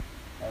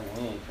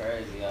we ain't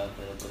crazy out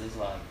there, but it's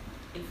like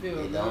It feels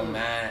good. don't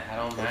mind. I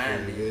don't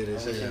mind it. Good I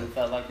as wish hell. it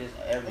felt like this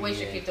every We year.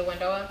 should keep the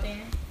window up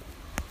then.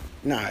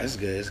 Nah, it's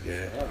good. It's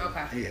good.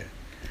 Okay. Yeah.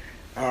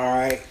 All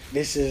right.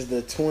 This is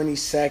the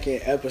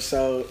 22nd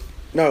episode.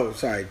 No,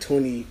 sorry,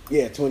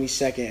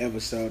 22nd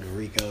episode of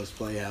Rico's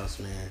Playhouse,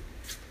 man.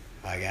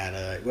 I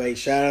got wait.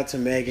 Shout out to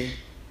Megan.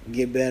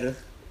 Get better.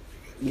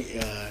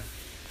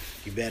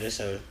 Get better.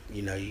 So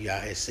you know you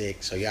out here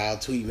sick. So y'all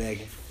tweet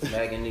Megan.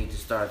 Megan need to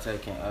start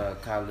taking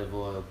cod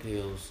oil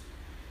pills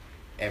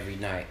every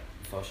night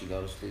before she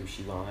go to sleep.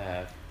 She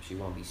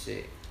won't be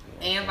sick.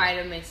 You know And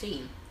vitamin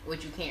C,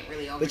 which you can't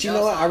really overdose. But you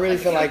know what? I really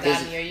feel like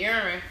this. In your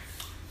urine.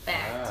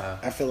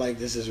 Fact. I feel like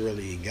this is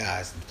really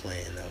guys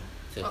playing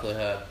though. to put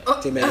her.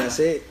 To make that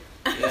sick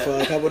for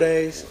a couple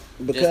days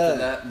because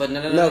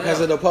no,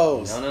 because of the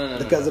polls. No.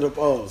 Because of the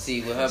polls.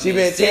 See, with her she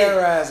being been sick,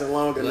 terrorizing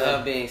long with enough.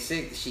 her being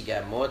sick, she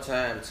got more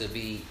time to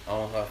be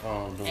on her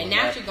phone doing And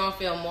now that. she's gonna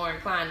feel more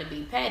inclined to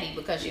be petty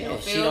because she don't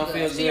she feel don't good.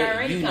 feel good. She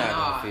already You come not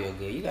hard. gonna feel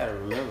good. You gotta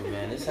remember,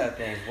 man. This is how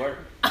things work.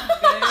 Man,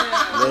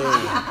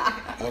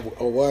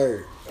 a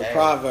word, a Hey.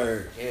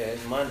 proverb Yeah,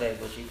 it's Monday,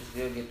 but you can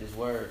still get this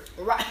word.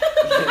 Right.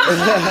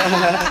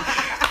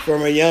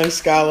 from a young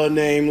scholar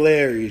named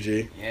Larry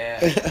G.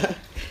 Yeah.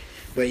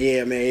 But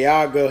yeah, man,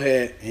 y'all go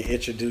ahead and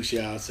introduce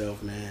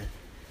yourself, man.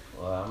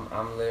 Well,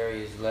 I'm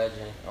Larry's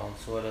Legend on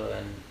Twitter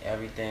and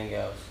everything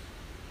else,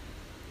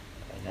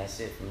 and that's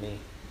it for me.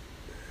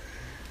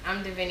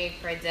 I'm Divinity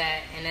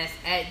Fredette, and that's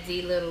at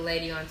D Little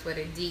Lady on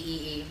Twitter.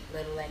 DEE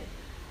Little Lady.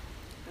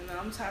 And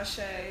I'm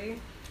Tasha.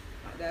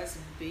 That's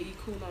B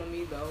Cool on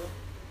Me though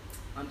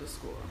 _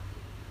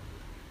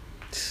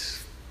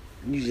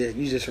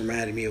 You just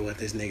reminded me of what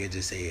this nigga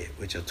just said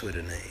with your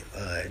Twitter name.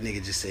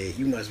 Nigga just said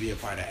you must be a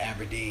part of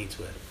Aberdeen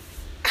Twitter.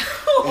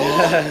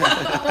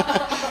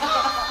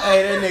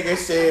 Hey,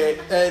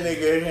 that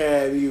nigga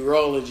had me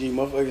rolling. G,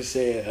 motherfucker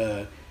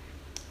said,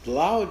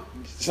 Law.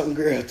 Some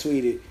girl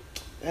tweeted,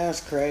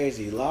 "That's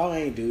crazy. Law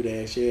ain't do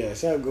that shit."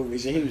 Some goofy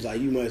shit. He was like,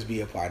 "You must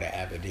be a part of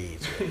Aberdeen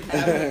Twitter."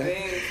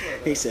 Aberdeen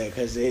Twitter. He said,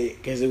 "Cause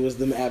it was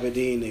them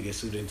Aberdeen niggas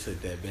who done took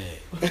that bag."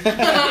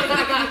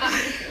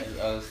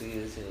 OC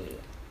is here.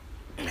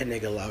 That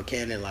nigga Law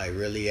Cannon like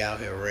really out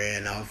here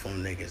ran off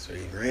on niggas. So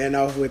he ran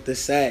off with the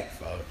sack,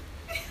 folks.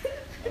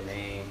 I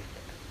mean,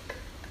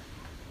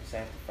 this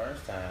ain't the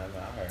first time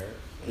I heard.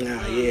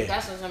 Nah, yeah.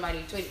 That's what somebody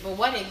tweeted. But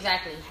what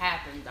exactly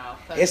happened, though?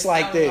 'Cause It's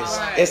like that was this.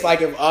 all right. It's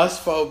like if us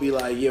folk be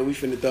like, "Yeah, we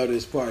finna throw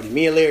this party."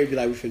 Me and Larry be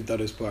like, "We finna throw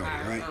this party,"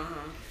 right? Okay.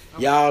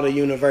 Y'all the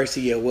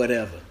university or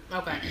whatever.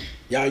 Okay.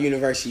 Y'all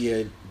university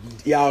or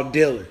y'all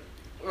Dillard.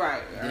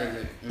 Right.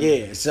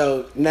 Yeah.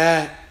 So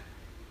now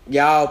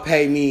y'all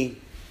pay me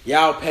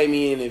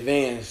in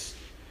advance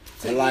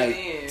To to like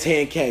get in.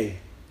 $10K.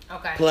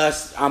 Okay.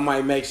 Plus, I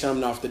might make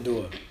something off the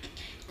door.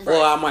 Or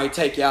I might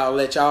let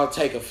y'all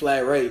take a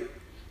flat rate.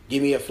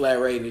 Give me a flat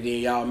rate and then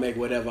y'all make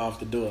whatever off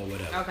the door or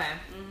whatever. Okay.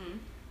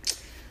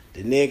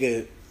 The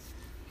nigga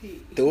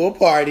threw a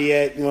party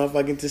at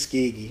motherfucking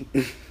Tuskegee.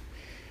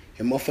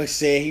 And motherfucker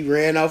said he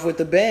ran off with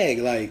the bag.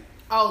 Like,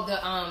 Oh,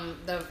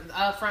 the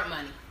upfront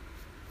money.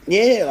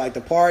 yeah, like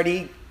the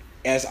party,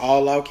 as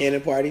all Law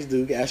Cannon parties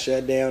do, got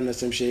shut down or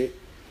some shit.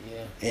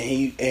 Yeah.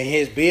 And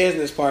his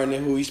business partner,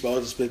 who he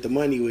supposed to split the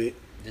money with,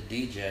 The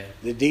DJ.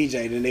 the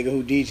DJ, the nigga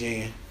who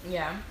DJing,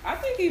 Yeah. I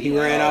think he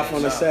ran off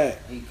on the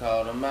set. He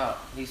called him out.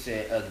 He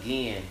said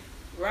again.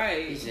 He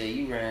Right. said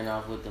you ran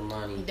off with the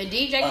money. The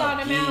DJ called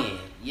him out?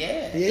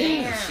 Yeah. Yeah.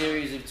 It was a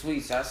series of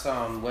tweets. I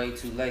saw him way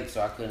too late,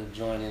 so I couldn't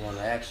join in on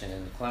the action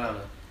and the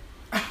clowning.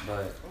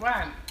 But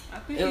Right. I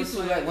think it was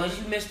too late. Once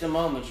you miss the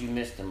moment, you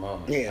missed the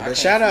moment. Yeah, I but can't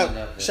shout see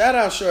nothing.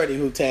 out Shorty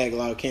who tagged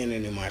Law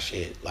Cannon in my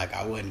shit. Like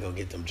I wasn't gonna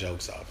get them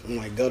jokes off. I'm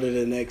like, go to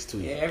the next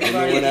tweet. Yeah, And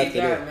everybody then gets after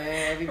got, that-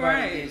 man.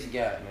 Everybody Right. gets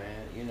got,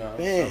 man. You know.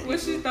 Man. What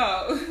she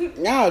thought?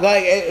 No,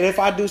 like if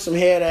I do some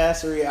head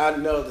assery, I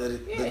know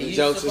that Yeah, the you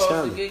jokes is supposed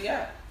coming. to get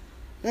got.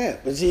 Yeah,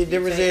 but see, the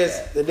difference take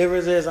is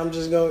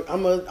that.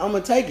 I'm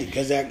gonna take it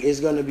because it's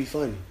gonna be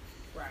funny.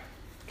 Right.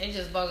 It's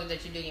just bogus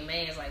that you do your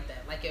mans like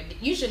that. Like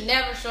you should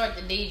never short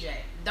the DJ.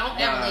 Don't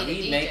ever Nah, leave the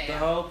he DJ make the out.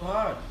 whole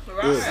party.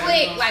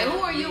 Right. Slick. Like who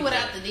are you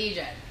without the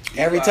DJ?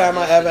 Every You time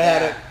are I just ever the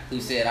had guy a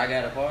who said I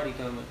got a party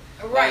coming.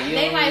 Right. you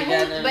They don't like really got who?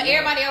 nothing But to do.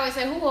 everybody always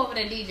say who over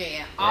the DJ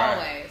at?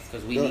 Always.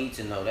 Because we Yeah. need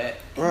to know that.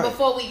 right,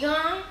 Before we come,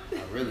 I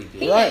really do.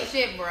 he Right. ain't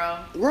shit, bro.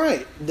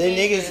 right. Then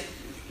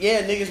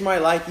Yeah. niggas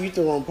might like you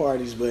throwing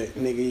parties, but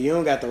nigga, you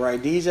don't got the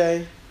right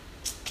DJ.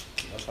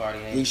 The party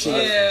ain't You should.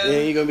 busting. Yeah.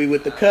 Then you gonna be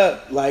with the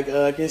cup like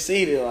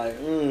conceited. Like,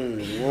 I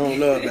don't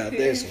know about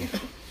this one.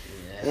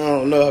 I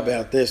don't know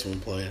about this one,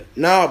 player.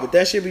 No, but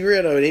that should be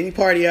real though. At any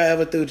party I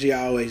ever threw to,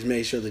 I always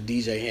made sure the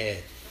DJ had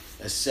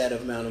a set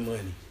amount of money.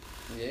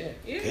 Yeah.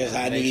 Because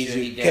I Make need sure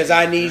he you. got Because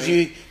I his need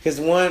drink. you. Because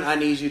one, I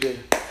need you to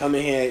come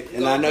in here,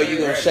 and I know Go you're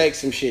gonna ready. shake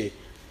some shit.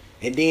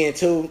 And then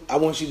two, I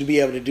want you to be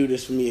able to do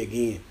this for me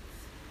again.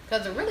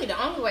 Because really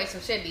the only way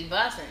some shit be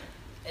busting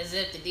is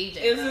if the DJ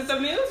Is it the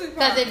music?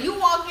 Because if you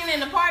walk in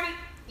the party,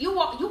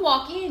 You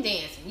walk in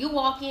dancing. You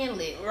walk in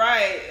lit.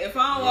 Right. If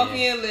I don't walk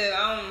in lit,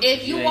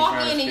 If you ain't walk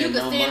trying in to and you spend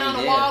can no stand on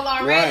money the wall there.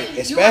 already, Right,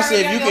 especially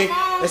if you already on your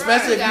can, phone,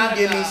 especially if you gotta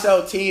get me go.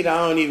 so teed.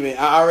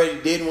 I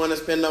already didn't want to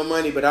spend no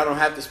money, but I don't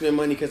have to spend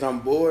money because I'm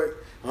bored.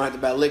 I don't have to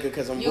buy liquor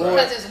because I'm bored.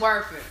 Because it's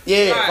worth it. Yeah,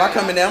 if I Right.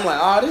 come in there, I'm like,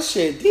 oh, this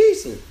shit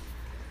decent.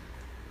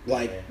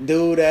 Like,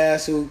 dude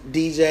ass who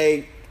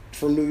DJ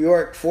from New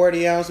York,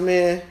 40 ounce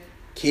man,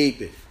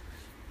 keep it.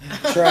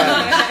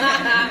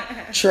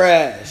 Trash.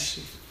 Trash.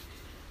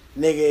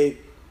 Nigga,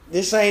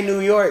 this ain't New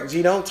York,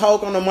 G. Don't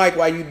talk on the mic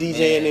while you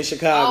DJing in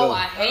Chicago. Oh,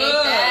 I hate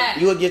that.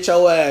 You will get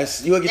your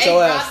ass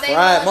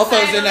fried.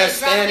 Motherfuckers in there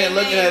standing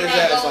looking at his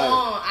ass like,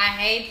 I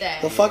hate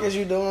that. the fuck is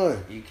you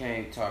doing? You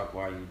can't talk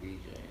while you DJing.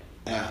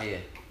 Yeah. Not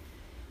here.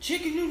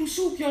 Chicken noodle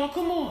soup, y'all.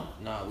 Come on.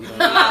 No, we don't.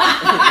 Not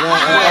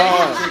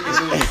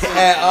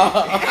at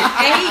all.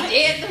 And he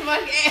did the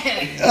fuck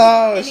ass.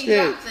 Oh, And he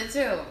shit. drops it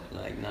too.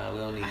 Like, nah, we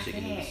don't need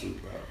chicken noodle can't.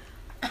 soup,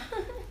 bro.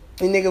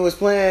 The nigga was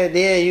playing,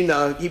 then, you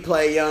know, he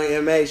played Young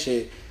M.A.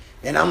 shit.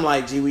 And I'm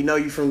like, G, we know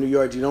you from New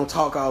York. You don't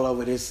talk all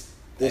over this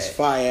Hey.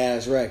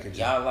 fire-ass record. G.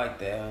 Y'all like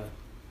that, huh?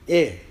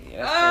 Yeah.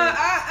 Yeah,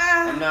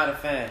 that's crazy. I'm not a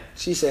fan.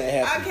 She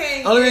said happy. I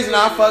can't Only get reason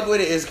I it. fuck with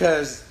it is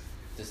because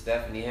The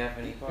Stephanie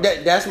Hampton part.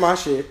 that's my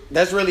shit.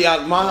 That's really my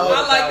whole.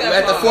 I like that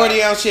At the part.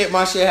 40 ounce shit,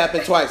 my shit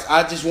happened twice.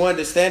 I just wanted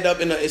to stand up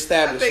in the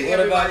establishment. What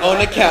about on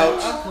the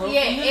couch?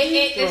 Yeah,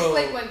 it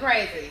slick went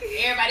crazy.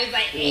 Everybody's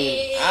like,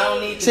 eh. I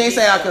don't need to She ain't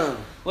say I come.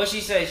 What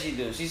she say she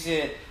do? She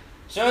said,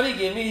 Shorty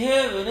give me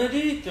heaven a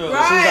deep throat.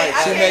 Right. She's like,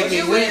 I she can't make me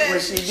get with weak that. when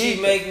she She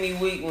deep. make me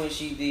weak when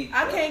she deep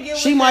I throat. can't get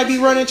with She might that be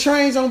shit. running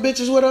trains on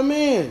bitches with her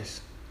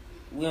mans.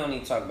 We don't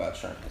need to talk about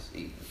trans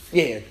either.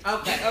 Yeah.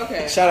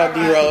 Okay. Shout out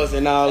D Rose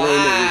and all them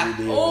Ah. niggas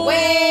you did. Oh.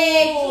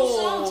 Wait,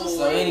 too soon.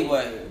 So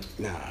anyway,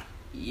 Nah,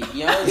 young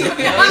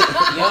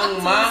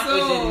Ma, Too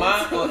is it soon.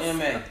 Ma or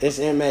MA? it's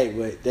MA,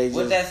 but they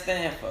What just that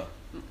stand for?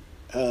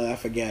 I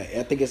forgot.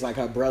 I think it's like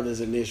her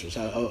brother's initials.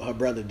 Her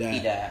brother died. He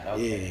died.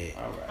 Okay.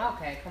 Yeah. All right.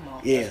 Okay, come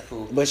on. Yeah, That's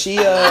cool. but she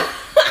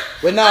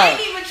but no, I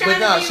ain't even trying but to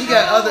no, be she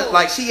got rude. other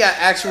like she got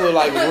actual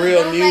like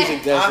real Don't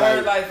music say- that's I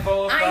heard like like 4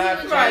 or I 5 ain't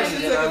Right, tracks she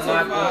and took it I'm too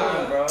not far.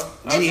 going, bro.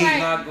 That's I'm right.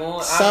 not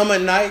going. Summer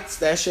Nights.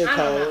 That shit I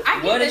don't know. cold. I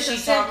get What this is she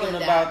upset talking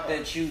with about that?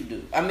 that you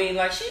do? I mean,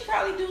 like she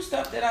probably do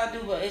stuff that I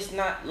do, but it's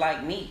not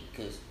like me,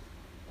 cause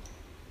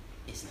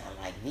it's not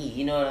like me.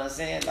 You know what I'm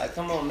saying? Like,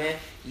 come on, man.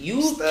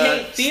 You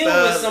can't feel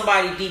with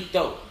somebody deep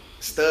though.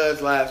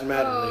 Studs Lives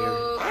Matter.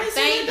 I ain't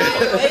Thank saying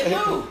you. they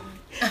do.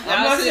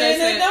 I'm not saying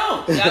they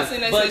don't. Y'all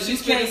seen that But shit? She you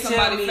spit in can't tell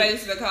somebody's me-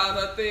 face that called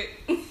her thick.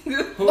 They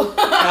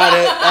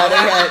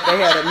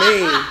had a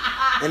meme,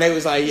 and they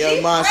was like, "Young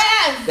She's Moss."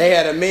 pressed. They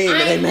had a meme, and I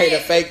they ain't made a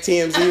thick.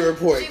 fake TMZ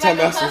report She talking like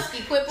a about some.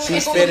 husky. Quit She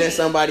playing spit with in me.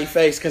 somebody's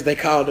face because they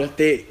called her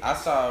thick. I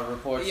saw a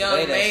report Young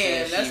today that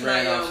man, said that's she not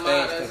ran young on man,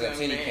 stage that's because her young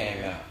titty man.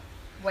 came out.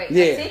 Wait,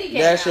 Yeah, her titty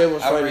came that out. shit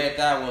was I funny. read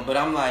that one, but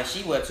I'm like,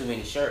 she wear too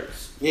many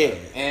shirts. Yeah,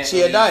 And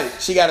she a dyke.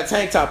 She got a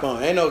tank top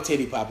on. Ain't no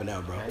titty popping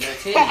out, bro. And her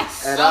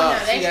titties. At Oh all. no,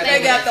 She got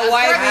they got the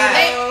white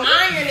They video.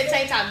 iron the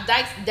tank top.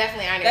 Dykes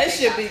definitely iron the That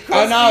tank should top. be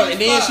Oh no, crispy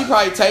and then as she fuck.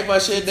 probably tape her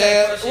shit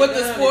down. With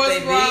the sports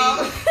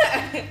bra.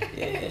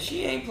 Yeah,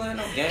 she ain't playing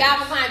no games.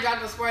 Calvin Klein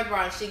dropped the sports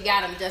bra and she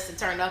got him just to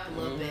turn up a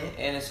little bit.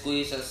 And it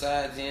squeezed her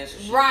sides in. So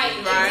she Right,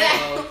 couldn't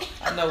right. go.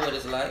 I know what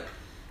it's like.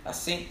 I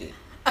synced it.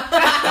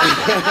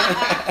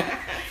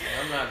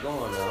 I'm not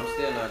going though. I'm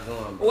still not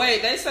going. Bro.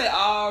 Wait, they say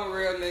all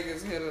real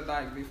niggas hit a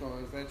dyke before.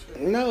 Is that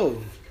true?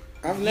 No,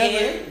 I've never.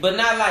 Yeah, but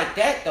not like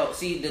that though.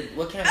 See,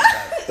 what kind of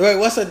dyke? Wait,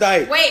 what's a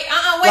dyke? Wait, wait.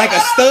 Like a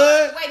hold on.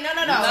 stud? Wait, no.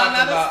 No,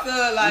 not a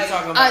stud, like- we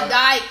talking A about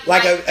dyke.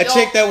 Like a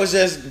chick that was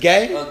just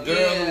gay? a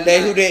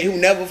girl Yeah. Who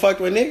never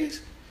fucked with niggas?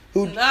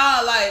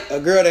 Nah, like,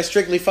 A girl that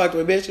strictly fucked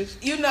with bitches?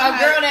 you know A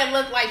how- girl that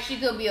looked like she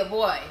could be a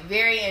boy,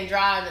 very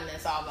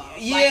androgynous almost.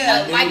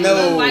 Yeah. like No.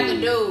 look like a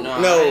dude. No.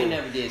 No, I ain't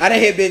never did I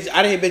didn't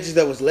hit bitches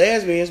that was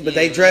lesbians, but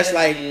they Yeah, dressed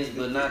like. lesbians,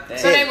 but not that.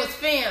 So they was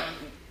femme.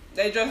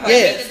 They dress like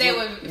Yeah. Because they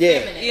were Yeah.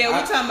 feminine. Yeah, we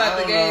I- talking about I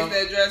the don't gays know.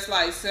 that dress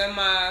like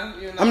semi,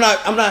 you know.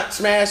 I'm not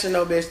smashing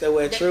no bitch that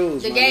wear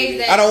trues. The my gays nigga.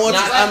 that I don't want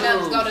Not you. let I'm, them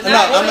go to no, I'm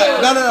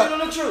night. not. No, Get on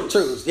the truth.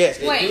 trues. Yes.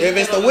 Wait. If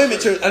it's the Get on women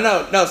the trues,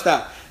 no,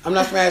 stop. I'm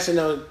not smashing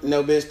no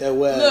bitch that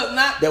wear. Look,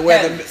 not that wear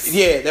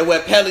Pellies. that wear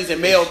pellies and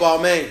male ball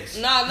mains.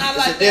 No, not It's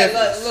like a that.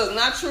 difference. Look,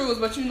 not trues,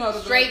 but you know the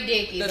Straight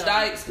dickies the on.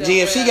 dykes. That Gee,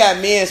 if she wear-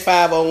 got men's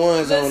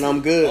 501s on, Listen,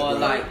 I'm good, or bro.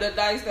 like- the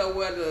dykes that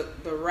wear the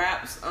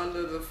wraps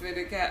under the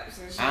fitted caps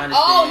and shit. I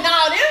understand. Oh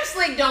no, them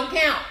slick don't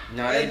count.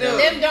 No, They they do. don't.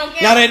 Them don't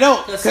count. No, they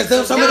don't,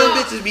 because some of them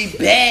No. bitches be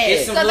bad.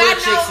 It's some Cause little I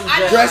chicks know, who I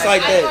know, dress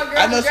like I know that. a girl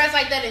I know- who dress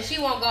like that, and she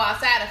won't go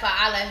outside if her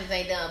eyelashes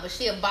ain't done, but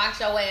she'll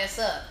box your ass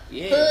up.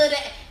 Yeah. Hood,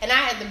 and I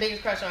had the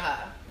biggest crush on her.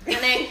 Her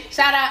name,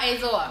 shout out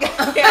Azor.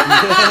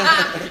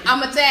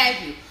 I'ma tag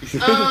you.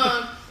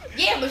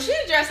 Yeah, but she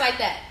dressed like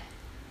that.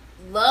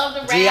 Love the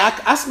rap. Gee,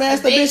 I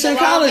smashed the big, bitch in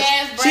long college.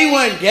 ass She braids.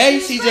 wasn't gay.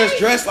 She She was just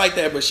crazy. dressed like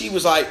that. But she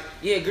was like,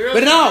 Yeah, girls.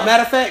 but no.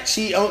 Matter of fact,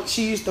 she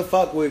used to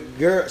fuck with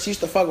girls. She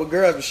used to fuck with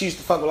girls, but she used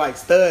to fuck with like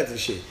studs and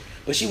shit.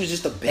 but she was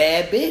just a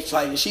bad bitch.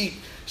 Like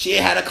she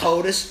had a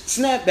coldest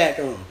snapback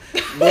on,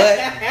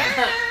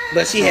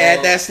 but she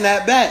had that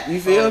snapback. You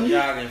feel me?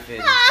 Jogging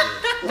fit.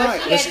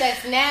 But she had that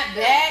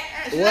snapback.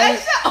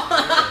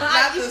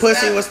 What?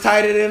 Pussy was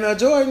tighter than her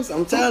Jordans.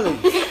 I'm telling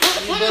you.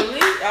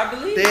 I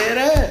believe. Dead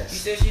You ass.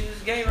 said she was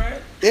gay,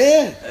 right?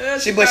 Yeah.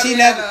 She But she probably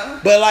never. had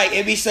a- But like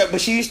it be.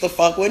 But she used to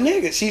fuck with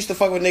niggas. She used to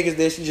fuck with niggas.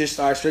 Then she just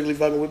started strictly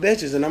fucking with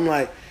bitches. And I'm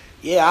like,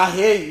 yeah, I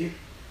hear you.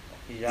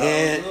 Y'all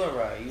And- don't do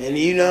it right. and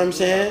you know what I'm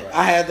saying?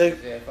 I had to-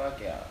 Yeah, fuck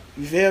y'all.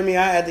 You feel me?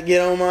 I had to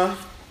get on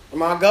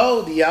my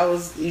Goldie.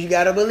 You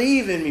gotta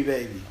believe in me,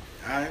 baby.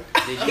 Alright.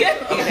 Did you?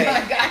 Okay.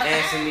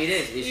 Answer me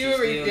this. Is she You're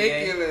still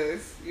gay?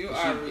 ridiculous. You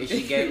are ridiculous. Is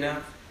she gay now?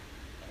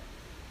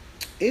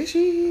 Is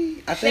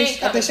she? I She think ain't I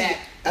coming think she. back.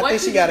 I Once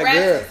think she you got a wrap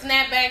girl. the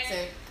Snapbacks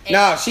and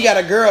No, she got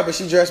a girl, but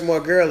she dressed more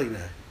girly now.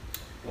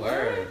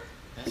 Word.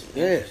 That's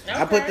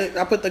Yeah, Okay.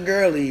 I put the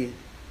girly.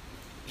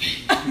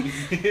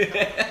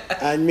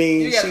 I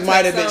mean, You gotta she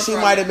might have take been some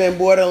from might have been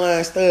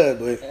borderline stud,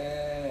 but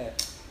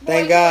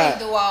thank you God. ain't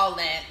do all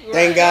that.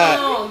 Thank God.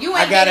 No, you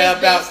I ain't got get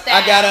up this out. big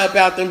I got style. up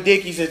out them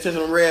dickies into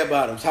some red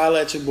bottoms.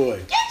 Holla at your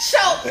boy, Get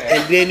your.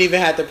 and didn't even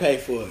have to pay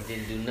for it.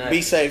 Didn't do nothing.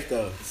 Be safe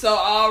though. So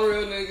all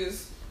real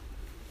niggas.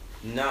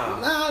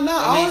 Nah. No,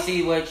 I mean,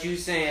 see what you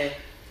saying.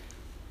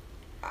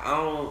 I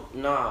don't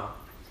know.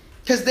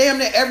 Cause damn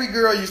near every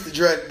girl used to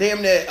dress.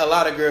 Damn near a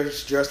lot of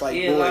girls dress like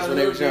Yeah, a lot boys of when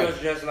they little were girls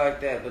young. dress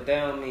like that, but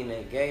that don't mean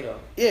they gay though.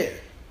 Yeah,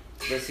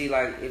 But see,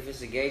 like if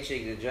it's a gay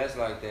chick that dress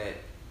like that,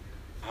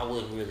 I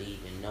wouldn't really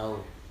even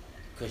know,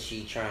 cause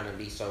she trying to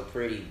be so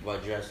pretty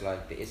but dressed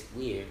like that. It's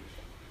weird.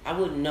 I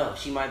wouldn't know.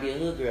 She might be a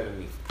hood girl to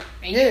me.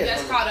 And Yeah. you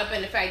just caught up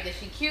in the fact that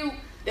she cute.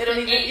 They don't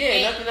even.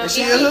 Nothing And else.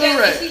 she a hood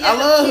rat. I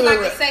love she hood like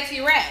rat. a sexy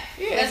rat.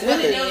 Yeah, That's it what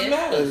it doesn't is.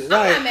 matter. I'm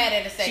Right. not mad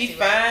at a sexy She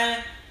rat.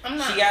 fine. I'm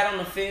not. She got on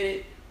the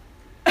fitted.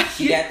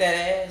 She got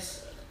that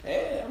ass.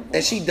 Yeah.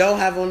 and she don't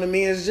have on the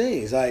men's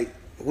jeans. Like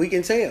we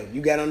can tell,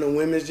 you got on the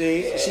women's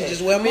jeans. Yeah. She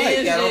just wear Men's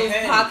white. got on jeans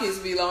panties. pockets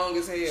be long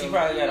as hell. She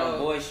probably got on You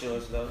know. boy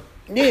shorts though.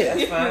 Yeah,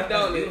 That's fine. That's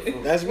Don't it?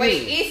 beautiful. that's Wait,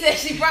 beautiful. he said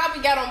she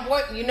probably got on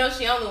boy. You know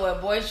she only wear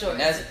boy shorts.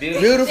 That's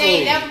beautiful. Beautiful. She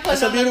ain't never put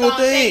That's a on beautiful no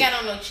thong. She thing. ain't got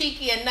on no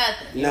cheeky or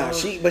nothing.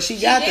 No, but she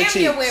She got the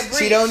damn near wear cheeks. She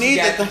briefs. don't She need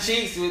got the the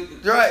cheeks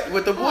with the right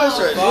with the boy Oh.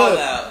 shorts. Look,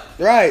 fallout.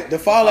 right, the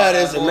fallout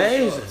is Boy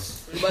amazing. shorts.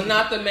 But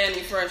not the Manny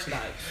Fresh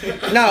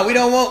type. No, we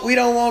don't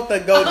want the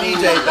Go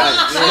DJ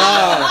dykes.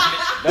 No,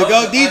 the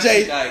Go Those are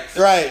DJ dykes.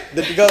 right,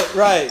 the Go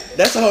right.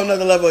 That's a whole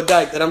nother level of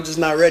dyke that I'm just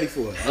not ready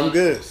for. I'm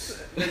good.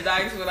 The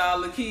dykes with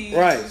all the keys.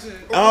 Right. And shit.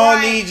 I don't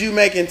Right. need you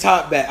making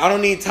top back. I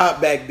don't need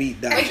top back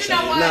beat dykes. But you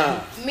know what? Nah.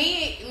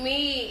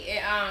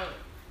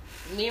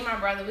 Me and my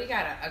brother, we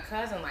got a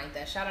cousin like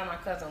that. Shout out my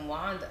cousin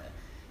Wanda.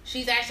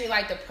 She's actually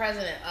like the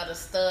president of the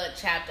stud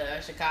chapter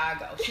of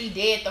Chicago. She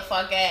did the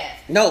fuck ass.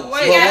 No, Wait, but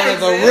that one of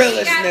the exists?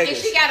 realest And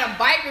niggas. she got a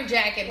biker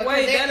jacket. Because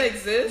Wait, that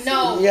exists?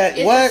 No, Yeah,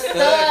 it's what? The Stud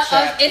stud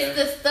chapter. it's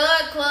the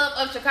stud club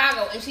of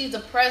Chicago, and she's the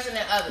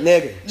president of it.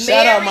 Nigga,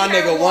 shout out my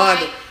Married her nigga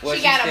Wanda. wife. What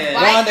She she got a said?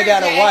 biker Wanda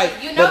got a jacket.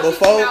 wife, You know but she's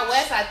before- from out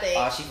west, I think.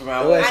 Oh, she from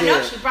out West, west. I know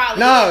yeah. she probably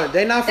No, is.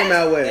 they not from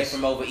out They west.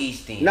 from over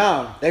east team.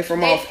 No, they from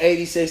They- off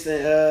 86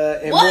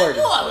 and What? Morgan.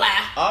 You a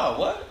lie? Oh,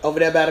 what? Over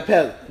there by the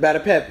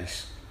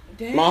Peppies.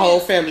 Damn. My whole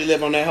family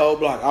live on that whole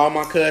block. All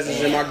my cousins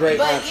and my great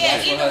But aunts. yeah,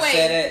 That's where either her way,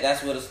 set at.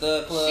 That's where the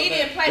stud club She at.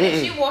 didn't play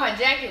that. She wore her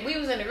jacket. We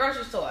was in the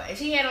grocery store, and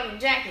she had on the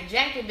jacket.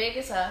 Jacket big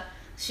as her.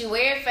 She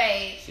wear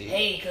fade. See?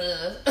 Hey,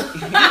 cuz.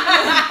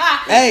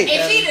 Hey,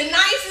 And she the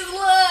nicest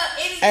little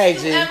idiot hey, you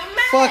G, ever met.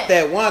 fuck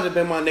that. Wanda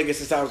been my nigga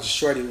since I was a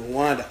shorty with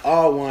Wanda.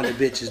 All Wanda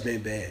bitches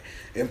been bad.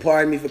 And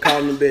pardon me for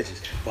calling them bitches.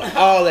 But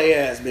all they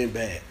ass been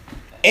bad.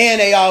 And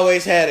they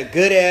always had a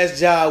good ass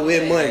job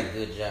with They money. did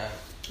a Good job.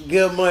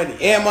 Good money.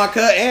 And my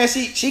cousin, and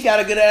she got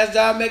a good ass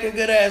job making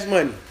good ass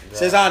money.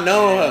 Since I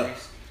know her.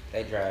 Camrys.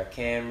 They drive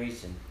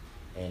Camrys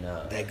and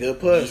That good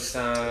puss.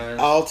 Nissans.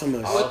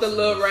 Ultimas. With the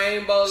little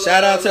rainbow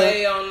Shout out to-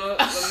 lay on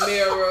the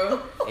mirror.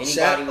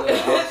 Anybody with an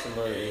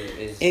Altima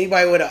is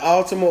Anybody with an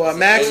Ultima or a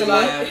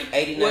Maxima.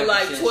 89% With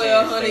like chance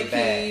 1,200 they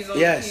bad. keys on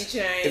Yes. the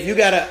keychain. If you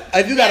got an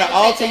Take the air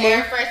Ultima,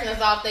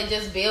 fresheners off. They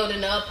just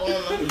building up on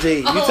them. G,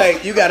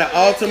 you got an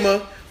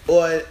Ultima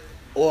or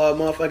a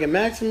motherfucking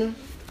Maxima,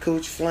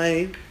 Cooch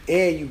Flame,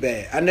 and you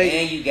bad. I know.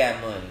 And you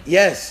got money.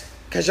 Yes,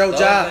 cause your Those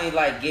job, ain't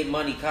like get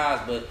money cars,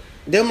 but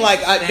them it's like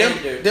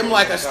standard them for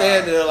like a car.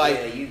 standard. Like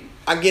Yeah, you,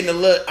 I'm getting a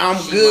look.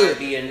 I'm she good. Might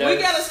be a We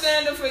nurse. got a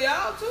standard for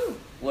y'all too.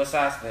 What's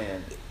our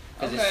standard?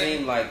 Because it Okay.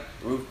 seemed like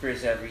Ruth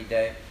Chris every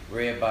day,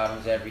 red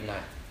bottoms every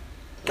night.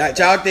 Like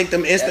y'all think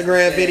them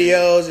Instagram That's the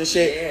videos and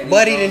shit. Yeah, we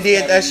Buddy both done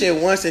did that study.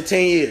 shit once in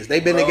 10 years. They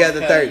been Rose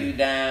together petting 30. you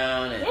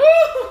down and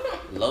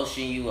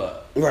lotion you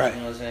up. Right. You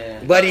know what I'm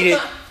saying? Buddy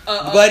did.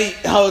 Buddy,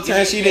 the whole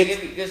time she did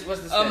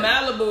What's the A standard?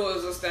 Malibu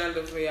is a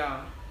standard for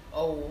y'all.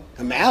 Oh.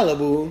 a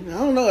Malibu. I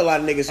don't know a lot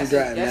of niggas who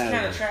drive That's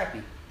kind of Malibu.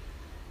 trappy.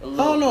 I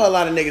don't know a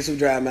lot of niggas who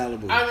drive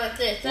Malibu. I was gonna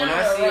say, When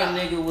I see a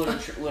nigga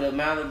with a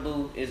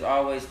Malibu, it's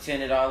always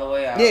tinted all the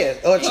way out. Yeah,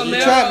 or a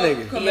trap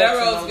nigga.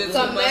 Camaros get too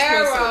much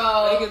pussy.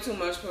 Camaro. They get too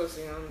much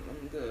pussy.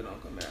 I'm good on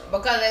Camaro.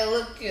 Because they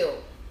look cute.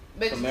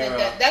 Bitch, Camaro.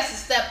 that's a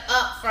step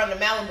up from the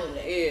Malibu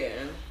then. Yeah.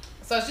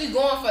 So she's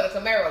going for the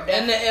Camaro. And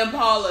Definitely. the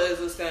Impala is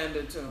a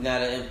standard too. Now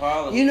the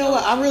Impala. You know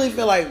what? I really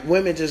feel like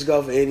women just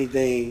go for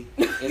anything.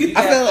 If you I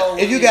got feel four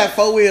like if you wheels, got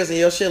 4 wheels and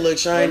your shit look but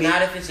shiny.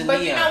 not if it's a But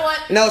neon. you know what?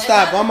 No,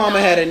 stop. My Another mama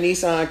note- had a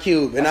Nissan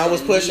Cube, and I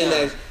was pushing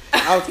Neon.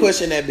 that. I was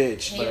pushing that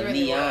bitch. But a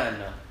really neon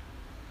though.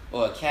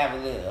 Or a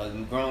Cavalier, a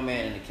grown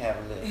man in a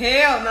Cavalier.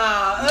 Hell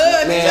nah.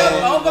 Man,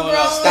 Jump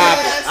overgrown Stop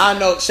ass. it. I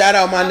know. Shout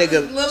out my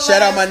nigga. Little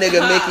Shout out my ass nigga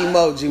car. Mickey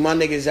Moji. My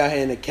niggas out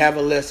here in the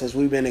Cavalier since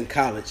we've been in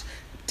college,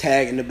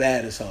 tagging the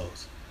baddest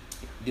hoes.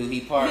 Do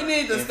he park He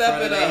need to in step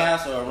front it of their up.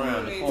 house or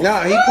around the He corner?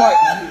 Nah, he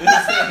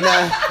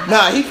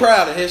part. He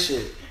proud of his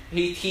shit.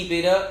 He keep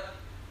it up.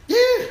 Yeah,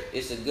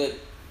 It's a good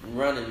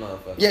running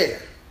motherfucker. yeah.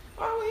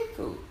 Oh, he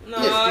cool. No,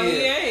 Yeah, he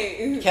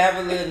still. ain't.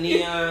 Cavalier,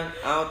 neon.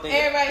 I don't think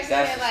Everybody that's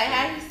saying the like,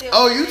 how standard. you still?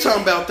 Oh, you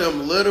talking about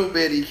them little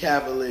bitty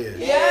Cavaliers?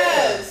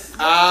 Yes.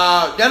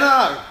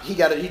 No. He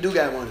got it. He do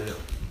got one of them.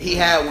 He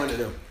had one of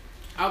them.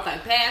 Okay,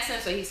 passing,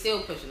 so he's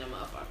still pushing them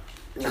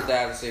motherfucker.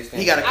 2016.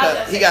 He got a I was cut.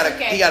 gonna He say got a.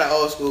 2K. He got an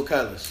old school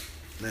colors.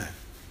 Nah.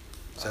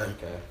 So,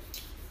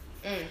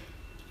 Okay.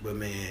 but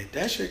man,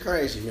 that shit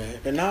crazy, man.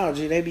 But no,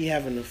 G, they be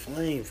having the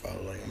flame for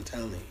like I'm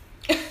telling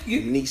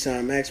you.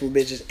 Nissan Maxima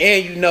bitches,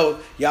 and you know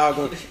y'all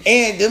gonna,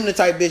 and them the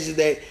type bitches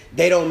that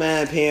they don't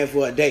mind paying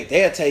for a date.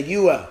 They'll take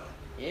you out.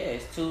 Yeah,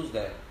 it's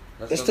Tuesday.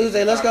 It's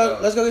Tuesday. Let's go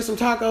get some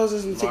tacos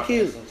and some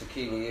tequila. Some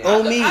tequila, yeah.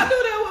 On me. I do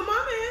that with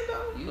my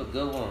man though. You a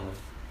good woman.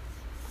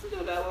 I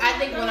do that with I my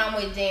think man. when I'm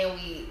with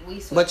Jen, we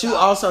switch But you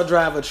off. also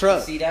drive a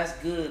truck. See, that's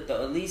good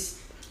though. At least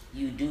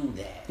you do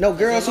that. No,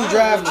 girls Because who a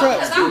lot of drive women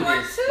trucks Cause do I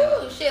work this too.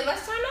 stuff. Shit,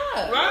 let's turn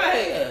up.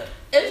 Right. Yeah.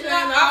 It's not.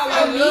 I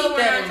I feel need good when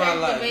that I in my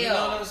take life, the you bill.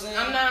 know what I'm saying?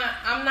 I'm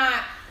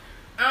not.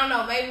 I don't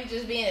know. Maybe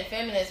just being a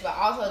feminist, but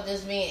also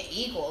just being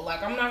equal.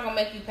 Like I'm not gonna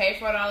make you pay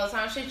for it all the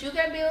time. Shit, you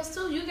got bills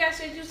too. You got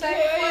shit you save for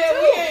Yeah, too.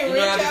 we ain't You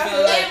rich know how to out feel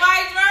here. like- And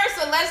vice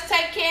versa. Let's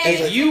take care of If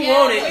this you together.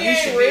 want it, We you ain't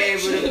should be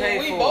rich. able to pay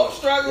we for both it.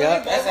 struggle.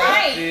 Yep. We That's both how I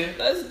Right. feel.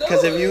 Let's do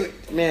Because it. if you,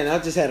 man, I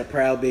just had a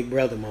proud big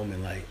brother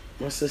moment. Like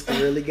my sister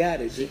really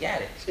got it. She G.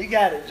 got it. She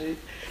got it, G.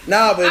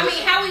 Nah, but I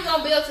mean, how we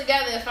gonna build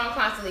together if I'm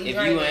constantly If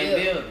draining you ain't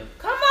you? building,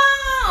 Come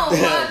on.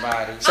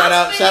 everybody. shout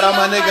out my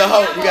spending nigga your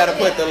Hope. money, You gotta I'm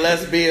put over the here.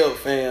 Let's Build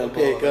fam Come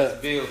pick on, let's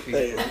up. build people.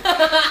 Hey,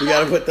 you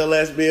gotta put the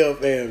Let's Build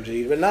fam,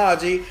 G. But nah,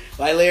 G,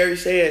 like Larry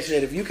said,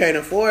 shit. If you can't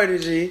afford it,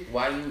 G,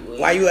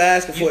 why you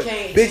asking for it?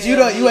 can't Bitch, you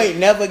tell don't. You me- ain't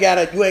never got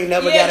a you Big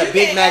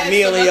can't Mac ask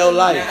meal for in your nothing.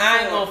 life. Now, I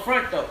ain't gonna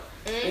front though.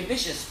 If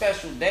it's your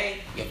special day,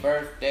 your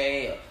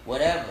birthday, or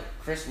whatever,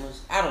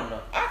 Christmas, I don't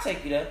know. I'll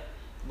take you there.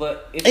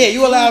 But if Yeah, it's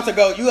you allowed to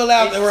go. You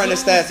allowed it's to run the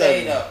stats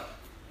Tuesday, up.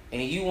 though,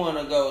 and you want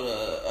to go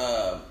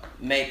to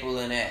Maple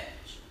and Ash.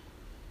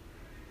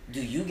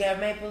 Do you got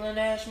Maple and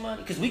Ash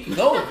money? Because we can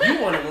go if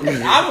you want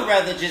to. I would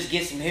rather just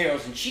get some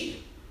heroes and chill. You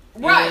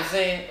know what I'm Right.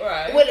 saying?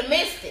 Right. With a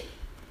mystic.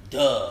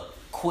 Dub,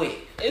 quick.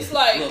 It's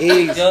like Look,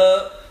 Easy.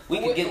 Dub. We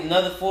could get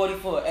another 40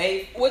 for an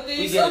 8. with We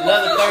these get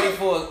another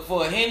superficial- 30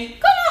 for a Henny.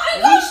 Come on,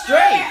 And go we straight.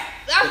 I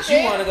But you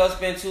feel- want to go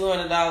spend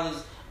 $200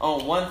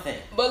 on one thing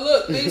But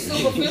look, these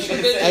superficial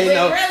Ain't bitches.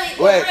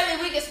 no- wait.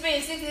 Really, we can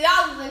spend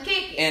 $60 and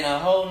kick it. and a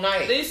whole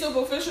night. These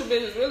superficial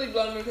bitches really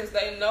blow me because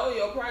they know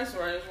your price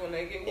range when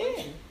they get with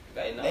Yeah. you.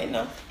 They know. They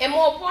know. And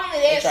more importantly,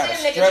 They they're try to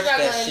still stretch niggas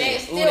struggling that and they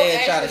shit. still Ooh, they try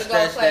to actually go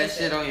stretch that places.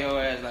 shit on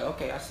your ass. Like,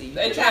 okay, I see you.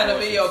 They You trying to doing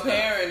be some your stuff.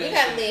 parent You and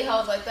gotta shit. leave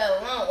hoes like that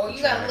alone, or you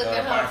Trying gotta to look go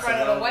at to her in front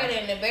of the Barcelona. waiter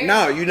and embarrass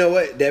No, her. you know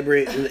what?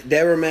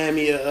 That remind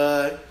me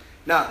of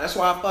nah, that's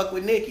why I fuck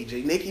with Nicki.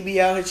 G. Nicki be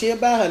out here, she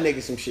buy her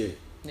nigga some shit.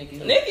 Nicki,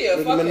 Nicki a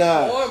Nicki fucking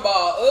Minaj.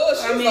 cornball. Ugh,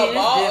 she's I mean, a it's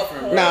ball.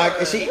 different. Corn. Nah,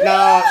 she she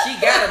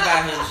gotta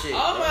buy him shit.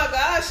 Oh bro. my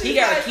gosh, He she's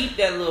gotta like, keep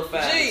that little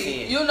 5 to 10.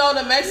 Gee, you know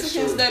the Mexicans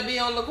true. that be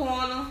on the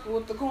corner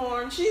with the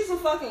corn? She's a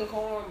fucking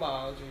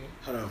cornball, G.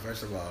 Hold on,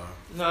 first of all.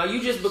 No,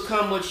 you just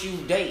become what you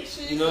date.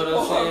 She's You know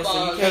what I'm saying?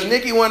 So you Because can't.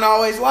 Nicki wasn't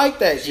always like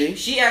that, G.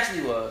 She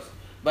actually was.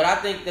 But I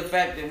think the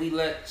fact that we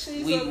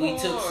She's we a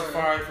took corn.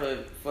 Safari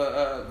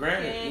for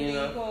granted, Candy you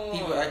know, corn.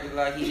 people acted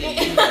like he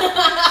didn't do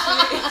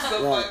that. She's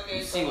a Right. fucking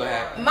You see what corn.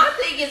 happened. My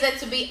thing is that,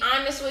 to be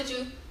honest with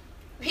you,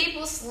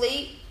 people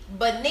sleep,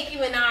 but Nicki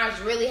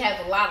Minaj really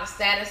has a lot of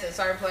status in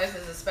certain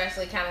places,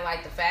 especially kind of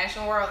like the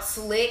fashion world.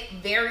 Slick,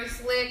 very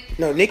slick.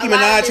 No, Nicki A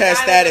lot of Minaj has designers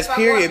status, fuck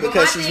period, with- but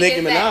because my she's thing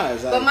Nicki is that-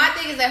 Minaj. Like, But my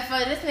thing is that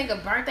for this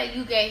nigga birthday,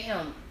 you gave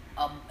him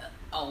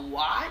a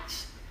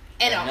watch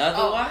and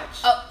Another watch?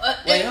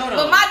 Wait, hold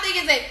But on. my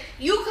thing is that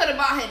you could have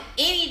bought him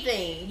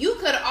anything. You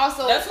could have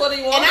also. That's what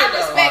he wanted, And I though.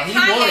 respect Oh, he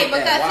Kanye wanted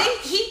that because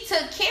watch. he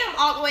took Kim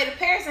all the way to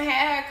Paris and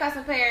had her a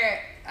custom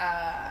pair.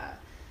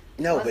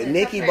 no, was but it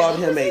Nicki Tucker? bought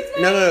him What was a. his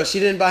name? No, she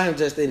didn't buy him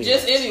just any.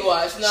 Just watch. any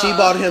watch. Nah. She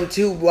bought him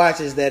 2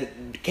 watches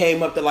that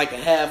came up to like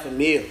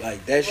 $500,000.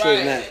 Like that shit,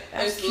 Right. not.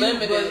 That's It's cute,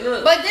 limited. but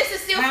look. But this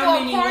is still How for a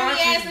many corny watches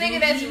ass do nigga you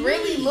that's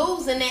really need?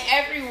 losing in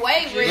every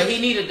way. But Really.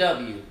 he need a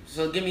W.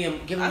 So give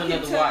him I keep another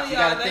telling watch. You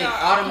y'all, gotta they think.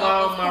 are Audemars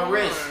off on my of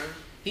wrist. corn.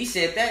 He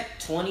said that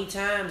 20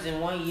 times in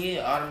 1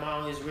 year. Audemars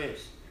on his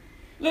wrist.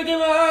 Look at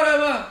my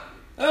Audemars.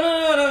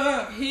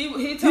 Audemars.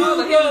 He told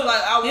her, he was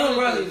like, I He don't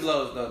run want these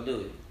lows though, do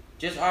he?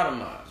 Just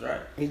Audemars,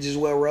 right? He just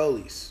wear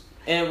rollies.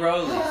 And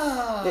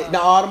Rollies. The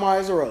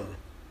Audemars is a Rollie.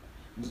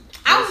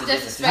 I was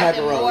just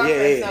expecting Hyper more roll, yeah,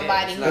 for yeah.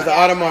 somebody. Because the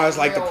Audemars is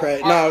like the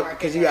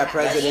because you got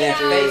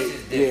presidential. face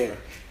is different.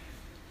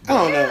 I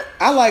don't know.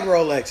 I like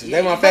Rolexes.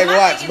 They're my But favorite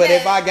my watch. thing But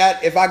is if I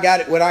got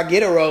it, when I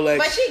get a Rolex,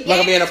 But she I'm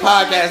gonna be in a gave it to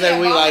him podcast when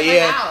every week. she Like, had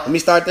yeah, house. let me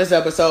start this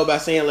episode by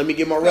saying, let me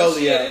get my Rollie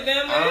Shit, out.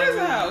 damn near his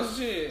house.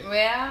 Shit. Well,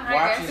 I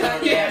Watches guess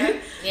ain't so. that.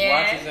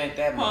 Yeah. Watches ain't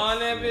that much. Pawn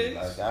that for me. bitch.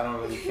 Like I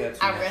don't really catch.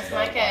 I rest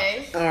my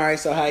case. All right,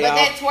 so how But y'all?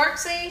 that twerk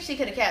scene, she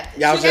could have kept it.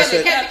 Yeah, I was She just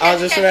coulda gonna- kept it, I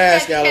was kept just it, gonna kept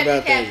ask it, y'all kept it,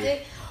 about kept that.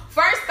 it.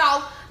 First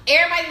off,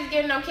 everybody was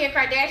giving on Kim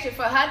Kardashian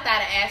for her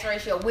thigh to ass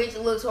ratio, which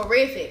looks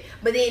horrific.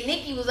 But then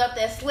Nicki was up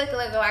there slick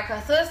looking like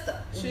her sister.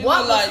 She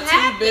What was was like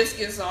happening? 2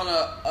 biscuits on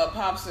a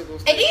popsicle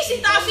stick. And then she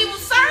thought she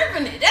was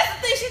serving it. That's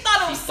the thing. She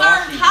thought it was She thought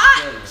served she was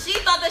hot. killing it. She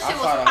thought that I shit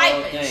saw was the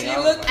whole piping. thing. She I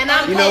was looked- like, And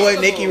I'm You know what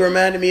vegetable. Nikki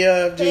reminded me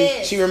of, G?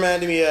 Yes. She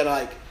reminded me of,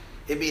 like,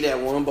 it be that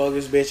one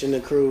bogus bitch in the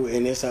crew,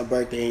 and it's her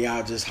birthday, and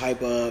y'all just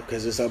hype her up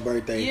because it's her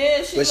birthday.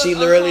 Yeah, she but she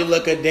look literally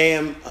look a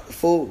uncomfortable. damn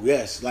fool.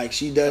 Yes, like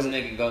she Some doesn't.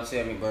 nigga go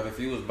tell me, but if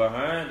you was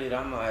behind it,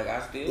 I'm like,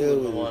 I still Dude.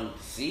 wouldn't want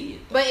to see it.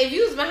 But if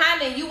you was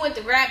behind it and you went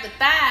to grab the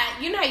thigh,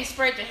 you know how you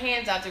spread your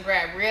hands out to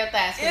grab real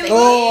thighs. 'Cause they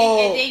Oh.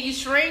 big, and then you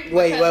shrink.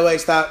 Wait,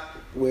 because- stop.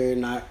 We're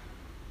not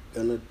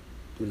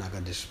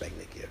gonna disrespect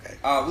Nikki, okay?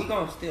 Oh, we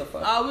gonna still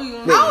fuck. Oh, we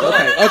gonna. Wait,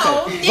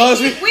 Oh,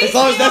 okay. As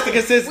long as that's the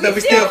consistency, we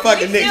still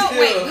fucking niggas.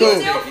 Wait, Cool.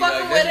 we still Like,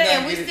 fucking with let's it, not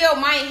and we get it- still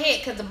might hit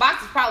because the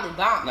box is probably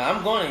bomb. Nah,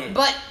 I'm going to hit.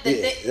 But the,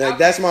 Yeah, like,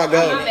 that's my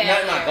goal. my bad,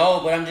 Not my yeah. goal,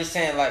 but I'm just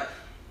saying, like,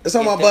 It's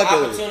on if my the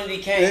bucket list.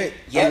 opportunity came, Yeah, I'm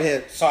yep,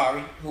 here.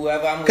 sorry,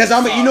 whoever I'm with, Cause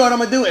I'm, you sorry. know what I'm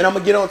gonna do, and I'm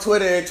gonna get on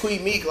Twitter and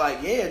tweet Meek like,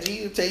 yeah,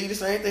 G, tell you the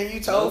same thing you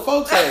told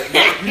folks.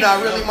 You're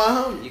not really my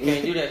homie. You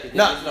can't do that because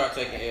No. you start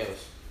taking L's.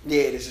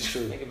 Yeah, this is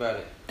true. Think about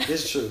it.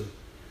 This is true.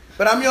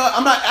 But I'm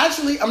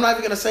not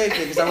even gonna say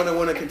anything because I'm gonna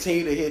want to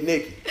continue to hit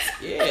Nikki.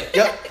 Yeah.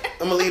 Yep,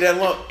 I'm gonna leave that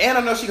alone. And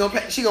I know she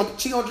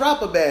gonna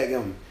drop a bag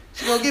on me.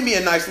 She gonna give me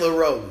a nice little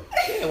rollie.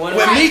 Yeah, one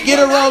When of Meek get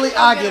a rollie,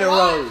 I get a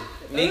watch. rollie.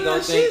 Meek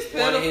gonna She's think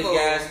one of his pitiful.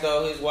 guys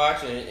stole his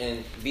watch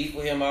and beef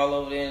with him all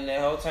over there, and that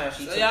whole time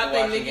she So took y'all the think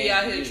watch and Nicki gave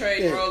out it to here you.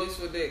 trading Yeah. rollies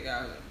for dick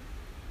out here?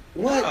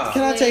 What? Nah.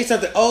 Can I tell you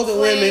something? Older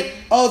women.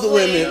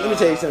 Let me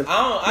tell you something.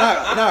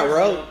 I Not personally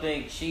roll. don't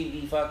think she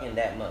be fucking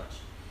that much.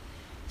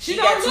 She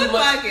got don't too look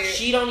much- like it.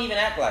 She don't even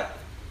act like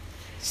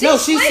it. No,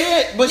 she slick.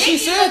 said, but she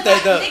Nicki said look that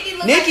like, though. Nicki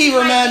look Nikki like she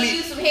remind might me. give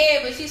you some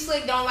head, but she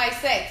slick don't like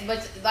sex,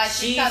 but like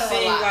she She cuddle a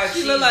seemed lot. like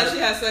She look like she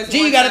has sex. G,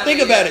 you one gotta time think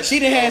a about year. it. She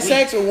done had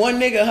sex with one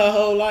nigga her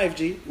whole life,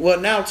 G. Well,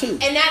 now two.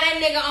 And now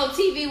that nigga on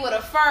TV with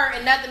a fur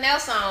and nothing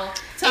else on.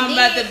 Talking And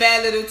about then- the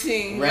bad little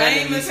team.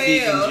 Randomly Lame as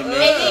speaking hell. Jamaican.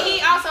 And then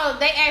he also,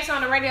 they asked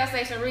on the radio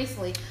station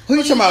recently. Who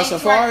you talking about, think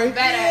Safari? twerks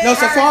better? No,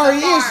 Her Safari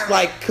is Safari.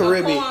 like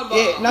Caribbean.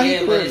 cornball. Yeah, no, he Yeah,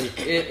 but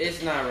Caribbean.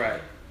 it's not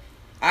right.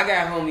 I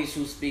got homies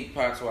who speak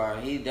patois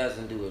and he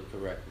doesn't do it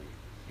correctly.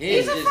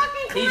 He's a just,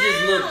 fucking He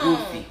just look clown.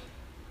 goofy.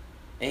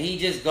 And he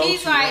just goes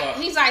He's too like- hard.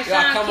 he's like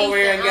Y'all Sean come over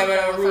here and Kingston give it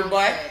a uncle or rude some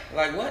boy. shit.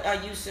 Like, what are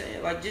you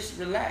saying? Like, just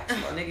relax, my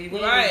nigga. We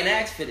didn't Right. even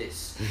ask for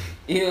this.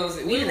 You know what I'm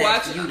saying? We We didn't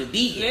ask for watching- you to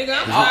be here.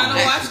 Nigga, I'm No, trying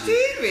to watch actually.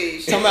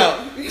 TV.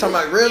 Talking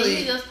about He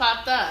really. just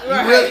popped up.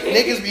 You really,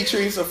 niggas be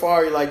treating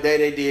Safari like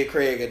they did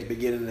Craig at the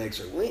beginning of the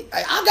next week.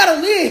 I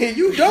gotta live here.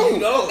 You don't. You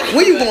don't.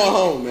 When you going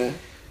home, man?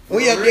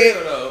 When your For kid,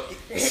 real,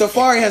 though.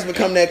 Safari has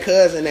become that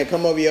cousin that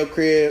come over your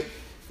crib.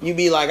 You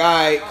be like, all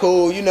right,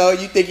 cool. You know,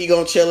 you think he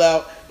gonna chill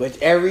out, but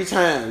every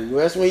time,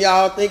 that's when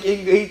y'all think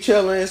he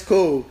chilling. It's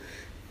cool.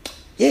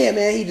 Yeah,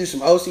 man, he do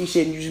some OC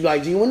shit, and you just be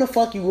like, gee, when the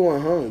fuck you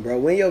going home, bro?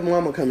 When your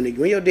mama coming to,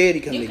 when your daddy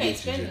coming You to can't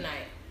get you? spend G? the night.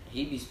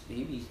 He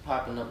be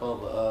popping up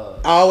over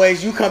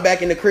Always, you come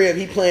back in the crib,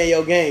 he playing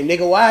your game,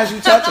 nigga. Why is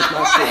you touching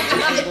my shit?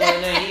 What you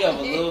doing there? He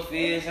over Lil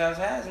Fizz house.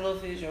 How's Lil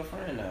Fizz your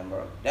friend now,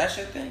 bro? That's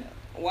your thing.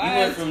 You Why,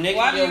 went from Nicki,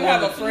 why do your you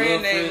have a woman, to friend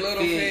Lil named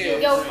Little Fizz,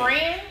 Fizz? Your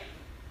friend,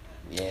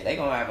 Yeah, they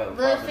gonna have a Lil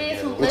problem Fizz,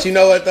 together. who But you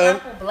know what, though?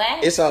 Purple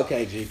Black. It's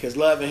okay, G, because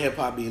love and hip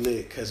hop be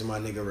lit because of my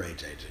nigga Ray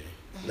J, G.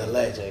 The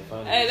legend.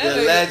 Funny. Hey, The that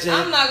nigga, legend.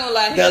 I'm not gonna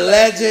lie. he The look-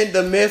 legend,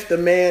 the myth, the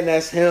man,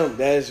 that's him.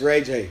 That's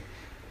Ray J.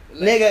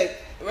 Nigga,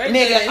 Ray J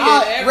nigga, hit Ray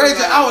J,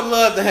 everybody. I would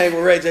love to hang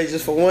with Ray J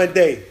just for one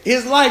day.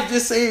 His life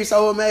just seems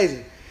so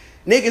amazing.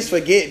 Niggas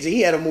forget, G,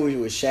 he had a movie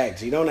with Shaq,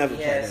 G. Don't ever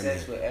He play had that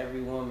sex man. with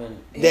every woman.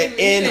 That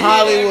He in hit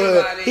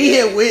Hollywood, everybody, he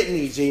yeah. hit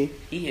Whitney, G.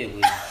 He hit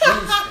with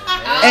Houston,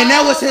 man. And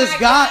that was Oh his my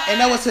god, God.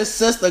 and that was his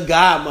sister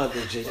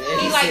godmother, G.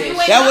 He like, you ain't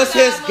That my was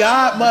his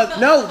godmother.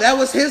 godmother. No, that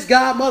was his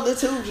godmother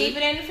too, Keep G.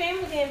 it in the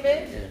family then,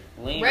 bitch. Yeah.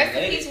 We ain't Rest in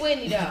related. peace,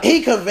 Whitney, though.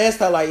 He convinced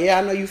her like, yeah,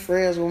 I know you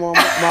friends with my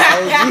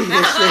OG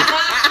and shit.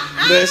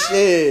 But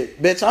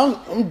shit, bitch,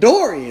 I'm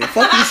Dorian.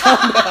 Fuck you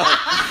talking about?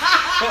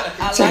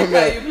 I like Talking how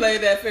about- you play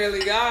that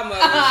Fairly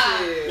Godmother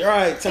shit.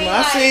 Right, tell me,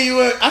 I He seen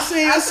you. I seen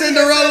you I in seen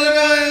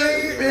Cinderella.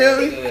 You feel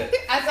me? Good.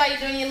 I I saw you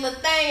doing your little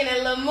thing and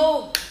that little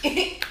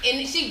move.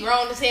 And she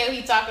grown as hell.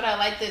 He talking to her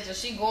like this, and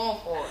she going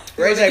for it.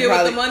 Ray J With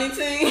probably. the money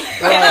team.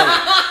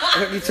 Right.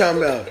 What you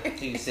talking about?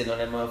 He was sitting on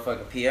that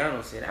motherfucking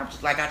piano set. I'm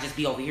just like, I just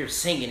be over here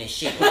singing and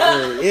shit.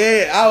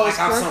 Yeah, I was. Like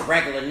I'm some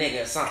regular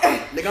nigga or something.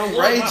 Nigga, I'm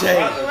Ray J.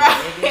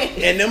 Right.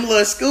 And them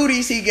little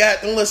scooties he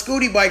got, them little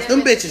scooty bikes, them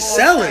Them bitches bitches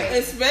selling. boy.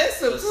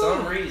 Expensive For too.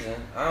 some reason.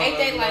 I don't Ain't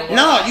they know like- what-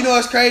 No, you know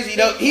what's crazy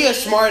though? He a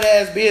smart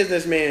ass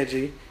businessman,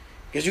 G.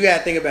 Cause you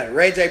gotta think about it.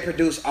 Ray J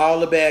produced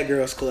all the Bad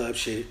Girls Club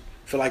shit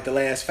for like the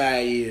last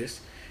 5 years.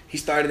 He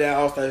started that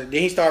all star.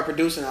 Then he started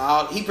producing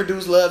all. He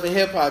produced Love and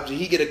Hip Hop. G.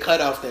 He get a cut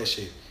off that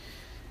shit.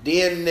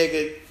 Then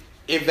nigga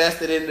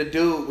invested in the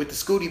dude with the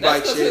scooty That's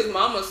bike because shit. his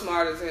mama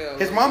smart as hell.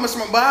 His mama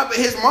smart, but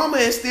his mama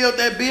instilled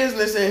that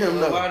business in him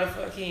Well, though. why the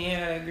fuck he ain't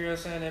had that girl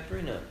sign that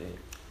prenup then?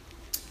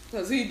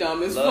 Cause he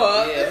dumb as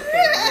Love, fuck. yeah,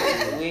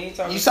 okay. We ain't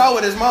talking. You saw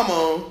what his mama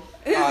on.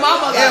 His Oh, mama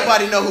yeah. like,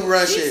 Everybody know who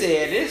runs She shit.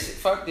 said this.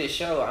 Fuck this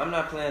show. I'm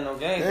not playing no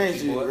games Thank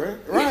with you, you, boy. bro.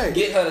 Right.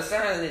 Get her to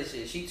sign this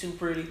shit. She too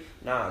pretty.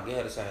 Nah, get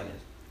her to sign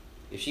this.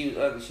 If she was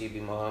ugly, she'd be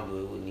more humble.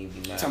 It wouldn't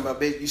even be nice. Talking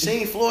about bitch. You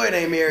seen Floyd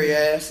ain't marry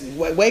ass.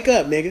 Wake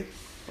up, nigga.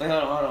 Wait,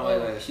 hold on,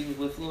 wait. She was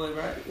with Floyd,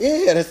 right?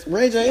 Yeah, that's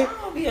Ray J. I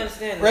don't be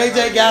understanding. Ray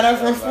J got her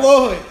from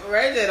Floyd.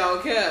 Ray J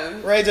don't care.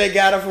 Ray J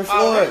got her from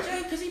Oh, Ray Floyd.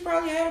 J, because he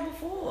probably had her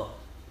before.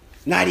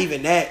 Not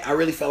even that. I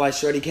really felt like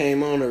Shorty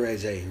came on to Ray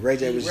J. Ray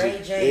J was Ray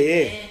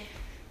J, yeah. man.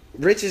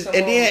 Riches, Come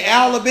and then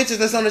on, all man. the bitches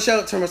that's on the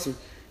show turn some.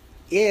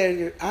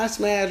 Yeah, I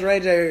smashed Ray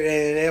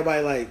J, and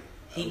everybody like,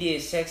 He did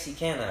Sexy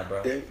Can I,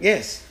 bro.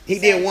 yes, he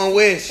did One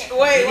Wish. Wait,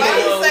 why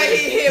did. you say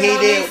he hit He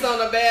Monique did.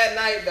 on a bad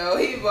night though?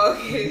 He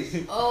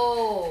bogus.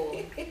 Oh.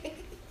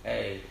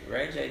 Hey,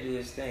 Ray J do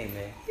his thing,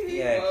 man. He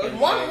had Kim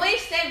One K.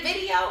 Wish that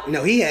video.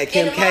 No, he had In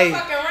Kim the K.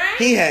 motherfucking rain?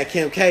 He had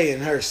Kim K in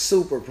her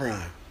super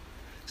prime.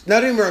 No,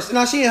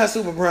 she in her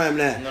super prime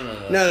now.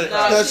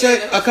 No. She, she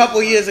in her a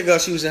couple years ago,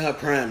 she was in her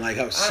prime, like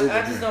her super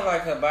I just prime. don't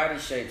like her body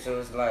shape, so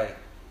it's like,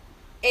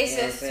 It's you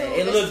know what I'm just too. saying?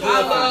 It it's look too- good I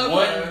from love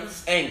one her.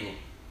 angle.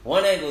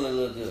 One angle it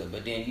look good,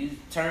 but then you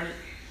turn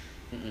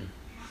it,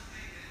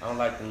 I don't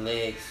like them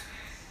legs.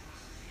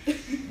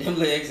 Them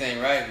legs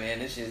ain't right, man.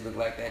 This shit look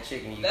like that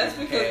chicken. You That's get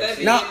from because they KFC.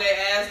 be No. getting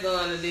their ass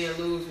done and then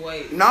lose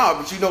weight. No,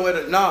 but you know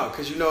what? No,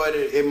 because you know what?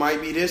 It might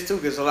be this too.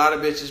 Because a lot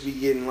of bitches be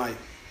getting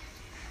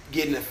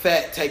the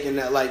fat taken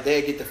out. Like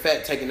they get the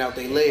fat taken out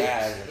their Guys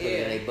legs. and put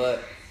it in their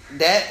butt.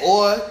 That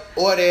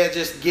or they'll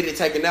just get it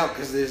taken out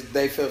because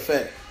they feel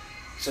fat,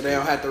 so they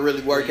don't have to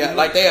really work out.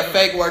 Like they a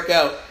fake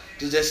workout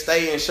to just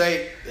stay in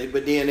shape,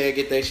 but then they'll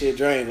get their shit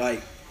drained.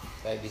 Like,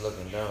 They be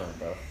looking dumb,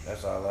 bro.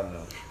 That's all I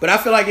know. but I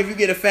feel like if you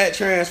get a fat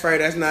transfer,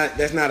 that's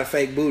not a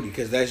fake booty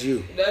because that's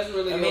you. That's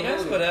really I mean, your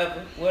that's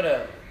booty.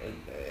 whatever.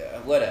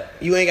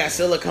 You ain't got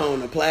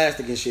silicone or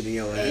plastic and shit in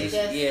your At ass. least,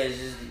 just-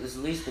 it's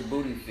at least the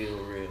booty feel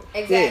real.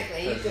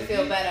 Exactly. Yeah. You can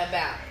feel better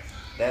about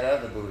it. That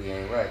other booty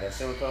ain't right. That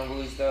silicone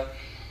booty stuff.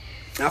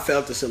 I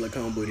felt the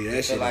silicone booty. That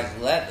It feel shit. like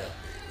leather.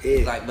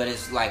 Yeah. Like, but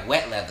it's like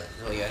wet leather,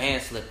 so your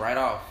hand slip right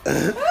off.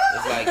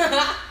 It's like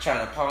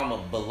trying to palm a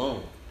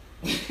balloon.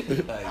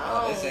 Like,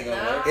 oh, this ain't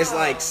gonna no. work.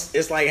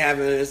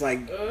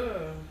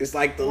 It's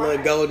like the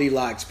little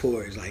Goldilocks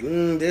pour. It's like,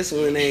 this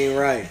one ain't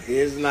right.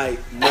 It's like,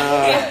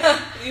 nah,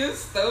 You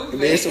stupid.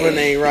 this one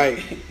ain't right.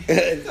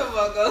 Come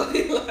on,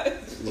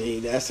 Goldilocks. Gee,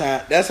 that's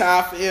how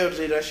I feel.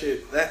 Gee, that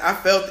shit. I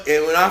felt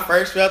it when I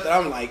first felt it.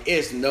 I'm like,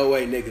 it's no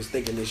way niggas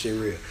thinking this shit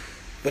real.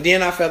 But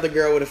then I felt the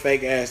girl with a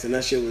fake ass, and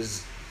that shit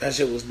was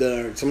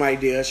done. Somebody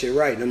did that shit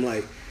right, and I'm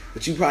like,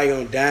 but you probably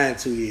gonna die in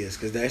 2 years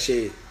because that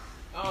shit.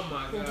 Oh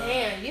my god.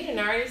 Damn, you didn't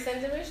already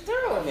send the bitch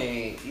through. I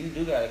mean, you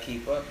do gotta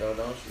keep up though,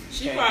 don't you? You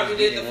She can't probably just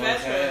did get the it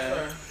fat one time.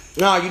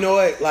 transfer. No, you know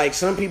what? Like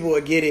some people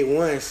would get it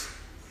once,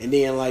 and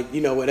then like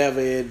whatever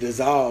it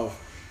dissolve,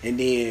 and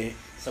then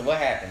So what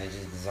happened? It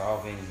just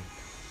dissolved in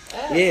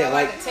you. yeah, so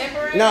like a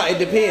temporary. no, it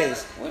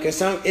depends.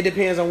 Cause it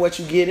depends on what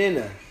you get in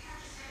there.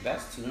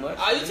 That's too much.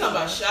 Oh, you talking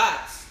about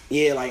shots?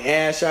 Yeah, like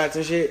ass shots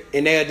and shit,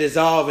 and they'll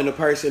dissolve in the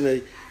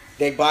person.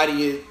 Their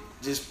body is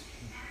just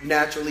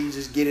naturally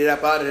just get it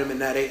up out of them, and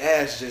now they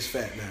ass just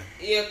fat now.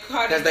 Yeah,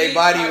 Cardi 'Cause B. they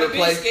body Cardi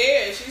replace- B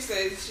scared. She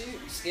said she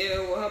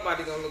scared what her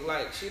body gonna look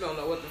like. She don't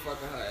know what the fuck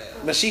in her ass.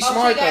 But she's Oh,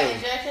 smart she got though.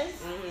 injections?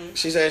 Mm-hmm.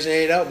 She said she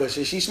ain't out, but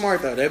she's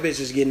smart though. That bitch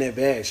is getting that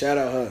bag. Shout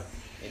out her.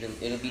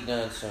 It'll be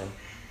done soon.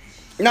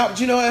 No,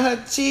 but you know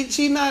what?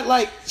 She not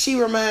like she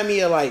remind me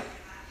of like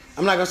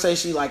I'm not gonna say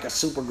she like a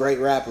super great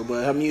rapper,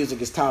 but her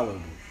music is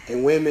tolerable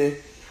and women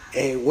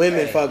Hey,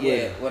 fuck yeah,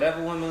 with her.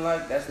 whatever women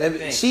like, that's the That-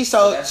 thing. she So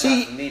sold- that's she-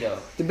 not for me though.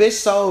 The bitch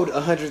sold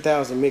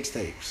 100,000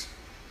 mixtapes.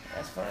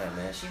 That's fine,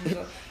 man.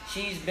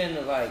 She's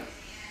been like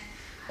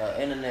an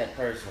internet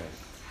person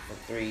for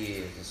 3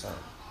 years or something.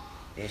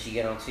 Then she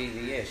get on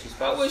TV. Yeah, she's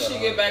supposed I wish to she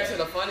sell get all back that. to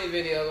the funny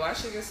videos. Why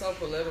she get so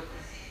political?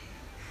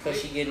 Cause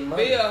she getting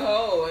money. Be a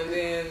hoe and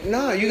then.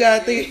 No, you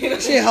gotta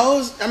think shit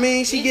hoes. I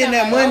mean, she You getting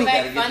that talking money. about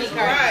Gotta funny get this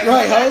Cardi.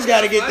 Right. Right, hoes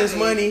gotta get this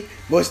money,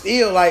 but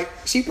still, like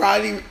she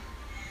probably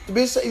The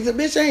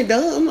bitch ain't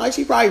dumb. Like,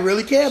 she probably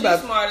really care She's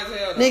about. smart as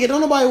hell. Though. Nigga,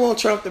 don't nobody want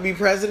Trump to be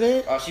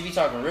president. Oh, she be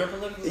talking real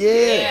political?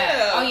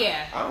 Yeah. Oh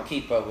yeah. I don't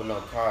keep up with no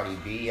Cardi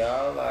B,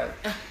 y'all. Like,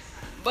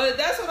 But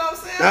that's what I'm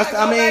saying. That's-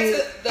 Like, I go back mean,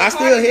 to the I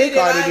still hear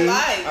that Cardi B. I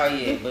like. oh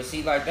yeah, but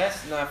see, like,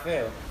 that's not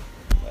fair.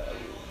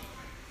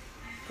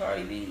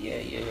 Cardi B, yeah,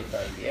 hit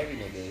Cardi B. Every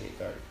nigga hit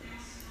Cardi B.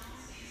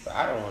 But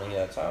I don't want to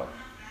hear her talk.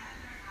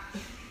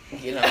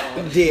 You know,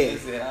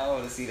 I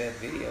want to see that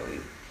video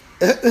either.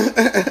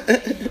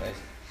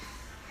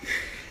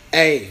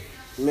 Hey,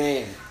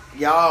 man,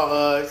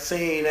 y'all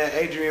seen that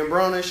Adrian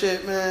Broner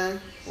shit, man?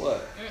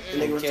 What? The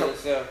nigga was Kill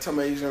himself? talking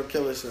about he's gonna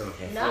kill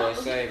himself. And No,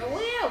 Floyd saved him.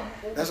 well,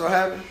 That's what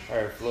happened?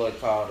 Heard Floyd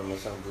called him or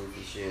some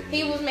goofy shit.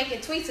 he was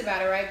making tweets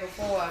about it right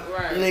before. The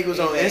Right. nigga was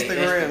on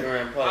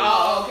Instagram. post.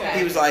 Oh, okay.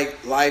 He was like,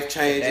 life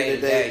changing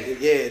today.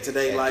 Yeah,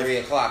 today At life. 3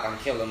 o'clock, I'm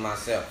killing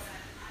myself.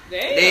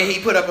 Damn. Then he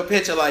put up a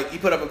picture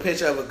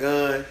of a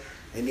gun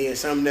and then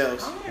something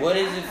else. What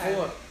is it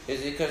for?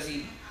 Is it because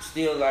he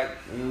still like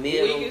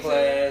middle Weak as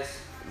class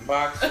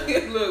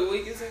boxing? Look,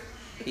 weak as hell.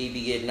 He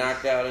be getting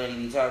knocked out and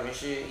he be talking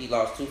shit. He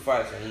lost 2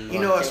 fights and he.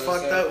 You know what's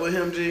fucked up with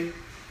him, G?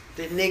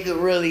 The nigga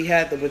really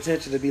had the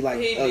potential to be like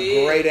He a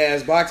did. great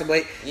ass boxer, but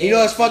you Yeah, know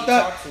what's he fucked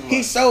up? talk too much.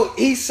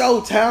 He's so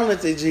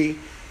talented, G,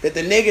 that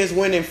the nigga's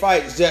winning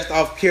fights just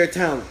off pure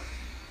talent.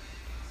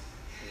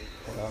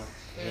 Well,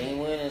 he ain't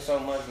winning so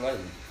much lately.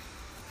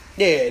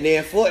 Yeah, and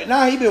then Floyd,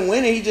 he been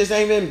winning. He just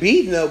ain't been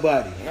beating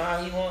nobody.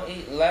 Nah, he won.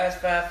 Last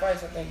 5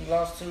 fights, I think he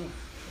lost 2.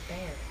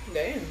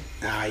 Damn.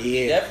 Ah,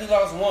 He yeah. definitely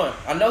lost 1.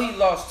 I know he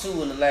lost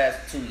 2 in the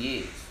last 2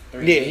 years.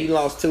 3 Yeah, years, he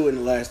lost 2 in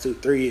the last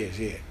 3 years,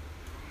 yeah.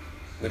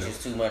 which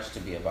is too much to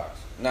be a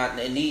boxer. Not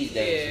in these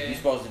days. Yeah. If you're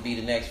supposed to be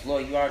the next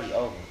Floyd, you already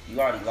over. You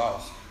already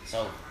lost.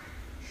 So,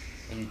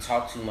 and you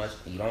talk too much.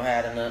 You don't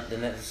have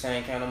the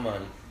same kind of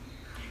money.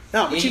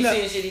 No, Yeah, but you you know,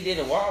 seen shit he did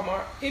in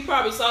Walmart. He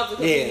probably salty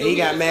because yeah, he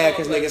got mad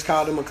because niggas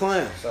called him a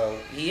clown. So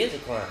he is a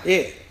clown.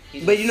 Yeah.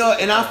 He's But a you know,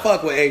 and I clown.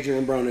 fuck with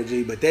Adrian Broner,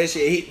 G, but that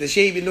shit, the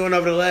shit he been doing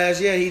over the last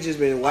year, he just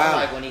been I wild.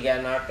 like when he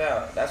got knocked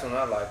out. That's when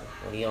I like him.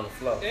 When he on the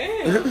floor.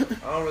 Damn.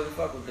 I don't really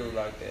fuck with dudes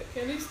like that.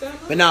 Can he step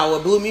up? But now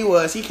what blew me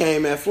was he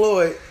came at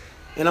Floyd,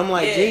 and I'm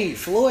like, Yeah. gee,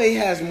 Floyd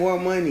has more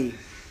money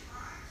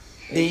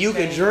than you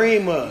could can't-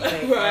 dream You of.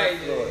 can't Right. fight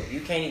Floyd. You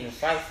can't even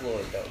fight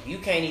Floyd though. You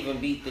can't even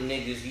beat the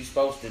niggas you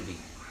supposed to beat.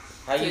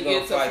 How To you gonna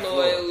get to fight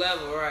Floyd Floyd?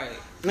 level, right.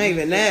 Not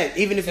even that.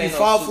 Even if you Ain't no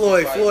fought super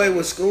Floyd, fight, Floyd nigga.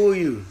 would school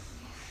you.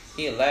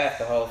 He'll laugh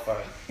the whole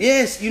fight.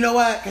 Yes, you know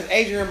why? Because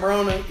Adrian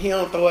Broner, he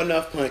don't throw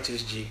enough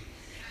punches, G.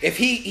 If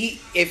he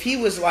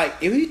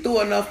threw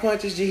enough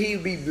punches, G,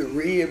 he'd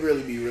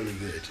really be really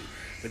good, G.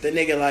 But the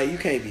nigga like, you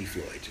can't beat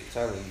Floyd, G. I'm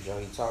telling you, Joe,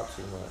 he talk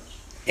too much.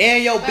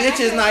 And your But bitch I is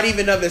think- not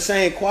even of the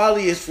same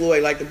quality as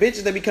Floyd. Like the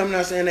bitches that be coming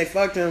out saying they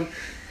fucked him,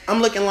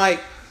 I'm looking like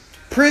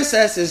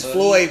Princess is But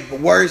Floyd's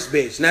worst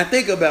bitch. Now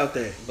think about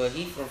that. But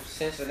he from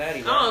Cincinnati,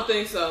 I right? don't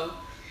think so.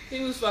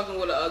 He was fucking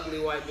with an ugly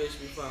white bitch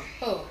before.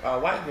 Who?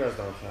 White girls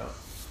don't count.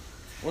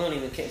 We don't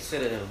even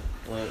consider them.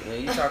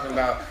 When you talking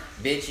about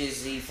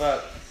bitches he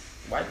fuck,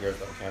 white girls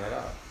don't count at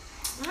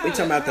all. We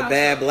talking about the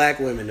bad black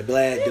women, the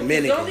bad The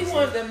Dominicans. only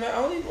ones that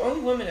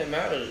only women that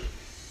matter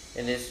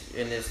in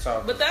this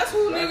talk. But that's is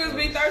who black niggas be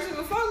women. thirsty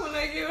to fuck when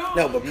they get home.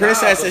 No, but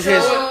Princess Nah, is but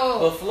his.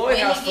 Floyd- But Floyd When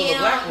house he full get of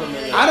black on,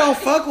 women. he- I don't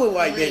fuck with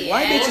white bitches.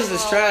 White Yeah, bitches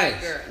is all trash.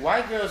 white girl.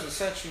 White girls will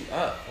set you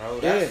up,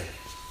 bro.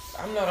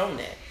 I'm not on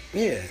that.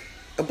 Yeah.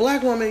 A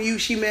black woman,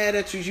 she mad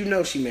at you, you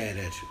know she mad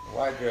at you.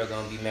 White girl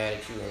gonna be mad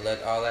at you and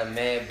let all that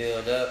mad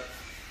build up,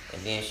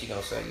 and then she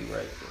gonna say you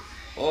raped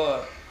her,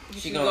 or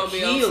she gonna be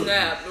kill on you.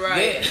 snap,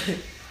 right? Yeah.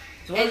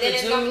 And then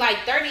it's gonna be like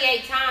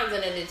 38 times,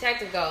 and the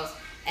detective goes,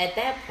 at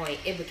that point,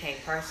 it became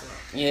personal.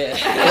 Yeah.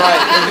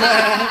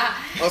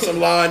 Right. On some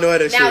Law and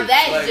Order shit. Now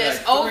that's Like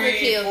just 3,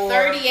 overkill. 4.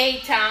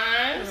 38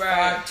 times.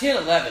 Right. 10,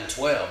 11,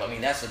 12. I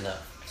mean, that's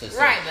enough. To say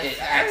Right, but it's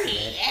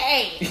accident.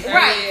 38.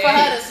 Right, for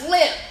her to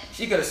slip.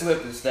 She could have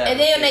slipped and stabbed. And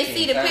then him they 15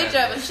 see the times. picture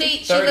of her.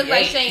 She look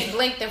like she 38. ain't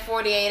blinked in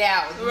 48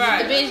 hours.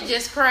 Right. The bitch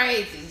just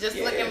crazy. Just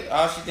Yeah, looking.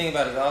 all she think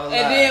about is all the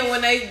lies. And then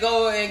when they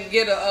go and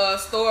get a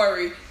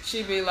story,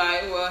 she be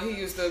like, well, he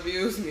used to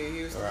abuse me. He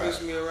used to Right.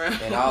 push me around.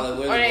 And all it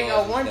really Or they was go,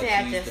 was one that day you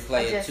I used to just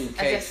play a 2K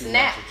I just too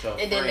snapped. much with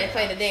your And then they friend.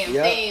 play the damn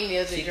Yep. theme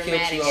music She killed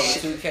dramatic. you over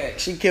shit. 2K.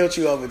 She killed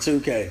you over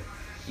 2K.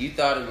 You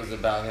thought it was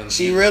about him.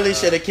 She beating really her.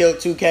 should have killed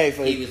 2K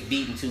for He you. was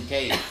beating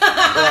 2K. She Right.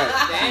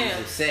 was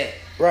Damn. upset.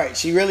 Right.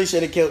 She really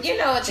should have killed. You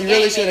know what? The She game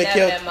really ain't should have none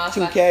killed of that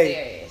motherfucking 2K.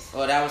 serious.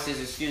 Oh, that was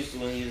his excuse to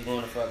when he was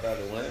going to fuck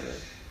other women.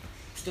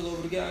 Still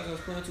over the guys I was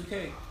playing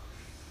 2K.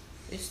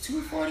 It's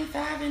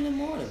 2:45 in the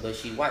morning, but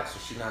she white, so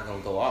she's not gonna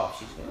go off.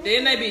 She's gonna.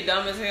 Then they be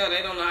dumb as hell.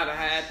 They don't know how to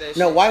hide that shit.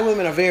 No, white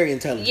women are very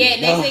intelligent. Yeah,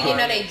 next No. thing you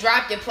know, they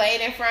drop your plate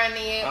in front of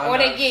you, I or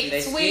know. they get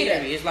They sweeter.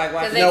 scare me. It's like 'Cause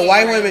watching. they No, get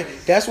white crazy. women.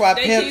 That's why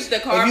They pimps. keep the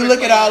If you carpet look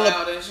at clean all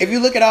out and the, shit. if you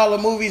look at all the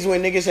movies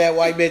when niggas had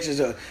white bitches,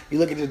 or you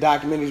look at the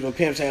documentaries when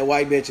pimps had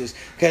white bitches,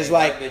 because Yeah,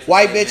 like white bitches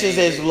white get bitches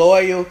mad. is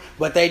loyal,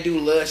 but they do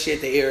little shit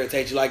to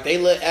irritate you. Like they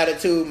little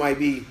attitude might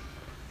be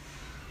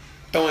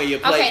throwing your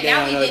plate Okay,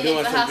 now down we or getting doing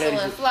into some hustle petty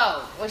and shit.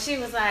 flow. When she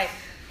was like,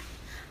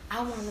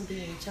 I want to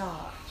be in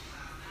charge.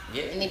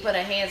 Yeah. And he put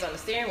her hands on the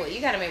steering wheel.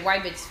 You gotta make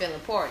white bitches feel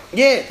important.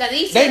 Yeah. Cause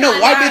he They know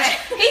white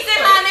bitches. He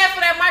sitting on there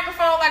for that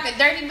microphone like a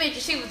dirty bitch,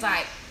 and she was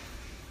like,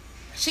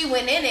 she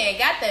went in there and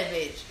got that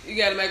bitch. You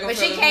gotta make them But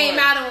feel she came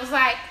important. out and was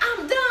like,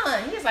 I'm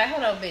done. He was like,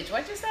 hold up, bitch,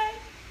 what you say?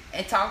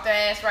 And talked her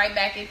ass right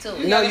back into it.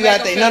 No, gotta you got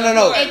to make think. them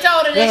No. feel And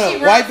told her that No, she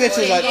no, white run for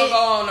bitches it. like- You gonna go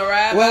on the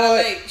ride by the Well,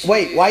 lake.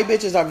 wait, white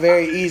bitches are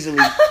very easily.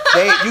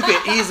 You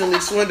can easily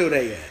swindle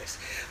their ass,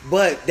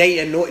 but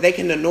they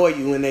can annoy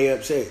you when they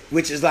upset,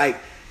 which is like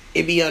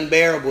it be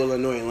unbearable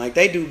annoying. Like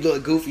they do little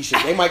goofy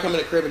shit. They might come in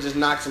the crib and just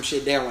knock some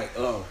shit down, like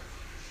oh,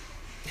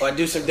 or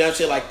do some dumb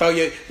shit like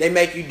they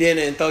make you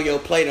dinner and throw your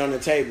plate on the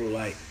table,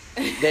 like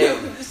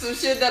damn. Some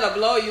shit that'll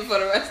blow you for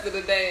the rest of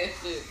the day and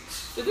shit.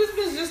 Did this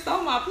bitch just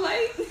stole my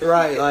plate?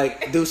 Right,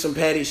 like do some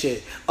petty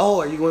shit.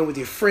 Oh, are you going with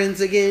your friends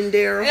again,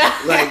 Daryl?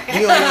 Like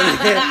you don't want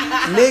to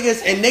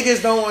hear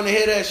niggas don't want to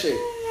hear that shit.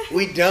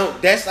 We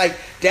don't. That's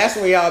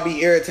when y'all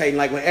be irritating.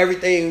 Like when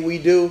everything we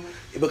do,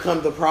 it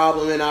becomes a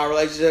problem in our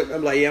relationship.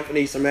 I'm like, yeah, I'm gonna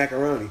eat some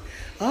macaroni.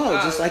 Oh,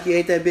 just like you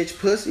ate that bitch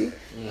pussy.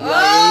 Yeah.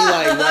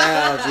 Like, you like,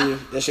 wow,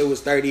 dude, that shit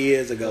was 30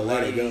 years ago. Why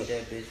Let it you go. eat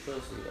that bitch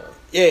pussy though?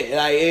 Yeah,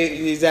 like It's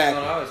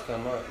exactly. gonna always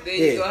come up. Then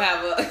Yeah. you gonna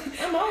have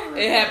I'm over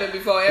it happened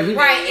before everything.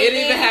 Right, It and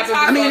even then happened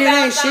talk I mean, it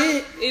before. ain't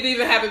shit. It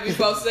even happened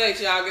before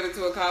sex. Y'all get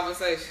into a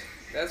conversation.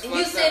 That's You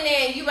what's sitting up.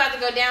 there and you about to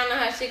go down on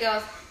her. She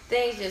goes,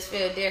 things just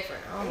feel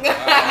different. Oh my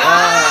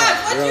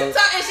Ah, what bro. you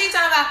talking? And she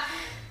talking about.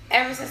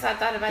 Ever since I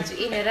thought about you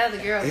eating that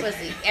other girl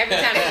pussy, every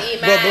time you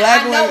eat But mine,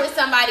 black I know women- it's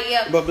somebody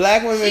else. But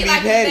black women She be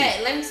like petty.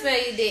 that. Let me smell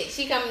your dick.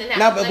 She coming in the house.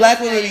 No, but Let black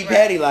me women smell be your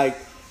breath. petty. Like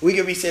we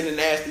could be sending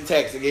nasty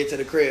texts to get to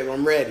the crib.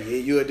 I'm ready.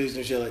 And you would do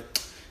some shit like,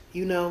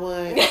 you know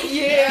what?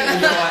 You Yeah.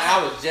 know what?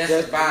 I was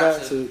just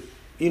about to.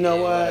 You know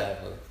Yeah, what?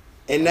 whatever.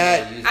 And I'm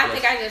that. gonna use I that.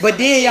 think I just. But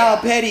then wanna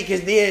y'all chill. petty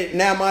because then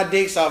now my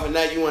dick's off and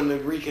now you want to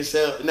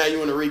reconcile. Now you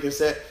want to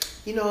reconcile.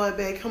 You know what,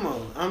 babe? Come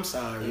on. I'm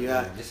sorry.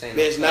 This ain't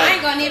Bitch, no not. I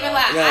ain't gonna even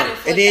lie. No. I done And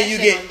flipped then that you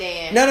shit get on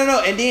Dan. no.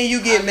 And then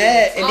you get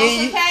mad, and On then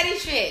some you petty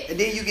shit. and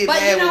then you get But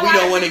mad you know when we why?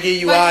 don't want to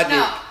give you But our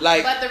no, dick.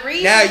 Like but the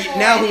reason now, for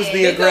now it who's is- the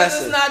Because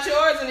aggressor? it's not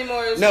yours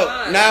anymore. It's No,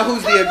 mine. now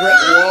who's the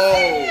aggressor?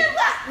 Whoa.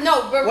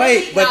 No, but Wait,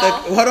 really, but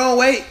no. hold on,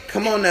 wait.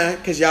 Come on now,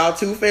 because y'all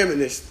too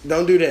feminists.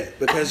 Don't do that.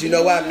 Because you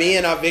know what?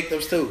 Men are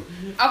victims too.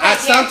 Okay,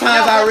 Sometimes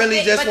no, I but really the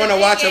thing- just but want to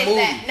the watch a thing is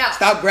movie. that- no.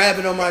 Stop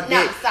grabbing on my No,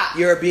 dick. stop.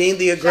 You're being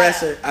the Shut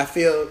aggressor. I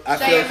feel Shut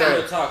your Real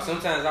hurt. talk.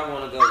 Sometimes I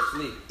want to go to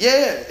sleep.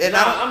 Yeah, and Nah,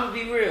 I I'm gonna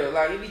be real.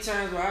 Like it be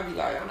times where I be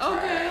like, I'm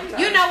tired. I'm tired.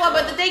 You know what?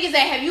 But the thing is that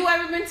have you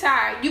ever been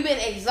tired? You've been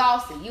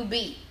exhausted. You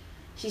beat.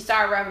 She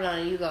started rubbing on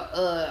you. You go,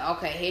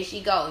 okay, here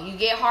she go. You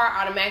get hard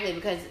automatically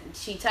because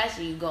she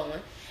touching you going.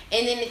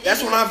 And then the thing That's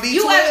is when I that beat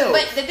you 12. ever,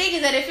 but the thing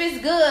is that if it's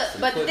good,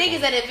 Some but the quick thing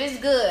is ones. that if it's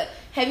good,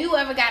 have you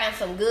ever gotten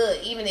some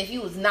good, even if you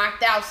was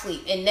knocked out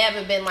sleep and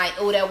never been like,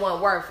 oh, that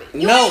wasn't worth it?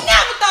 You No. ain't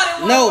never thought it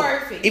wasn't No.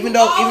 worth it. Even You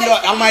though always I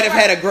think might it's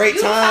have had a worth it. great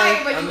You time.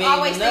 tired, but I you mean,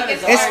 always none think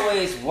is it's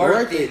always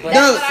worth it. But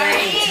No. at the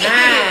same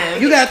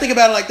time, You gotta think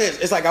about it like this.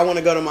 It's like I want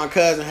to go to my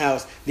cousin's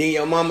house. Then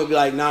your mama be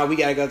like, "Nah, we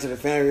gotta go to the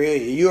family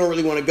reunion." You don't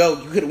really want to go.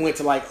 You could have went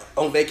to like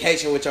on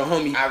vacation with your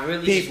homie. I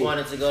really just people.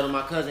 wanted to go to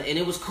my cousin, and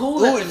it was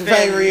cool. Ooh, at it's the the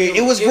family reunion.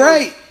 It was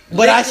great,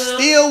 but I liquor,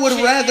 still would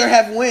chicken, rather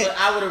have went But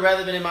I would have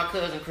rather been in my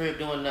cousin's crib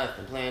doing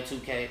nothing, playing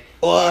 2K,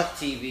 or watch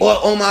TV,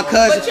 or on my smoke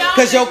cousin But y'all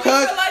because your make me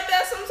cousin. feel like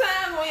that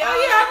sometimes when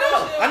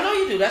y'all I know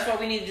you do. That's why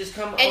we need to just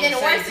come. And then the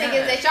worst thing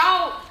is that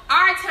y'all,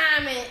 our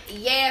timing,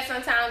 yeah,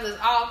 sometimes is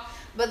off.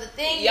 But the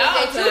thing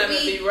Y'all is that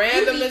timing be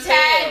random you be as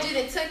tired, hell. you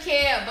done took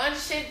care of a bunch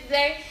of shit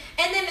today.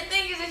 And then the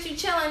thing is that you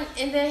chilling,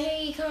 and then here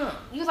he come.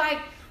 You like,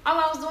 all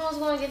I was doing was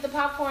going to get the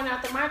popcorn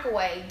out the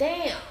microwave.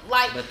 Damn,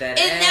 like But that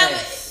it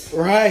ass.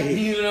 Right.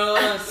 You know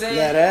what I'm saying?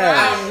 That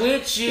ass. I'm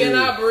with you. Can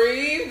I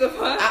breathe? The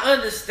fuck? I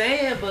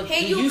understand, but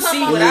Here do you come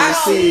see on what You I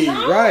see, see?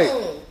 right.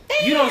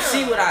 Damn. You don't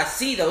see what I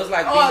see though. It's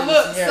like Oh, being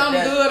look, here,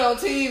 something that. good on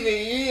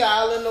TV. You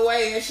all in the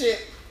way and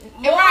shit.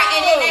 Right,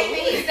 and then next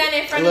thing he's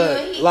standing in front of you.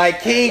 And Look, he,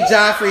 like King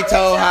Joffrey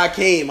told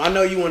Hakeem, I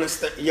know you want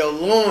to your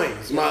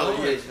loins, my My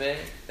boys, man,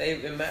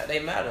 they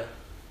matter.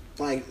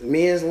 like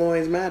men's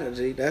loins matter.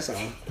 G, that's all.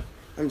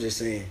 I'm just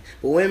saying.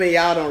 But women,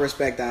 y'all don't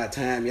respect our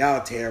time.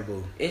 Y'all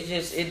terrible. It's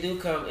just it do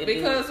come. It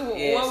Because do, what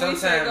yeah, we sometimes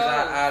say goes.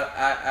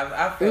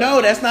 I feel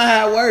No, that's not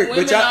how it works.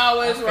 Women But y'all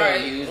always I feel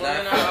right. used.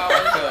 Women I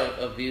always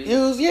feel abused.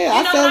 use yeah. you know, I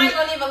I felt ain't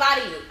gonna even lie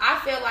to you. I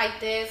feel like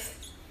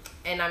this,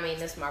 and I mean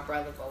this my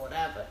brother, but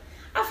whatever.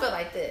 I feel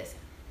like this.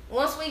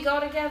 Once we go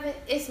together,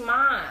 it's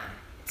mine.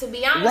 To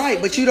be honest,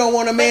 right, with but you don't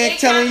want a man it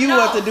telling can't- you no.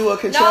 what to do or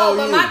control No,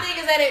 but you. my thing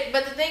is that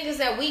but the thing is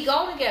that we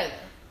go together.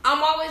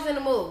 I'm always in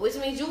the mood, which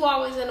means you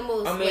always in the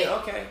mood. I mean,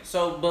 okay.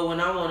 So, but when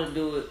I want to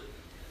do it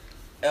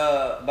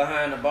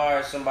behind the bar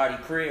at somebody's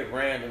crib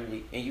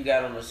randomly, and you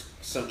got on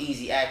some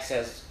easy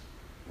access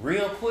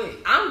real quick.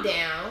 I'm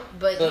down,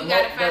 but But you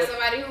gotta mo- find but-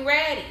 somebody who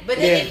ready. But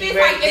Yeah. then if it's They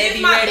like be if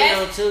it's my ready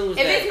on best,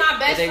 Tuesday, if it's my but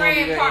best they won't be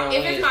friend ready party,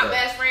 on if it's my Wednesday.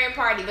 best friend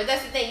party, but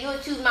that's the thing, you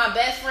would choose my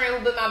best friend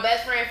who been my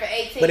best friend for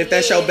 18 But if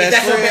that's your years. best If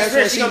that's your friend, best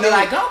friend, that's she what gonna she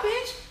be like, know. "Go,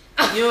 bitch."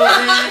 You know what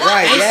I'm saying?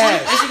 Right, Ain't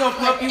yes. She gonna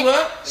pump you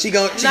up? She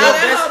gon' Not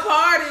at her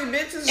party,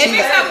 bitches. If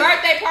it's her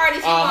birthday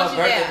party, she wants Her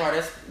you birthday there. party.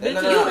 Bitch,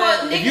 No. you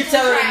want If niggas you to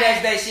tell her the try.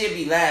 next day, she'll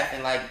be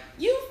laughing like,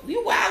 you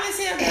wild as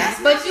hell.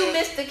 That's But you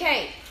missed the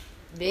cake.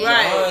 Bitch.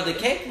 Right. The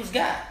cake was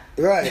got.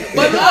 right.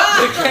 But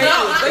look, cake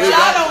was but good.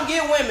 y'all don't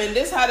get women.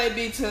 This how they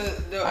be to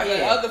the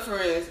yeah. other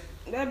friends.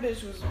 That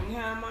bitch was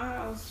behind my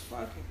house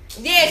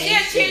fucking. Yeah,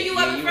 she'll cheer you up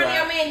Yeah, in you front of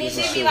your right. man, then This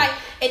is she'll be true. like,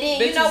 and then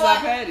you Bitches know are what?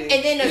 petty.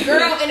 And then the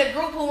girl in the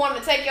group who wanted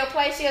to take your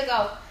place, she'll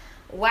go,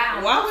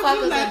 wow, Why would motherfuckers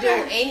you will let do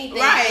that- anything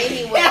Right.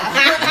 anywhere.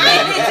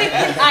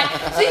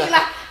 she be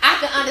like, I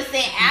can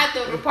understand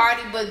after the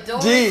party, but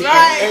doing Gee, it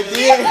and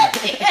then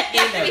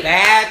In the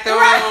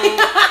bathroom.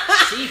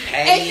 She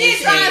paid. and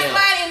she's trying to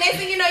slide, and next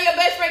thing you know, your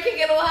best friend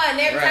kicking on her, and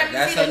every Right, time you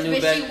that's see her this new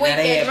bitch, best- she now wink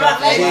they and have drop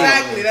about like to-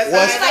 Exactly. That's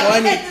What's she's like,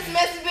 funny- let this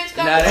message bitch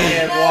come Now they back,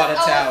 have nuts water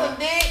over tower. some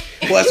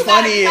dick. what's You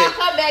gotta funny is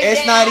come back it's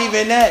down. not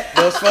even that.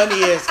 What's funny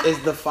is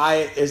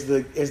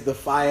the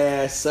fire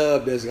ass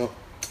sub that's going.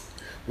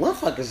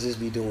 Motherfuckers just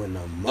be doing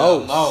the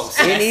most.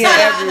 Any and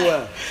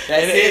everywhere.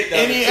 That's it, though,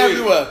 Any the and tweet.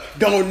 everywhere.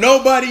 Don't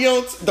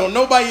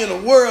nobody in the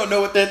world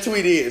know what that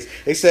tweet is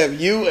except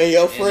you and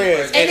your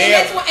friends. And then,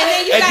 that's what, and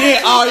then, you and gotta then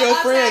tweet all the your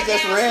upside friends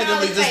just down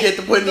randomly smiley just face. get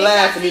to putting Bitch, I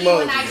laughing see you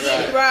when I emojis.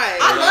 get it. Right.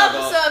 I love a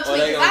Or subtweet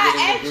they because gonna I get in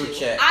the asked group you.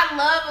 chat. I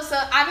love a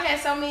sub. I've had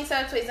so many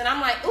subtweets, and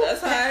I'm like, ooh,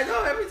 That's how it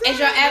go every time. Is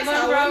your That's ever,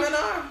 how bro? women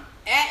are.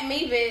 at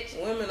me,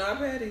 bitch, Women are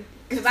petty.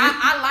 because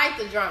I like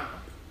the drama.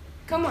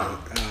 Come on.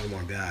 Oh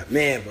my god,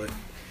 man! But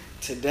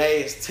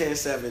today is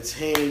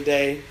 10/17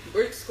 day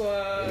Brick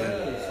Squad.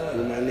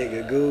 with my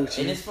nigga And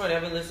Gucci. it's funny,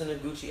 I've been listening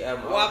to Gucci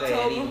album all day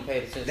and even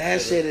paid attention That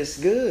to shit is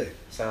good.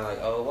 Sound like,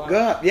 oh, wow.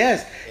 God,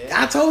 yes.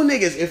 Yeah. I told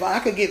niggas if I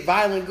could get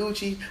violent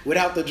Gucci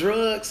without the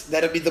drugs,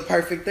 that'd be the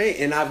perfect thing.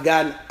 And I've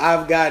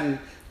gotten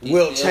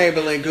Wilt still-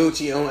 Chamberlain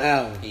Gucci on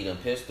album. He done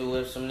pistol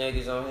whipped some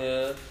niggas on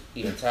here.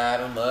 He done tied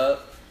them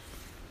up.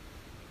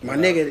 My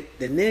nigga,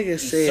 the nigga He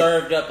said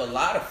served up a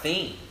lot of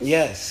fiends.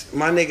 yes.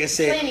 My nigga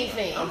said Plenty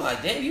things. I'm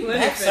like, damn, you Plenty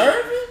back fiends.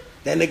 serving?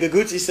 that nigga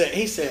Gucci said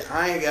he said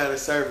I ain't gotta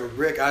serve a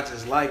brick. I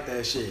just like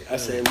that shit. I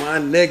said my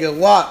nigga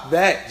walk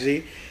back,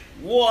 G.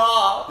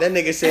 Wow. That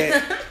nigga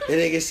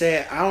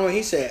said I don't.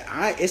 He said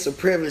it's a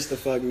privilege to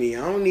fuck me.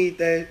 I don't need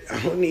that. I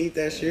don't need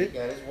that He shit.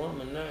 got his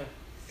woman now.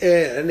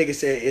 Yeah, that nigga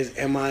said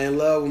am I in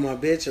love with my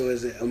bitch or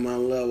am I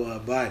in love with her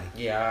body?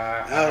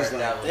 Yeah, I was heard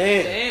like, that one.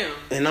 damn. Damn.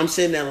 And I'm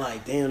sitting there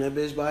like, damn, that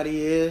bitch body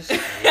is.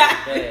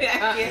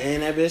 Bad.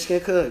 And that bitch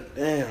can cook.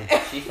 Damn.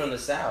 She from the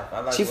South.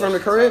 I like She what from the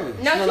talk. Caribbean.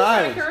 No, She's she's an from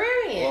island. the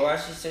Caribbean. Well, why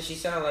she said she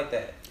sound like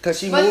that? Cause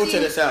she But moved see,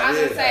 to the South. I was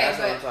Yeah. gonna say, That's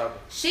what I'm but talking.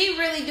 she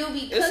really do be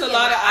cooking. It's a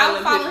lot of I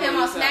island follow people him on in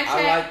the South. Snapchat,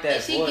 I like that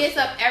and she voice. gets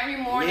up every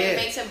morning Yeah. and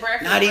makes him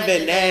breakfast. Not even lunch,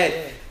 and that.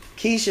 dinner.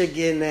 Keisha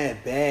getting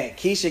that bag.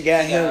 Keisha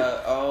got him. Yeah,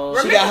 She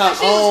Remember got her when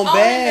she was own owning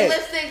bag. the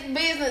lipstick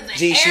business, and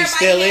Gee, she everybody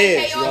still had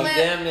is, KO yo. lip.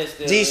 damn this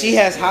still Gee, is. she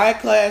has high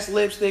class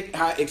lipstick,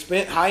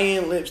 high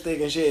end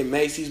lipstick and shit.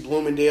 Macy's,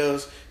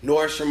 Bloomingdale's,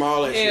 Nordstrom,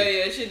 all that Hell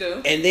shit. yeah, she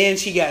do. And then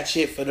she got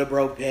shit for the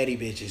broke petty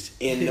bitches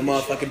in the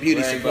motherfucking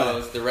beauty supply.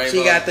 Rainbows, the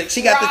She got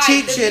the Right,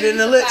 cheap the shit in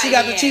the beauty lip. She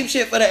got the supply, cheap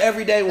shit for the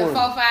everyday The one.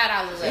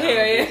 $4-5 lip. Hell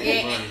yeah.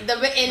 Yeah,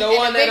 and The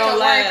one that don't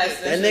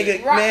last. That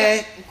nigga, Rock,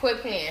 man,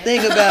 quit playing.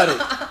 think about it.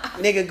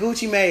 Nigga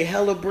Gucci made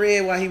hella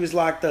bread while he was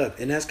locked up,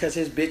 and that's because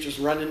his bitch was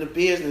running the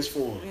business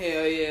for him.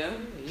 Hell yeah.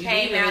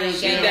 Came out and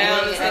She gave down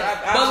away as the-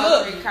 hell. all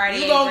But three look, Cartier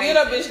you gonna get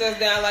a bracelets. bitch that's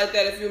down like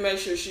that if you make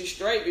sure she's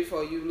straight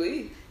before you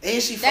leave.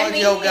 And she That fucked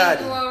means Yo he ain't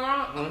doing Gotti.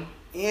 wrong.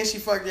 And she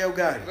fucked Yo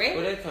Gotti. Where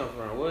Really? that come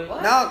from? What?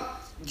 What? No,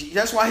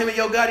 that's why him and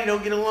Yo Gotti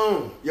don't get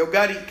along. Yo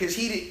Gotti,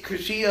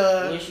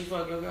 When she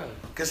fuck your guy?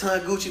 cause her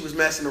and Gucci was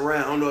messing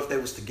around. I don't know if they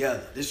was together.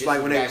 This This was like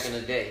was when they back was, in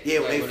the day. yeah,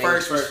 when Like they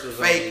first was on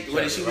fake, each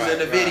when other. she was in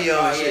the video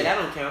Oh, and yeah, shit. that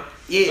don't count.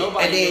 Yeah,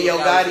 Nobody and then knew Yo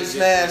Gotti Gotti was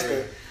smashed just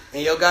her,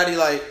 and Yo Gotti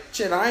like,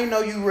 shit, I ain't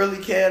know you really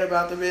cared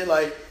about the bitch.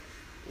 Like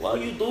Why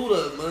you do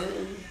that,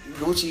 man?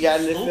 Gucci got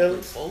in the Stupid,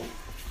 feelings. fool.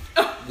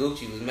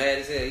 Gucci was mad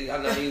as hell.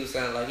 I know he was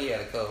sounding like he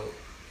had a cold.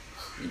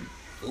 You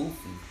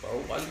goofy, bro.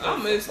 Why you I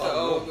gonna miss the fuck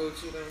old more?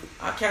 Gucci though.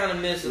 I kind of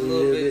miss a Yeah,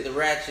 little bit bit. the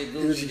ratchet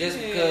Gucci just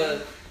Yeah.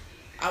 because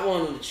I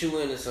want him to chew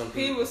into some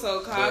people. He was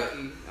so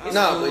cocky. It's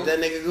No, cool. but that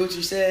nigga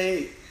Gucci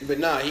said, but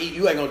nah,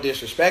 you ain't gonna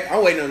disrespect.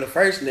 I'm waiting on the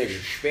first nigga.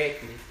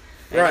 Disrespect me.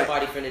 Ain't Right.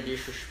 nobody finna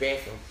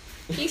disrespect him.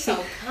 He's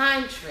so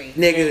country.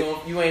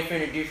 Nigga, You ain't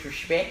finna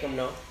disrespect him,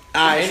 no.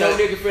 Alright, Ain't so- no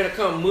nigga finna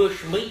come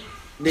mush me.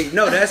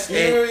 no, that's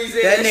You know what he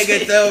said? that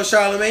nigga told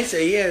Charlamagne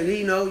say, yeah,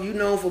 you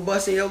known for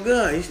busting your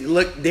gun. He said,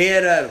 look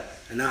dead at him,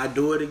 and I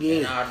do it again.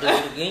 And I'll do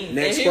it again.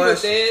 Next And he was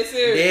question. dead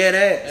serious. Dead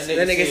ass. That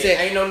That nigga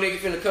said, ain't no nigga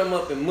finna come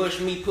up and mush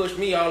me, push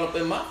me all up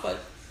in my face.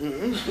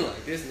 mm-mm.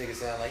 Like, this nigga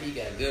sound like he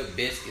got good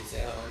biscuits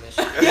at home and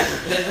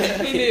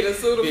shit. He need a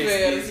Sudafed.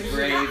 Biscuits,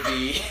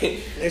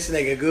 gravy, This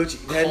nigga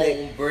Gucci, that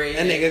cornbread.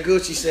 nigga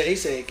Gucci said, he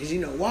said, cause you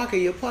know Walker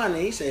your partner.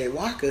 He said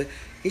Walker.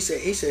 He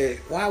said,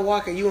 why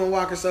Walker? You and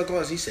Walker so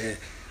close? He said,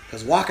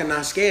 cause Walker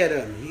not scared of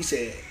him. He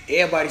said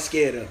everybody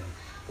scared of him.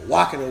 But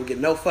Walker don't get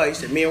no fuck. He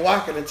said me and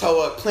Walker done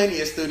tore up plenty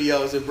of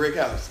studios at Brick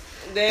House.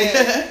 Damn.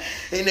 that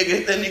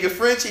nigga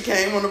Frenchie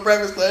came on the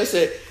Breakfast Club. He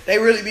said, they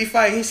really be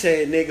fighting. He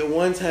said, nigga,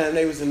 one time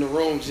they was in the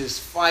room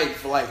just fighting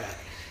for like an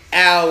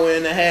hour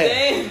and a half.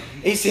 Damn.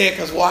 He said,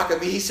 cause Walker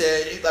be, he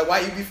said, he's like, why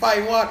you be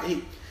fighting Walker?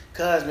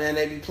 Cause man,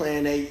 they be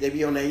playing, they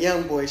be on that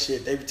young boy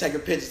shit. They be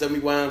taking pictures of me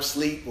while I'm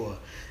asleep, or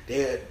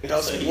they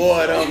throw some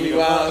water on me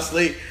while I'm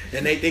asleep,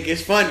 and they think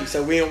it's funny.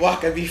 So we and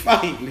Walker be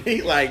fighting.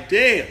 He like,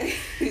 damn.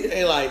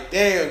 They like,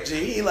 damn,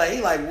 G. He like,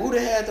 Wooda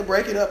had to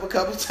break it up a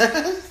couple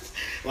times.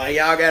 Like,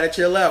 y'all gotta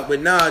chill out.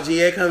 But nah, G,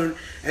 it come and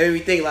made me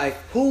think like,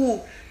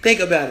 think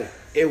about it.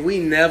 If we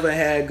never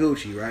had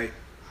Gucci, right?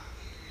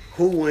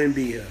 Who wouldn't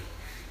be here?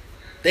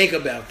 Think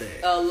about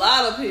that. A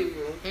lot of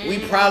people. We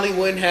probably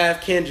wouldn't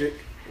have Kendrick.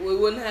 We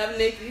wouldn't have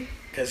Nicki.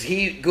 Cause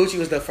Gucci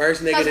was the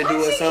first nigga to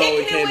do a song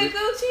with Kendrick.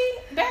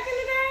 Gucci back in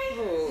the day?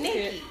 Who?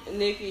 Nicki.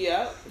 Nicki,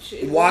 yeah.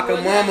 Waka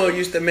Mama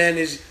used to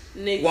manage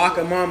Nicki.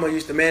 Waka Mama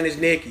used to manage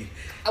Nicki.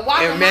 Waka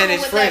And Mama manage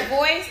with Frank. that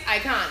voice,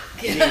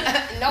 iconic.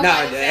 Nah,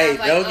 Nobody hey, sounds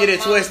like don't get it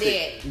Mama twisted.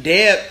 dead.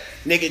 Deb,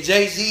 nigga,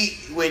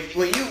 Jay-Z,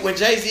 when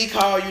Jay-Z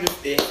called you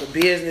for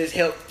business,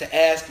 help to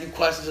ask you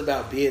questions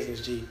about business,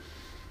 G.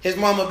 His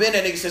mama been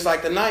that nigga since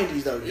like the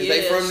 90s though. 'Cause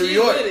they from New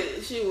York.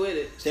 She with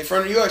it. They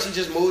from New York. She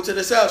just moved to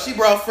the South. She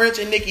brought French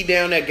and Nicki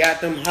down there,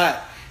 got them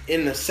hot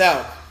in the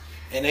South,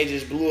 and they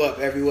just blew up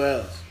everywhere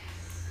else.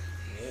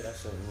 Yeah,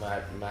 that's what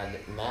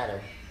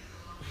matter.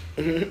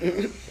 Cause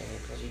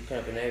you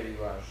pimping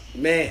everybody.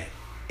 Man,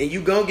 and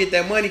you gonna get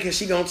that money because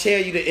she gonna tell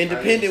you the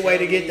independent way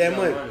to get that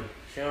money.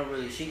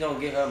 She gonna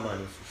get her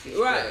money.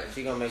 Right.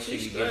 She gonna make sure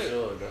you get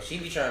yours though. She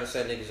be trying to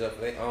set niggas up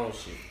for their own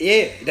shit.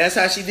 Yeah, that's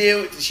how she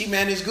did. She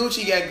managed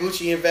Gucci, got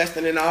Gucci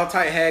investing in all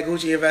type, had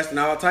Gucci investing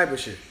in all type of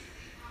shit.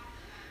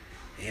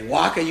 And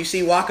Walker, you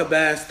see Walker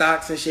buying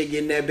stocks and shit,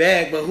 getting that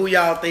bag. But who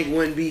y'all think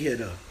wouldn't be here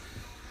though?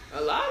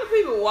 A lot of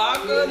people.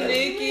 Walker,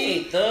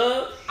 Nicki.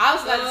 Thug. I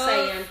was about to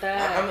say Young Thug.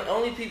 I mean,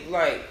 only people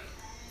like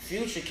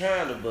Future,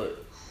 kinda,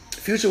 but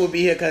Future would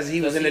be here because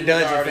he was in the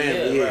Dungeon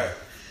family. Yeah. Right.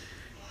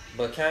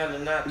 But kinda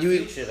not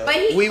Future though. But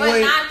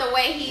not the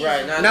way he.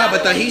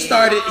 Right. He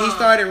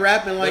started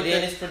rapping like but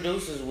then that. his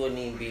producers wouldn't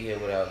even be here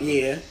without him.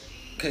 Yeah.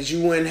 Cause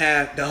you wouldn't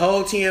have the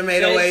whole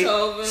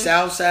TM808,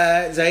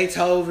 Southside,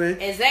 Zaytoven.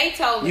 And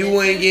Zaytoven. You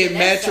wouldn't get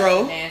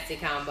Metro. Nasty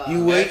combo.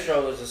 You would.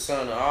 Metro is the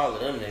son of all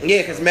of them niggas.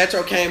 Yeah, cause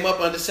Metro came up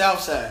under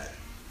Southside.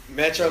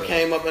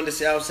 Came up under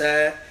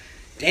Southside.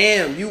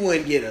 Damn, you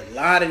wouldn't get a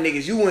lot of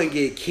niggas. You wouldn't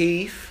get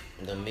Keith.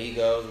 The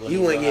Migos.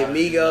 You wouldn't get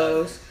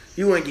Migos.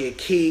 You wouldn't get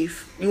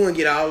Keith. You wouldn't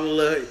get all the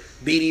little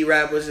BD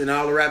rappers and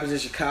all the rappers in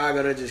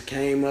Chicago that just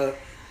came up.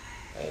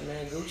 Hey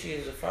man, Gucci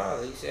is a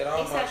father. He said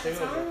all my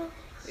children.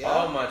 Yeah.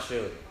 All my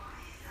children.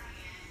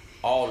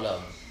 All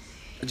of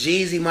them.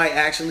 Jeezy might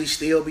actually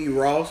still be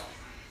Ross.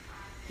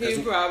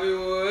 He probably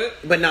would.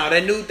 But no,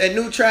 that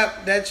new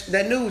trap,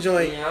 that new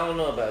joint. Yeah, I don't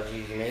know about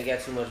Jeezy, man. He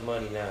got too much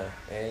money now,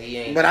 and he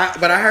ain't. But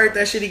I heard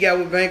that shit he got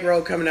with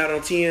Bankroll coming out on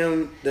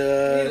TM. He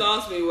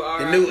lost me with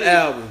the new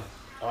album.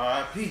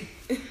 R.I.P.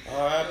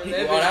 R.I.P.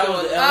 That that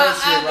was the LA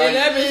shit, right? And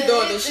that bitch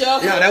doing the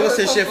shuffle. No, that was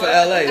his shit for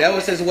LA. That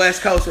was his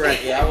West Coast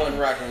record. Yeah, I wasn't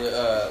rocking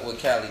with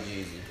Cali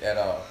Jeezy at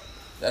all.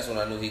 That's when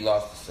I knew he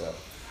lost himself.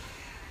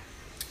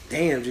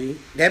 Damn, G.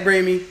 That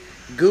bring me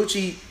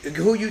Gucci.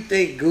 Who you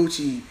think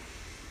Gucci?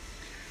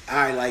 All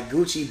right, like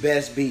Gucci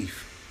best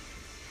beef.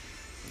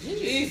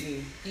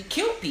 Jeezy. He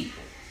killed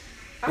people.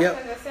 I was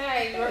gonna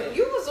say,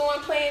 you was the one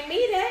playing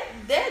me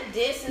that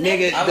diss and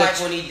Nigga, I like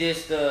when he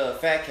dissed the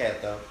Fat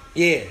Cat though.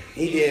 Yeah,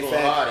 he did. Was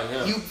hard at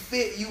him.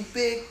 You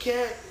big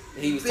cat.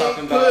 He was big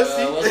talking about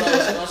pussy.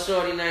 what's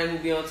shorty name who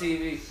be on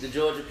TV? The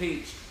Georgia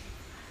Peach.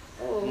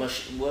 Ooh.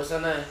 What's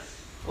her name?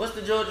 What's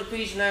the Georgia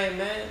Peach name,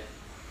 man?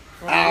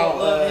 From Oh,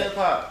 Love and Hip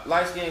Hop,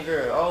 light skinned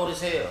girl, old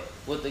as hell,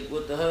 with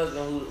the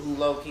husband who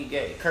low key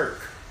gay,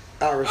 Kirk.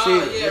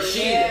 Rashida. yeah.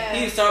 Rashida. Yeah.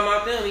 He was talking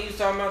about them. He was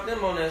talking about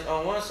them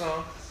on one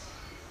song.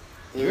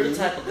 You're the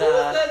type of Who was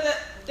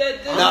guy.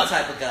 I'm Nah. the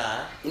type of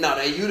guy. No,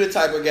 that you the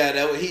type of guy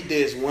that he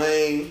did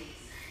Wayne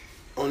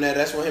on that.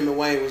 That's when him and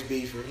Wayne was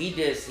beefing. He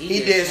did Wayne.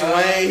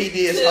 He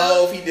did Tip.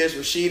 Hove. He did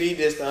Rashida. He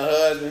did the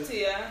husband.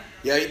 T.I.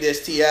 Yeah, he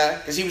did T.I.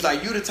 Because he was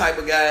like, you the type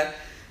of guy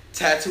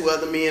tattoo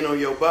other men on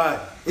your body.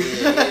 Yeah.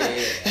 I'm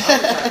the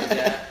type of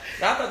guy.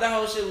 I thought that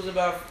whole shit was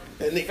about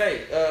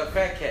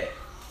Fat Cat.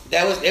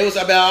 It was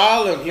about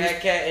all of them.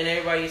 Fat Cat and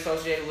everybody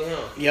associated with him.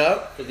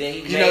 Yup. Cause then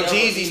he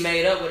Jeezy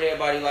made up with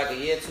everybody like a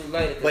year or two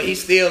later. But he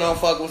still don't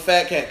fuck with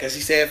Fat Cat because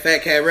he said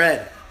Fat Cat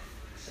ratted.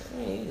 I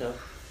mean, you know.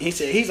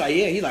 He's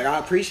like, I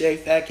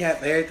appreciate Fat Cat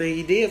for everything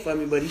he did for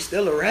me, but he's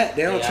still a rat.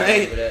 They don't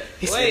train.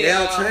 He said they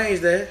don't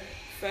train that.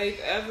 Faith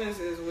Evans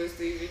is with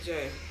Stevie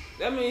J.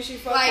 That means she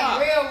fucked like Pop.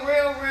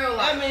 real.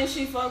 That means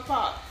she fucked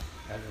Pop.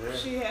 That's real.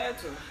 She had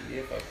to. She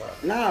did fuck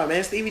Pop. Nah,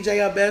 man, Stevie J,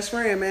 our best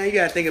friend, man. You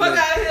gotta think Fuck about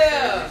out of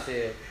That's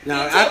here. it. No,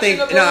 He I think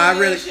touching no, the I booty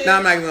really and shit. no,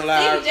 I'm not even gonna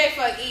lie. Stevie J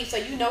fucked Eve, so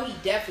you know he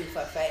definitely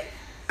fucked Faith.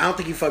 I don't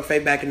think he fucked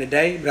Faith back in the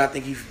day, but I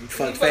think he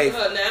fucked He Faith.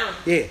 fucking her now.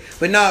 Yeah,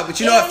 but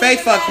you know what?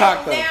 Faith fucked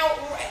Pac though. Now,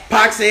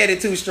 Pac said it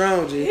too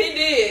strong, G. He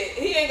did.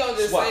 He ain't gonna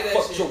just Why say that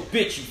fuck shit. your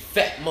bitch, you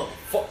fat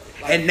motherfucker.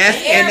 And that's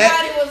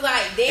everybody was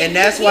like, damn, and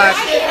that's why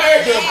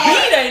the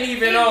beat ain't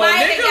even on. Might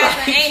have Nigga, got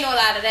like, some anal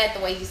out of that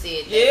the way he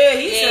said that. yeah,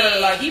 he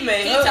said like he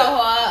made He her. tore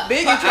her up.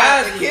 Biggie Her tried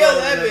eyes to was kill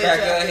rolling that in the back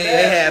of her bitch.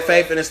 head. they had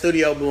Faith in the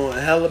studio blowing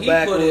hella He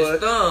put his backwood.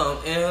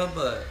 thumb in her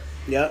butt.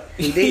 Yep,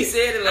 he He did.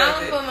 said it I like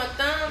don't that. put my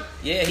thumb.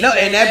 Yeah, he No,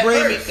 made and that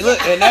bring me verse.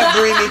 and that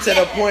bring me to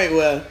the point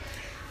where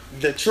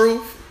the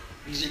truth,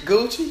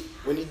 Gucci,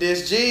 when he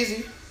dissed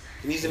Jeezy,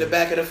 and he's in the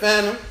back of the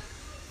Phantom,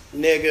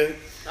 nigga.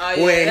 Oh,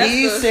 yeah, When that's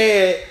he good.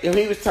 said, and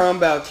he was talking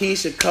about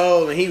Keisha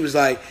Cole, and he was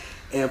like,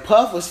 and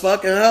Puff was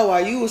fucking her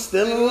while you was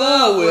still in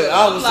love with her.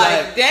 I was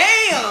like,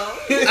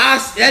 damn.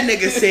 that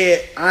nigga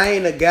said, I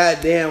ain't a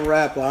goddamn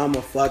rapper, I'm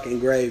a fucking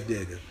grave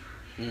digger.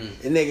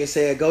 The nigga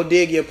said, go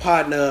dig your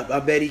partner up.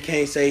 I bet he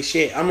can't say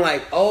shit. I'm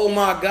like, oh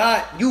my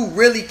God, you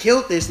really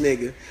killed this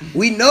nigga.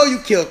 We know you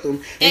killed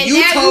him. And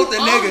you now told you the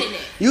nigga, owning it.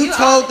 you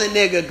told the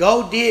nigga,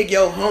 go dig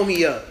your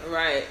homie up.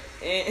 Right.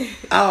 And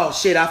Oh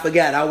shit, I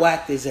forgot. I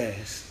whacked his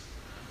ass.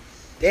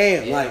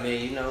 Damn, Yeah, like, I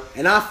mean, you know,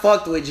 and I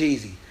fucked with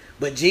Jeezy.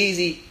 But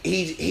Jeezy,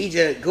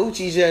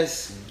 Gucci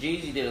just,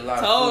 Jeezy did a lot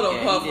Told of him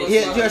food Puff game. was He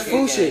did Yeah, some just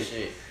food food game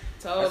shit.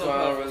 told That's him why I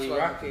don't Puff was really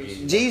rock fucking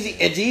with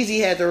Keisha. Jeezy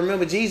had to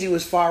remember, Jeezy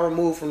was far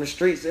removed from the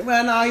streets.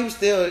 Well, no, he was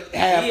still He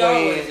halfway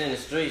always in. in the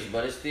streets,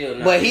 but it's still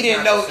not. But he it's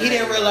didn't not know, the he same,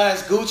 didn't like,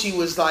 realize Gucci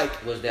was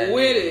like, was that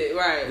With nigga. it,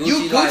 right. You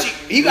you gotta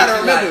Gucci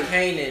remember. like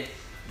Kanan,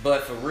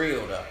 but for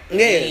real though. Yeah.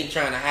 He ain't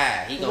trying to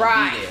hide. He gonna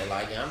Right. be there.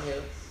 Like, I'm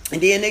here. And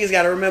then niggas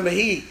gotta remember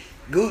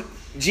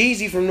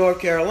Jeezy from North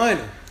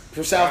Carolina,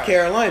 from South Right.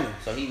 Carolina.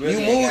 So he really You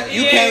ain't moved, got it. you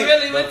He ain't can't.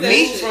 really with But that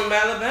Meech Gucci shit. from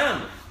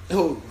Alabama.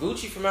 Who?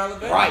 Gucci from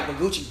Alabama. Right, but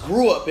Gucci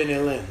grew up in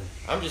Atlanta.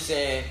 I'm just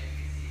saying.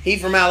 He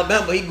from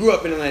Alabama, but he grew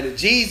up in Atlanta.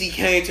 Jeezy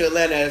came to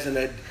Atlanta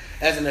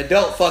as an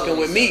adult, fucking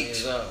with Meech.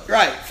 Years old.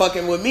 Right,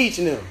 fucking with Meech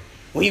and them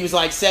when he was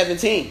like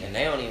 17. And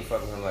they don't even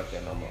fuck with him like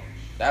that no more.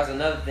 That was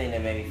another thing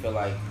that made me feel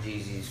like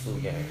Jeezy's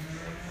food game.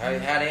 How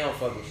they don't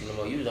fuck with you no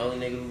more? You was the only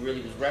nigga who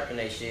really was repping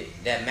that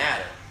shit that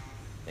mattered.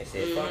 They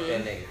said, fuck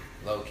that nigga.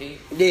 Low key.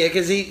 Yeah,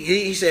 cause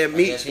he said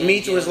guess he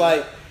Meech ain't was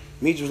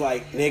getting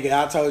like, nigga,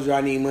 I told you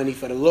I need money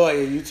for the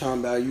lawyer. You talking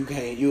about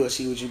you'll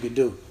see what you could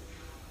do.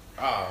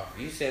 Oh,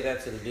 you said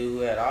that to the dude who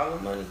had all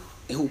the money?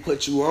 Who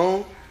put you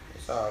on?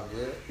 It's all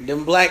good.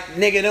 Them black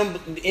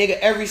nigga,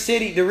 every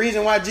city. The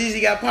reason why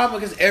Jeezy got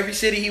popular, cause every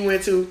city he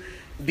went to,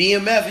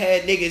 BMF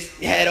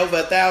had over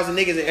 1,000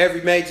 niggas in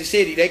every major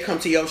city. They come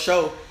to your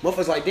show,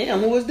 motherfuckers like, damn,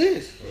 who is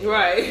this?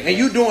 Right. And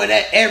you doing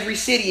that every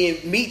city,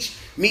 and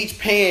Meech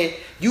paying,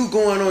 you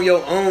going on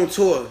your own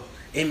tour,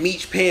 and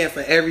Meech paying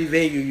for every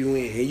venue you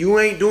in, and you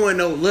ain't doing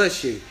no little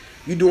shit.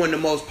 You doing the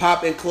most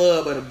poppin'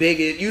 club or the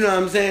biggest, you know what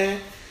I'm saying?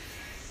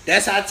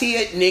 That's how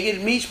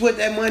niggas Meech put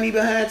that money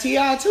behind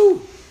T.I.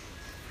 too.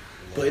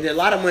 Put a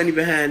lot of money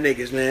behind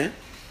niggas, man.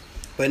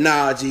 But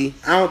nah, G,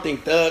 I don't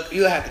think Thug.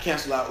 You'll have to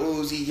cancel out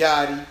Uzi,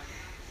 Yachty.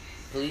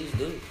 Please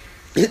do.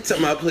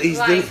 Talking about please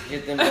Like- do.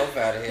 Get them both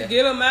out of here.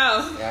 Get him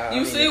out. Yeah, I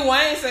You mean, see,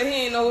 Wayne said he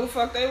ain't know who the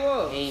fuck they He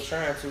was. ain't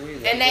trying to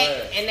either. And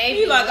they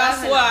He like, I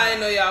loving swear I him.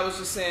 didn't know y'all was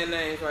just saying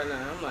names right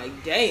now. I'm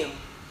like, damn.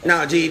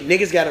 Nah, G,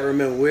 niggas gotta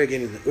remember we're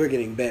getting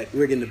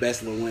the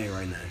best Lil Wayne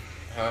right now.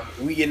 Huh?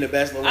 We getting the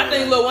best Lil Wayne. I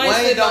think right Lil now. Wayne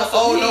said don't on some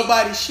owe heat.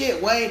 nobody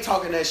shit. Wayne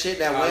talking that shit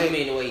that Oh, you Wayne.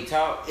 mean the way he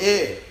talk?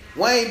 Yeah,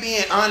 Wayne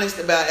being honest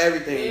about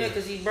everything. Yeah,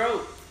 because he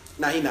broke.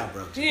 Nah, he not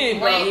broke. He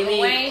ain't Wayne- broke. You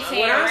mean, Wayne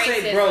saying when I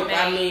say racism, broke,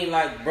 man. I mean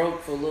like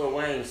broke for Lil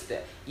Wayne stuff.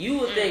 You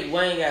would think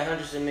Wayne got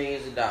hundreds of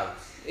millions of dollars.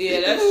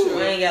 Yeah, that's true.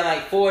 Wayne got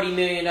like $40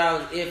 million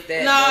if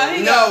that. Nah, though.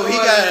 he No, he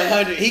more got than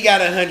 100. He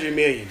got 100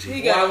 million. G.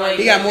 He got Why Wayne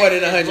He got can't more pay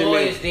than for his 100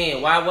 lawyers million.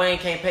 then? Why Wayne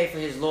can't pay for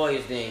his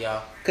lawyers then,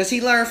 y'all? Cause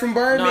he learned from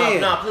Birdman.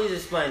 No, please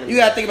explain to me. You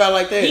gotta think about it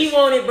like this. He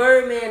wanted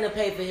Birdman to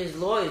pay for his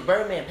lawyers.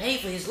 Birdman paid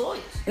for his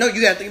lawyers. No,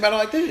 you gotta think about it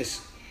like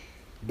this.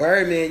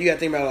 Birdman, you gotta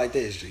think about it like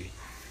this, G.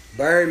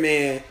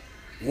 Birdman,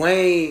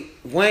 Wayne,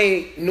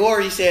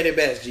 Nori said it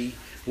best, G.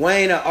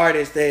 Wayne, an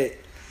artist that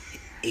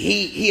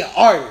he an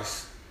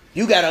artist.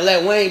 You gotta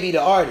let Wayne be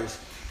the artist.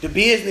 The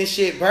business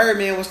shit,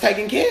 Birdman was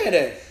taking care of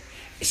that.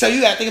 So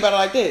you gotta think about it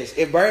like this.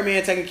 If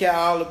Birdman taking care of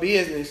all the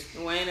business,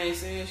 Wayne ain't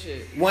saying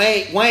shit.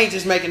 Wayne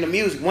just making the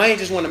music. Wayne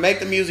just want to make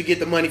the music, get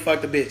the money,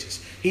 fuck the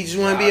bitches. He just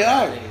want to be an I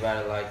artist. think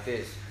about it like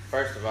this.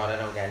 First of all, that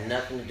don't got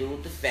nothing to do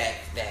with the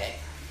fact that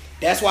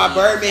That's why He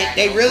Birdman, got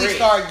they no really bread.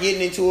 started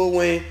getting into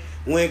it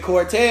when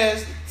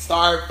Cortez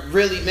started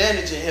really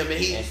managing him, and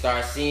he and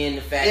start seeing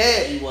the fact Yeah.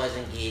 that he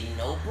wasn't getting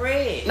no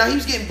bread. no, he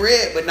was getting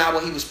bread, but not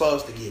what he was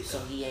supposed to get. So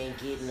he ain't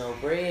getting no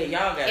bread.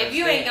 Y'all got. If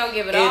you ain't gonna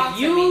give it all if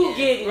to you me, then-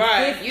 getting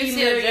Right. $50 You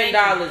still million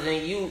drinking.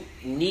 and you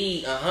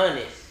need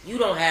 100, you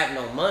don't have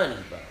no money,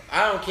 bro.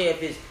 I don't care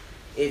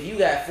if you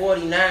got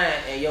 49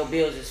 and your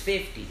bills is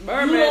 50.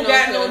 Birdman you don't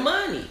got don't no care.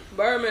 money.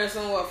 Birdman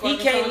somewhat He fucking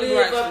can't Tony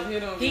live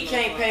Braxton. up. He He don't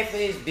can't give pay for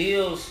his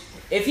bills.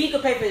 If he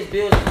could pay for his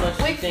bills as much as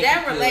Which you think that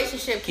he could,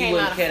 relationship he came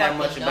wouldn't out of care that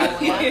much fucking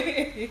about nowhere.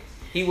 it.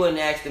 He wouldn't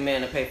ask the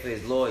man to pay for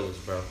his lawyers,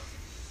 bro.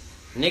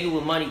 Nigga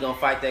with money gonna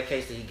fight that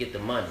case till he get the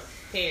money.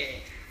 Period.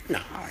 Nah,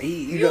 you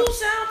You know,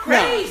 sound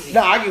crazy.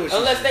 Nah, I get what you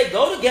Unless they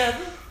go together.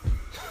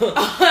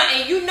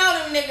 And you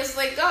know them niggas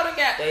like go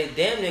together. They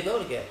damn near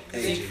go together.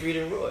 Hey, Siegfried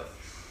and Roy.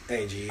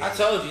 Hey, G. I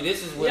told you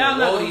this is when Y'all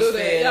the not gonna do Wodies that.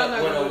 fed Y'all up.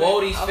 not When the gonna do that.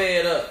 Wodies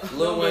fed up. Lil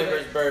Don't Wayne do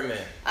versus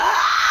Birdman.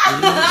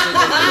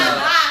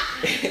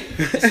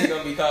 This shit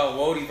gonna be called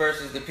Wody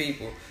versus the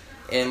People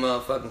in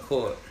motherfucking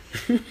court.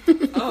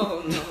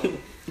 Oh no.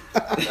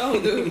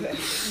 Don't do that.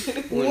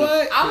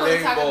 What? I want to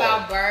Larry talk Ball.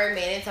 about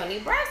Birdman and Tony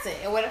Braxton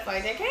and where the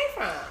fuck that came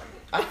from.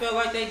 I felt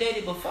like they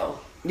dated before.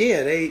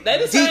 Yeah, they They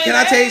the G, same can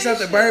I tell you age.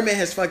 something? Birdman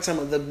has fucked some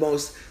of the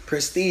most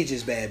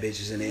prestigious bad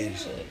bitches in the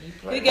industry. Yeah, he He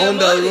played. got On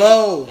money. the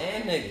low.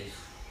 And niggas.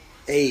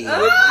 Hey. You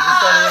telling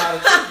y'all the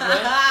truth, man.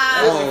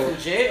 They Oh. from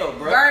jail,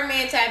 bro.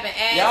 Birdman tapping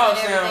ass Y'all and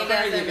sound everything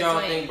else crazy in if y'all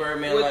between. think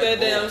Birdman With like that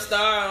damn boys.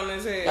 star on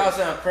his head. Y'all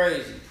sound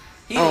crazy.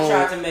 He Oh.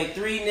 tried to make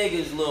 3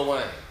 niggas Lil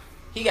Wayne.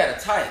 He got a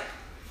type.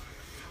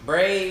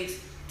 Braids,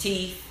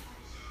 teeth,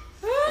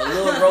 a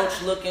little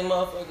roach looking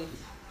motherfucker.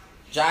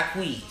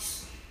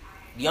 Jacquees,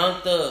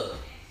 Young Thug,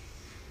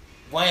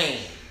 Wayne.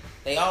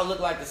 They all look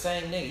like the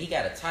same nigga. He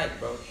got a type,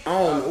 bro. I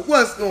don't know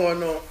what's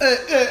going on.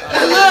 Hey.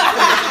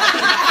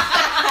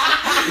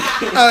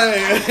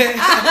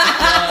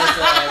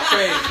 Y'all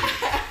crazy.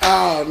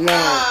 Oh no.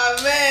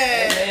 Oh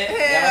man. Man, y'all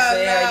Hell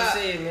say how nah.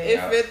 you see it, man. It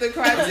Y'all- fit the I'm just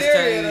criteria.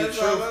 telling you the That's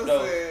all truth, I'm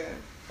though. saying.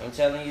 I'm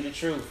telling you the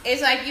truth.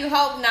 It's like you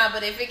hope not,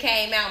 but if it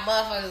came out,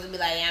 motherfuckers would be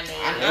like, I mean,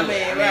 I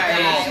mean, come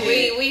right. on.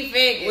 we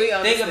figured. We Think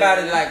understand. about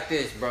it like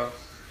this, bro.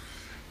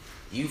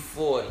 You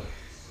 40.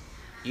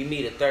 You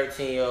meet a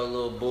 13-year-old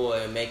little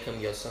boy and make him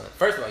your son.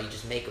 First of all, you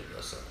just make him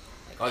your son.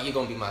 Like, oh, you're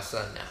gonna be my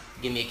son now.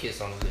 Give me a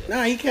kiss on the lips.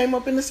 Nah, he came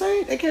up in the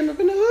same. They came up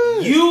in the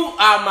hood. You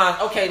are my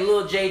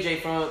little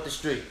JJ from up the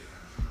street.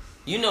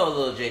 You know a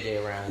little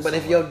JJ around. But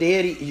if somewhere. your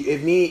daddy,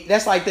 if me,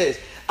 that's like this.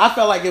 I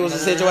felt like it was a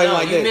No, situation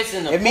like you this.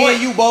 missing the If me point.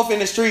 and you both in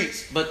the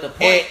streets, But the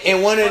point,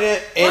 and one of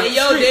them, And and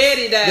your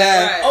daddy died.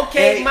 That- Right.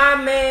 okay, Hey. my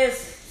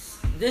man's.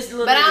 This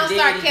little But I nigga don't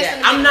start daddy kissing that.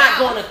 him I'm in the not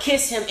mouth. gonna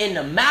kiss him in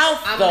the mouth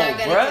I'm though, not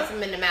gonna bruh. kiss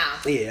him in the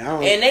mouth. yeah, I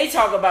don't. And they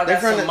talk about They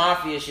that from some the-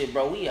 mafia shit,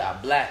 bro. We are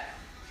black.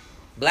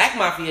 Black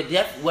mafia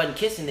definitely wasn't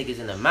kissing niggas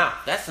in the mouth.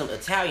 That's some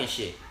Italian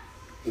shit.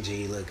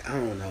 Gee, look, I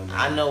don't know, man.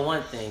 I know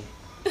one thing.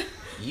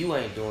 You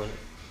ain't doing it.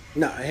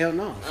 No, hell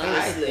no.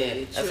 Alright,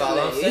 then. That's all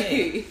I'm truly.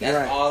 saying. That's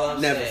Right. all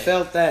I'm Never saying.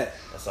 felt that.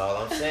 That's all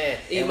I'm saying.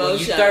 And when you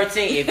Emotion.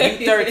 13,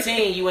 if you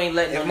 13, you ain't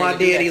letting If no my nigga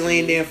do that daddy to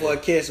leaned you. in for a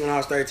kiss when I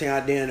was 13, I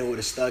damn near would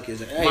have stuck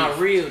his. Hey, My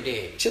real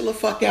daddy. chill the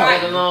fuck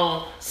Let out.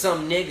 alone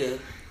some nigga.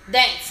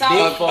 That Big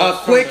soft. fuck. A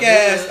From quick the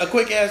ass,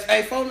 hood.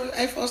 hey,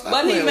 phone, stop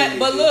But he playing made. with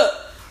But me, look,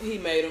 he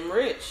made him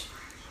rich.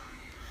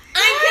 I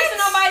ain't kissing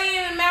nobody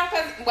in the mouth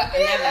because. Well,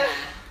 never mind.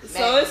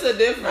 So it's a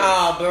difference.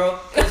 Nah, bro.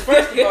 Because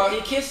first of all,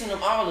 he kissing them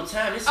all the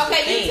time. This is the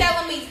Okay,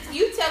 thing.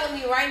 you telling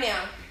me right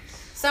now,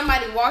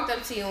 somebody walked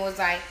up to you and was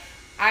like,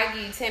 I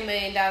give you $10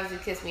 million to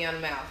kiss me on the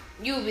mouth.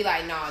 You would be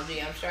like, nah, G,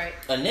 I'm straight.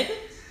 A nigga?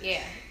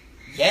 Yeah.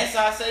 Yes,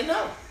 I say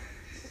no.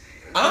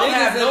 I don't Niggas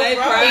have in no they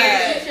problem. pride.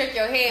 Yeah, you shook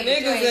your head,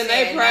 but you Niggas ain't in said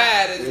their no.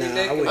 pride is Nah, I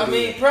ridiculous. wouldn't. I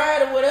mean,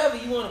 pride or whatever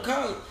you want to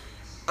call it.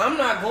 I'm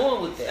not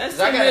going with that. That's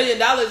 'Cause I $2 gotta-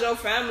 million. Your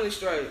family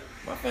straight.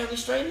 My family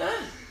straight now.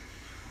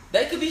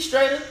 They could be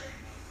straighter.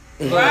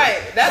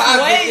 Right. That's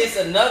I'll way. get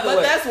this another But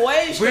way. that's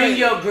way straight. Bring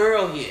your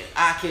girl here.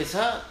 I kiss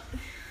her.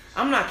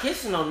 I'm not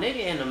kissing no nigga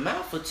in the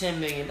mouth for $10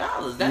 million.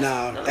 That's,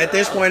 Nah, at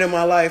this point in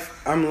my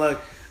life, I'm like,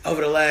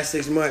 over the last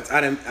 6 months,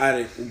 I done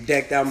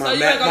decked out So my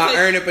you ain't gonna my take-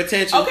 earning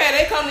potential. Okay,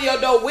 they come to your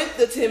door with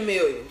the $10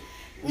 million.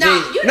 No,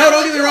 Gee, you no, know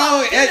don't what get me you wrong.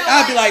 want. You know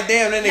I'd be what? like,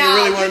 damn, that nigga No,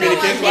 really you wanted me know to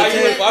what? kiss my Niggas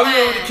titty. is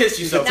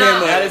lying. you so No.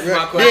 bad? That is my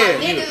Yeah.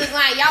 question. Niggas is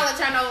lying. Y'all will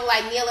turn over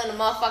like Neil in the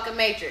motherfucking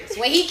Matrix.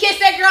 When he kissed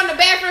that girl in the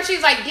bathroom, she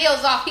was like,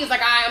 deal's off. He was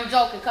like, I'm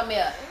joking, come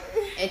here.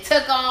 And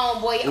took her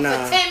on, boy, Nah.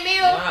 for $10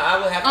 million. I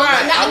would have to. Now,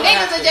 I would niggas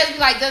have will to- just be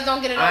like, just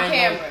don't get it I on ain't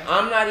camera.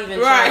 gonna- I'm not even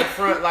Right. trying to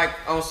front like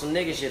on some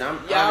nigga shit. I'm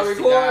Y'all honest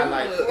to record. God,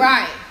 like,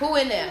 Right. Who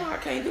in there? no, I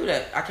can't do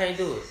that. I can't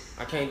do it.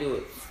 I can't do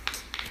it.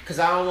 Cause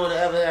I don't want to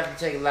ever have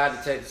to take a lie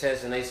detector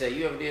test and they say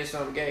you ever did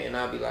something gay and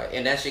I'll be like,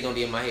 and that shit gonna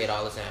be in my head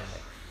all the time.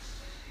 Like,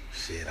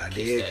 Shit, I Kiss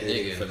did that for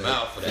nigga in the that,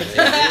 mouth for that.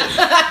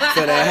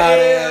 for that hot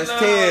hell ass no,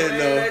 10 man,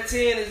 though. That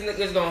 10 is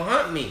niggas gonna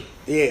hunt me.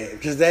 Yeah,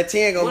 because that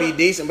 10 gonna be What?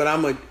 decent,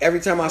 but every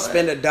time I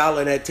spend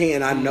 $1, that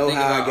 10, I know Nigga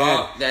how I like,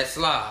 got oh, that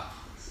slob.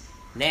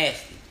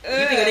 Nasty. You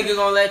think a nigga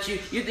gonna let you?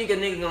 You think a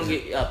nigga gonna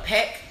get a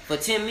peck for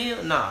 10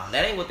 mil? Nah,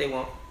 that ain't what they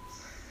want.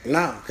 it.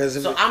 No,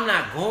 because So I'm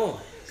not going.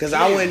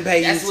 I wouldn't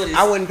pay That's what you. it's-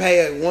 I wouldn't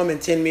pay a woman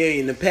 $10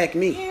 million to peck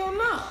me. Hell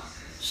no.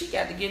 She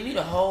got to give me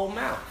the whole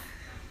mouth.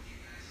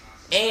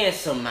 And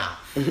some mouth.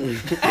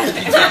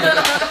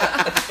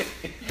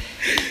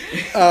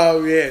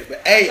 Oh yeah,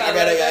 but hey, I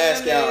gotta Like,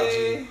 ask y'all,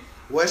 man. G,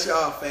 what's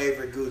y'all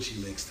favorite Gucci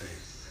mixtape?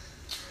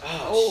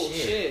 Oh,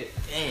 shit.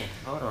 Damn.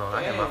 Hold on.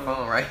 I got Damn. my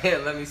phone right here.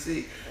 Let me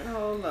see.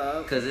 Hold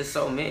up. Cause it's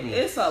so many.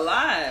 It's a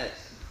lot.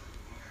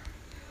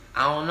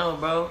 I don't know,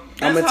 bro.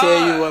 I'm That's gonna tell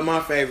hard. you what my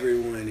favorite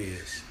one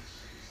is.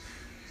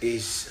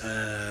 It's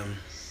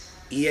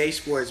EA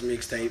Sports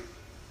mixtape,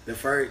 the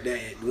first that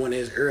one of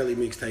his early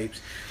mixtapes,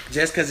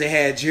 just because it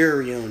had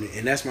Jury on it,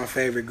 and that's my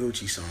favorite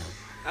Gucci song.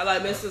 I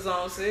like Mr.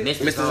 Zone 6.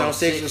 Mr. Zone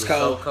 6 was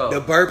so called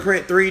The Burr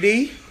Print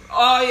 3D.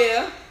 Oh,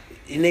 yeah.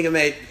 nigga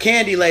made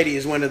Candy Lady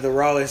is one of the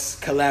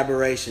rawest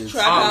collaborations.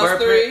 Trap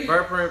House 3.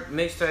 Burprint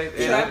mixtape.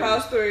 Trap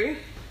House 3.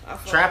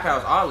 Trap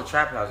House. All the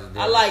Trap Houses.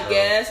 I like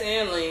Gas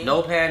and Lean.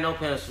 No pad, no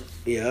pencil.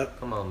 Yep.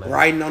 Come on, man.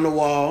 Writing on the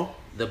Wall.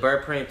 The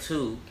Burprint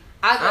 2.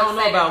 I don't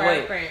know about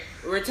weight.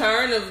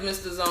 Return of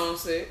Mr. Zone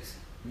 6.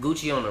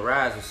 Gucci on the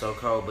Rise was so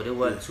cold, but it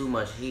wasn't too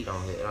much heat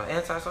on it.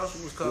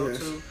 Antisocial was cold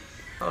too.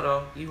 Hold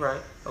on, you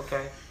right.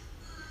 Okay.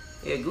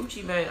 Yeah,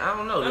 Gucci, man, I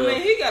don't know. I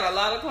mean, he got a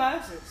lot of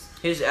classics.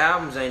 His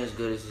albums ain't as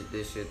good as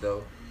this shit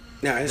though.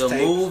 Nah, his The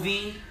tapes.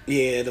 movie.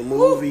 Yeah, the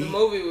movie. The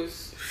movie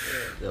was.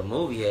 The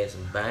movie had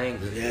some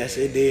bangers. Yes,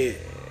 it did.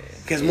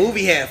 Cause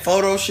movie had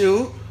photo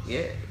shoot.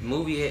 Yeah,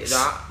 movie had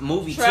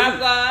movie Trap 2.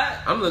 God.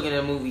 I'm looking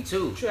at movie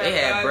 2. Trap They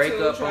had God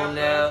breakup 2, on Trap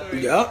there. God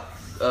 3. Yup.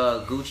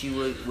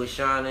 Gucci with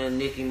Shauna and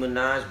Nicki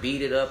Minaj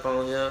beat it up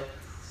on here.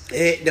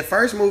 The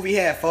first movie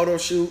had photo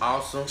shoot,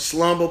 Awesome.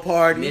 slumber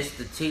party.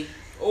 Mr. T.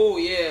 Oh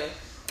yeah.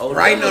 Oh,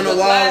 Writing that on was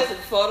the a- wall.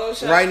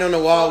 Photoshop. Writing on the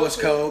Wall was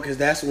Photo shoot. cold because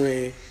that's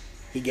when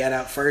he got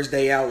out. First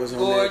day out was on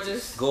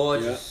Gorgeous.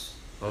 Gorgeous.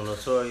 On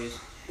Notorious.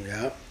 that.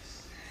 Yep.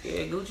 Yeah,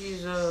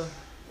 Gucci's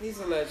He's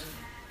a legend.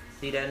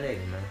 he that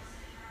nigga, man.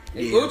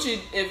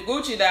 If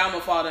Gucci die, I'm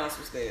gonna fall down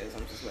some stairs.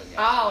 I'm just letting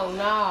y'all. Oh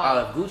no.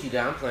 Oh, if Gucci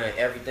down, I'm playing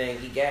everything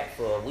he got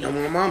for a week. I'm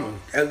on mama.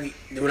 When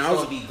It's I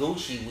was gonna be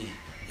Gucci week.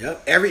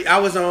 Yep. I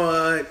was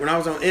on when I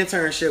was on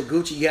internship.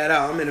 Gucci got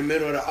out. I'm in the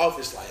middle of the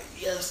office, like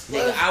yes,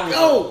 Nigga, let's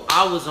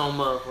I was on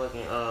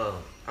motherfucking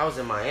I was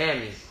in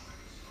Miami,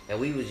 and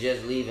we was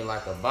just leaving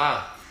like a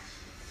bar,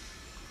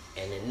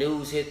 and the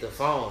news hit the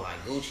phone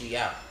like Gucci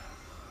out.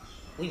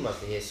 We must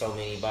have hit so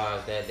many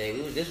bars that day.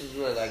 This was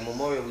really like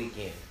Memorial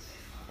Weekend.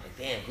 Like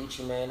damn,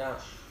 Gucci man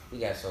out. We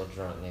got so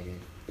drunk,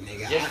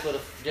 nigga.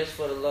 Just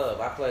for the love.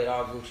 I played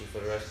all Gucci for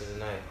the rest of the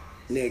night.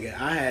 Nigga,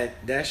 I had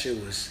that shit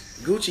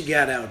was Gucci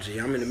got out. G.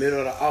 I'm in the middle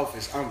of the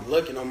office. I'm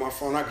looking on my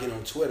phone. I get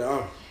on Twitter.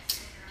 I'm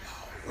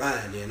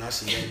lying. Then I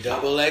see that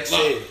double XL.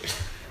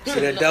 See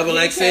that double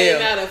He XL.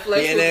 came out and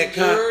flexed Yeah, with that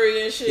the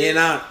jewelry and shit.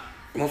 Then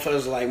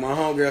motherfuckers like my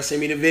homegirl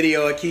sent me the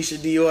video of Keisha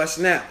Dior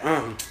snap.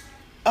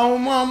 Oh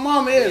my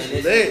mama is And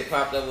this lit. nigga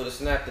popped up with a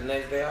snap the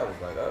next day. I was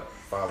like, oh,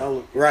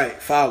 follow.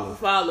 Follow.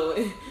 Follow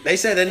it. They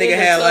said that In nigga the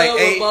had tub like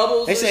with 8.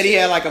 bubbles They and said he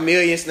shit. had like 1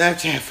 million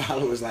Snapchat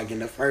followers, like in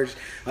the first,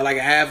 or like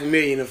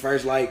 500,000 in the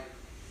first like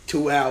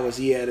 2 hours.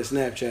 He had a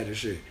Snapchat and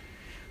shit.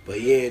 But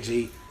yeah,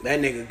 G, that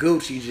nigga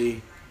Gucci,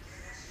 G.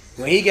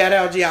 When he got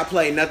out, G, I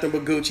played nothing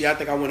but Gucci. I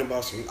think I went and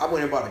bought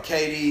a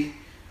KD.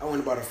 I went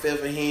and bought a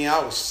Fifth of Hen.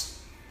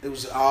 It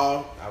was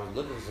all. I was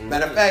looking for some.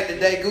 Matter of fact, the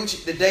day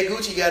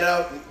Gucci got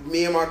out,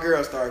 me and my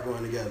girl started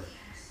going together.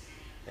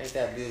 Ain't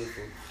that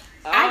beautiful?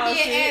 I did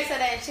shit. answer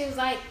that. She was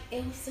like,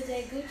 "It was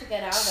today Gucci got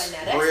out." I was like,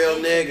 "Now that's Real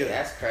interesting. nigga.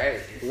 That's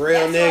crazy.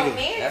 Real That's nigga.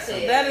 romantic. That's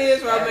a- That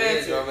is That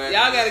romantic. is romantic.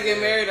 Y'all gotta get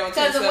married on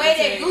Because the way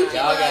that 2017. Gucci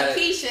Y'all loved gotta-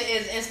 Keisha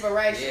is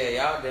inspiration. Yeah,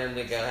 y'all damn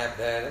nigga gonna have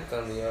to have him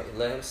come to your,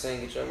 let him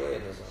sing at your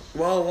wedding or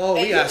something. Whoa,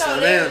 And we you got know slow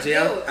they down, would G.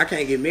 do it. I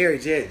can't get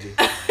married yet, G.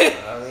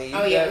 I mean, you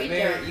Oh, yeah, got we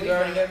married. drunk, You we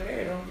already drunk. got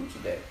married on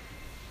Gucci Day.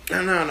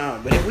 No.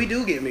 But if we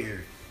do get married,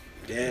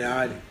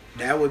 then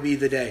that would be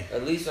the day.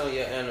 At least on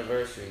your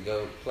anniversary,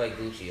 go play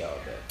Gucci all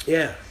day.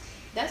 Yeah.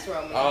 That's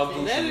romantic. All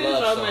Gucci That is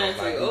love songs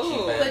romantic. like Ooh. Gucci Put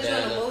you in the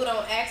Bandana, mood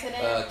on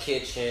accident.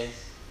 Kitchen,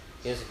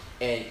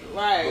 and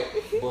Right.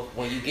 but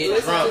when you get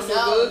Listen drunk, to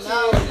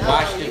no.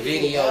 watch the You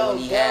video go, when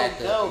he had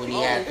the go,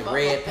 the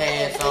red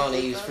pants on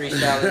and he was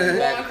freestyling in the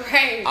back.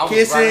 Crazy. I was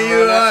Kissing right you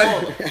around that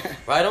on. corner,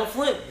 right on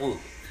Flintwood.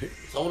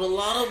 Sold a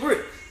lot of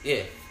bricks.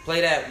 Yeah,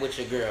 play that with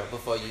your girl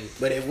before you.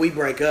 But if we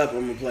break up,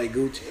 I'm gonna play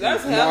Gucci.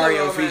 That's hella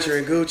Mario romantic.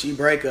 featuring Gucci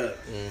break up.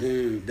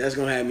 That's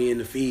gonna have me in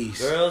the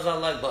feast. Girls are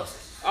like buses.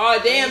 Oh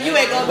damn, you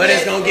ain't gonna. But be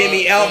it's able- gonna get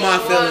me out my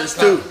feelings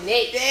too.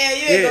 Nick. Damn,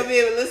 you ain't Yeah. gonna be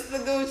able to listen to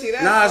Gucci.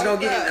 That's Nah, it's gonna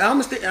fucked get. up.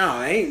 I'm still.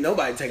 No, ain't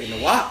nobody taking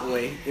the walk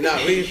away. You know,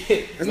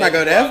 let's not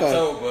go that far.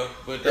 October,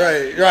 but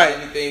Right.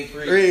 Anything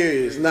free. 3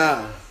 years,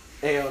 nah,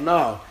 hell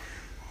no.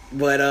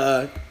 But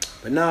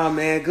nah,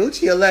 man,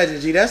 Gucci a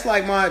legend, G. That's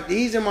like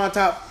he's in my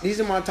top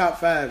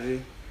 5,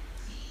 G.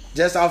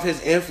 Just off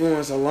his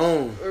influence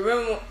alone.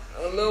 Remember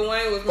when Lil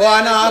Wayne was. Well,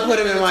 I mad know they I put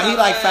him in the my. He top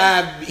like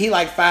five? 5. He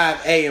like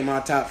 5A in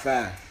my top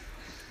 5.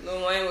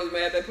 Lil Wayne was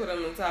mad they put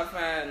him in top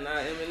 5,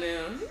 not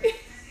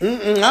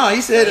Eminem. No, he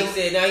said He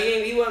said, "Now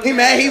he wasn't he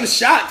mad. He was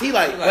shocked. He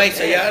like, wait,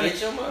 so y'all. get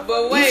your motherfucker."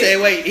 But He wait,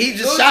 said, wait. He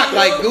just Gucci shocked.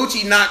 Like knew-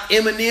 Gucci knocked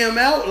Eminem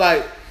out.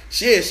 Like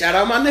shit. Shout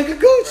out my nigga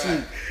Gucci.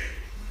 Right.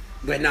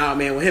 But nah,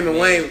 man. When him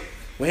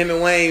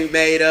and Wayne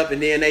made up,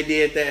 and then they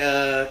did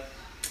the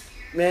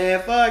man,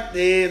 fuck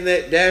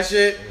that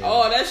shit.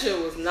 Oh, that shit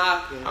was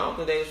knocking. I don't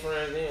think they was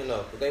friends then,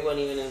 though, because they wasn't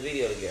even in the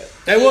video together.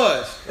 They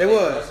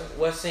was.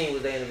 What scene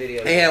was they in the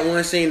video? They had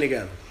one scene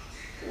together.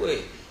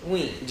 Wait,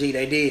 when? Gee,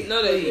 they did.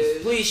 No, they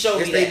did. Please show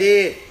Yes, me they that.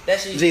 did. That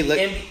shit. Gee, look.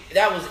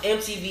 That was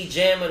MTV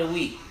Jam of the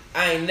Week.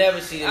 I ain't never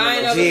seen it. I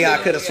ain't never Gee, I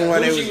seen could have it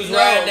sworn they Gucci was. was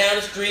riding down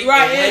the street.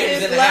 Right, and Wayne in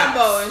was his in the Lambo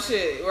house. and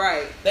shit.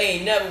 Right. They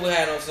ain't never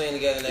had no scene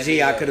together. In that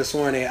Gee, I video. could have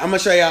sworn that. I'm gonna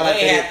show y'all like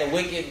They that. had the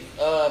wicked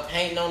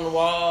painting on the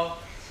wall.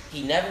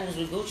 He never was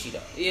with Gucci though.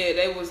 Yeah,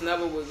 they was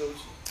never with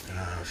Gucci.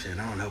 Oh shit,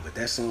 I don't know, but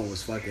that song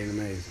was fucking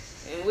amazing.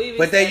 And we be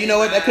But then you know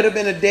what? That could have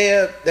standing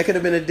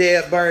been a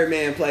dead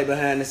Birdman play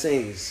behind the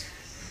scenes.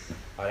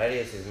 Oh, that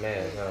is his man.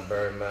 It's not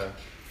Birdman.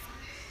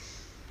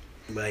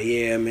 But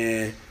yeah,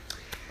 man.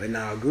 But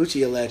nah,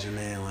 Gucci a legend,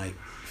 man. Like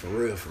for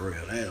real.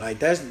 Like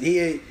that's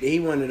he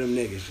one of them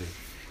niggas. Shit.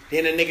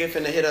 Then the nigga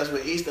finna hit us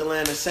with East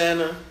Atlanta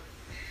Santa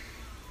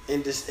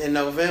in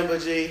November,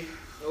 G.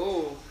 by.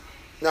 Ooh.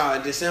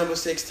 No, December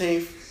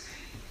 16th.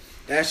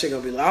 That shit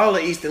gonna be like all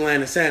the East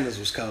Atlanta Santas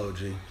was cold,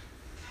 G.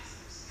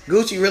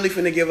 Gucci really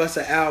finna give us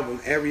an album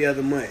every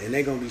other month, and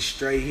they gonna be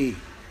straight heat.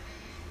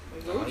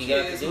 Gucci He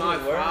got to is do my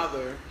his work.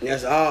 father.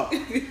 That's all.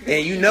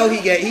 And you know he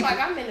Like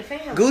I'm in the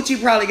family. Gucci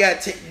probably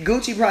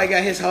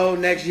got his whole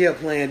next year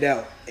planned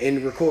out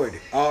and recorded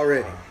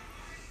already.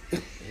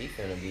 He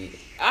finna be.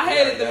 I he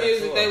hated the got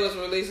music tour. they was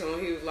releasing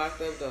when he was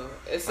locked up though.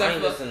 I Except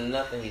ain't for listen to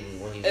nothing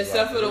when he was except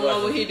locked for the up.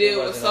 one when he It did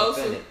with wasn't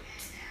Sosa. authentic.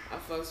 I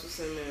fucks with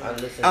Cinnamon. I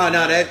listened Oh to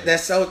no, nothing.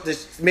 that's so the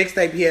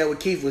mixtape he had with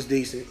Keith was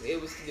decent. It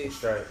was decent.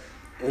 Straight.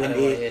 I When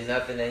didn't want he- to hear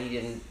nothing that he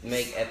didn't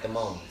make at the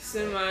moment.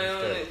 Cinnamon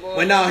on it, boy.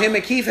 But no, him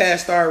and Keith had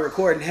started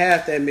recording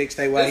half that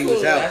mixtape while he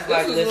was out. That's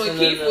like This was when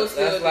listening Keith was to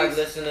still that's like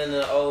decent.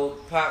 listening to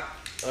old Pac.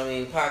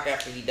 Pac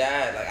after he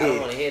died. Like I don't Yeah.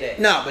 want to hear that.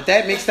 No, but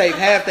that mixtape,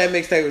 half that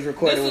mixtape was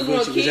recorded This when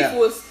was Gucci when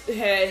was Keith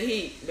out. had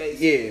heat,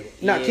 basically. Yeah,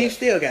 no, Yeah. Keith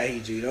still got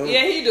heat, G. Don't.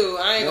 Yeah, he do.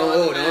 I ain't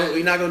gonna deny it.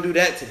 We not gonna do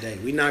that today.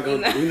 We not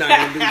gonna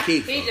do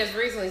Keith. He just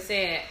recently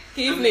said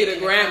Keith I'm need a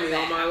making Grammy comeback.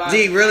 on my life.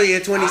 G, really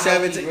in I hope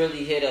 2017. he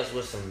really hit us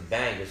with some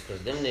bangers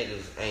because them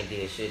niggas ain't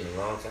did shit in a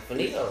long time.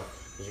 Finito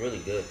was really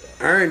good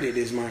though. Earned It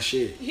is my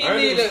shit. He Earned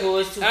need It was cool.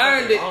 It's too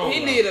earned fucking it. long, He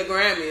though. need a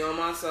Grammy on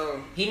my soul.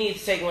 He needs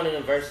to take one of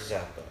them verses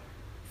out though.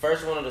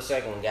 First one or the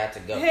second one got to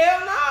go. Hell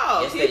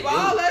no. Yes, they Keep do.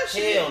 all that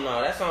shit. Hell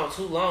no, that song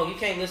too long. You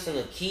can't listen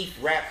to Keith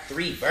rap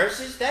 3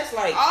 verses. That's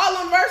like All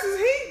them versus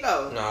heat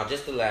though. no,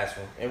 just the last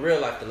one. In real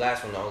life, the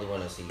last one the only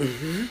one I see.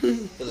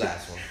 The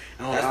last one.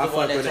 I don't That's know, I the one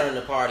fuck that with turned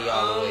the party I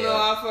all the don't way know.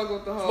 up. I fuck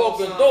with the whole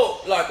Smoking song.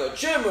 dope like a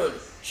chimney.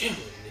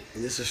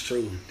 This is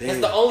true. That's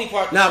Damn. the only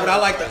part. Nah, but I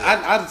like the.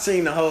 I've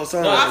seen the whole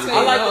song. No, I've seen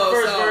I like the the whole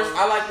first song. verse.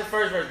 I like the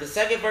first verse. The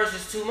second verse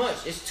is too much.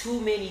 It's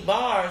too many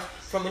bars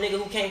from a nigga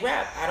who can't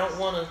rap. I don't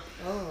wanna.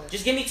 Oh.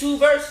 Just give me 2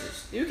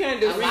 verses. You can't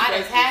do a lot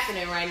is remixes.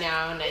 happening right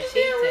now on that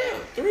Be shit. real.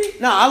 3.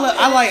 No,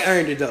 I like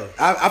Earned It though.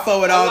 I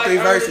fuck with I all like 3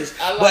 Earned It. verses,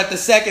 I like- but the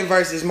second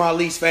verse is my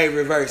least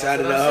favorite verse out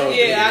of the whole.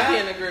 Yeah, thing. I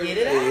can agree Get with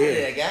it out of Yeah.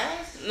 there,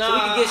 guys. So we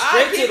Nah, can get I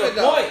straight keep to the it,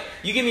 though. point.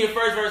 You give me the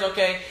first verse,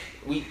 okay?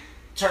 We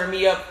turn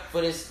me up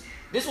for this.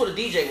 This is what a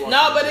DJ wants.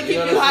 No, to but do, it keep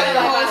know you what I'm hot saying?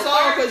 the whole By the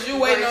song third because you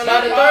waiting on verse, By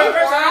that the part. third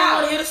verse, I don't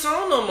want to hear the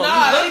song no more.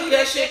 Nah, You they lucky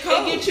that shit it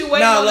cold. get you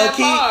waiting No, on low that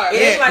key, part.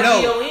 It's like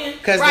no, D.O.N.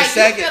 because Right, the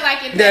second, you feel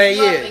like it yeah, pepped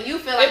you up yeah. and you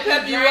feel like It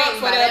pepped you drained up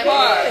for by that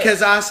part.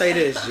 Because I say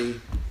this,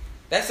 G.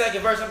 That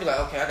second verse, I'll be like,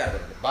 okay, I gotta go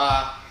to the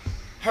bar.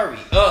 Hurry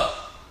up.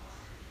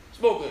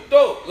 Smoking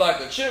dope like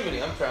a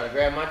chimney. I'm trying to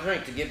grab my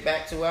drink to get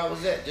back to where I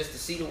was at, just to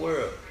see the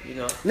world, you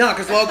know. No,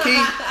 because low key,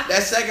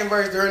 that second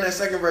verse, during that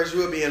second verse, you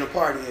would be in a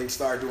party and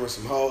start doing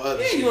some whole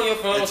other Yeah, shit. you on your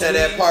phone, until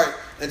that sweetie.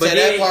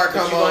 part,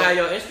 come you gonna on. have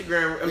your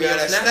Instagram, I mean, You your got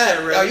that Snapchat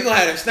snap. ready. Oh, you gonna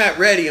have that snap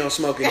ready on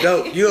smoking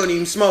dope. You don't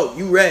even smoke.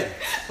 You ready.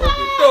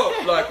 Smoking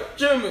dope like a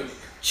chimney.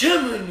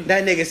 Chimney.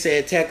 That nigga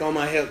said tech on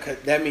my hip. 'Cause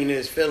that mean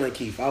it's feeling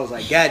Keith. I was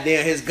like,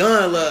 goddamn, his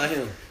gun love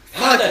him.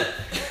 Fuck it.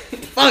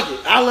 Fuck it.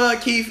 I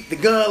love Keith. The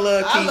gun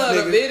love Keith, I love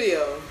the nigga.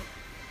 video.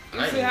 You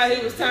I see didn't how see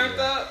he was the turned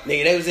video. up?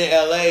 Nigga, they was in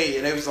LA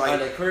and they was On like,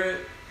 the crib?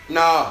 nah.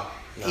 Nah,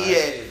 He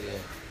that had, shit, yeah.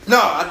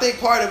 no, I think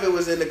part of it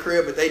was in the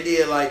crib, but they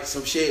did like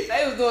some shit.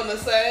 They was doing the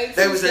same.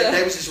 They was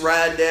two-step. just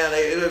riding down.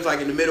 It was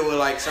like in the middle of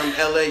like some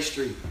LA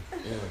street.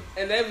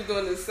 And they was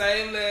doing the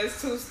same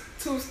last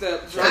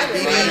two-step. Cause drop.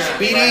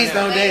 BDs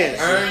don't dance.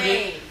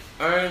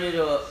 Earn it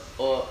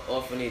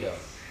or Finito.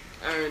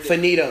 Earned it.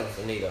 Finito.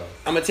 Finito.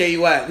 I'm gonna tell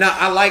you why. No,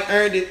 I like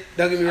Earned It.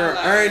 Don't get me I wrong.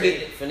 like Earned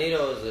It.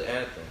 Finito is the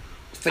anthem.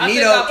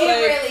 Finito. I think I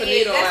It really Finito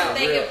is. That's out. the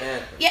thing. Real Of,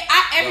 anthem. yeah,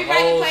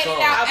 everybody whole played song.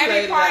 it out. I played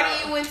Every it party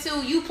out. you went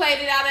to, you played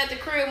it out at the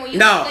crib when you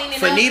No, was cleaning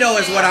Finito up.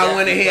 is what I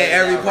want to hear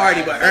every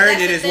party, but But Earned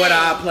that's It the is what thing.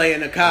 I play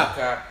in the car.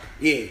 Okay.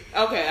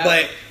 Yeah.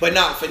 Okay. But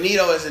no,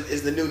 Finito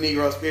is the new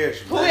Negro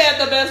spiritual. who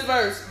had the best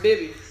verse?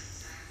 Bibby.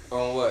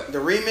 On what? The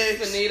remix?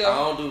 Finito. I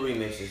don't do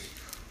remixes.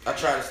 I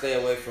try to stay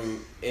away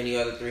from any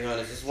other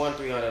 300s. It's one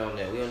 300 on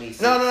there. We don't need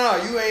 6. No.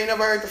 You ain't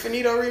never heard the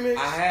Finito remix?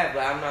 I have,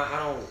 but I'm not. I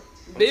don't.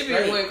 I'm Bibby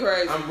straight. went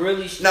crazy. I'm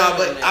really straight. No, on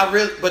but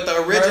that. but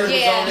the original.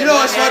 Yeah. You know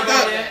what's What fucked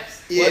up? happened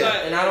Yeah.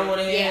 And I don't want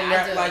to hear Yeah, him I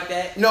rap do. like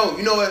that. No,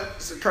 you know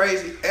what's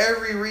crazy?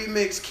 Every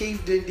remix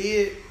Keith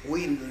did,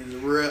 we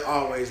real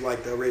always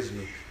like the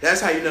original.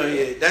 That's how you know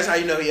he. That's how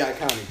you know he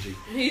iconic, G.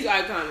 He's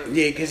iconic.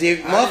 Yeah, because if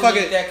I didn't motherfucker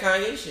like that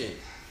Kanye shit.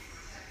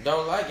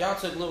 Don't like y'all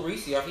took Lil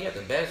Reese off. He had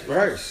the best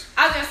verse. verse.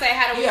 I was gonna say,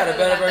 how do He we had a feel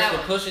better about verse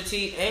that than one? Pusha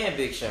T and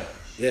Big Sean.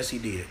 Yes, he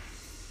did.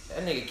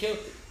 That nigga killed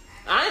it.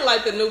 I ain't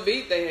like the new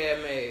beat they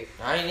had made.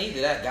 I ain't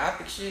either that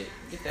gothic shit.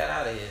 Get that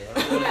out of here. I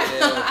don't need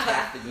that old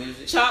Catholic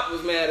music. Chop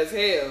was mad as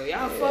hell. Y'all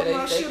Yeah, fuck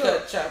my they shit cut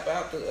up. Chop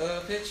out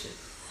the picture.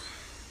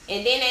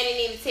 And then they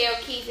didn't even tell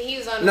Keith, and he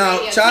was on the No,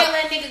 radio. Chop- Tell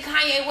that nigga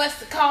Kanye West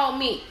to call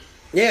me.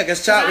 Yeah,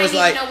 because Chop I was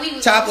didn't like, even know we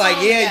was Chop on like,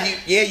 song yeah,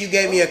 together. you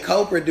gave me a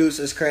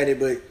co-producer's credit,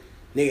 but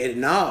Nigga,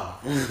 no.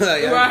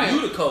 Right.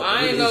 You the coke.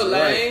 I ain't no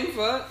lame.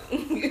 Fuck.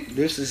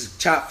 This is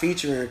Chop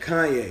featuring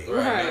Kanye.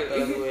 Right. Not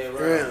the other way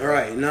around.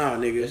 Right, no,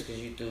 nigga. Just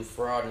because you threw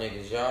fraud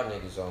niggas, y'all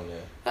niggas on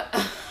there.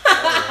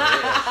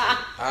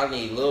 I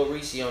need Lil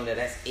Reese on there.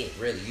 That's it,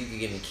 really. You can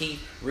give me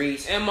Keith,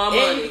 Reese, And my and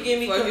money. you can give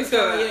me Fuck you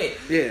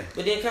Kanye. Yeah.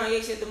 But then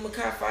Kanye said the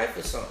Makai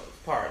Pfeiffer song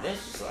part.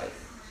 That's just like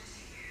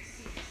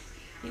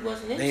he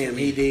wasn't into Damn,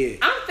 me. he did.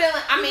 I'm feeling.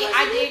 I mean,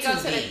 I did go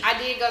wasn't to into me. I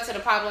did go to the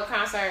Pablo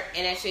concert,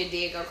 and that shit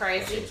did go That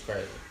crazy. shit was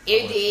crazy.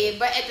 It did,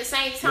 but at the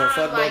same No, time,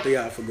 fuck like both of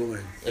y'all for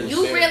going. It was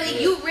you very really,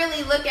 good. you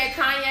really look at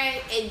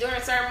Kanye, and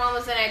during certain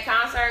moments in that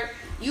concert,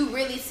 you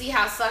really see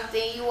how sucked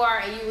in you are,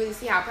 and you really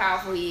see how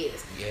powerful he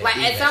is. Yeah, like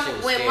dude, at that some shit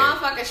was when scary.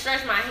 motherfucking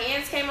Stretch My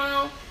Hands came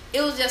on, it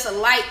was just a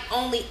light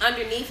only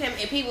underneath him,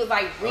 and people was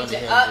like reaching Under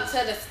him, up just-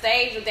 to the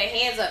stage with their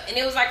hands up, and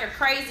it was like a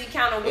crazy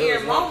kind of It weird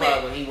was one part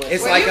moment. when he went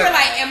It's Where like you a- were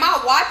like, "Am I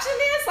watching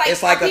this?" Like,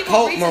 It's like are a people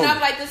cult reaching moment. up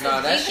like this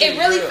Nah, that is shit deep? It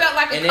really real. felt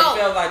like a and cult.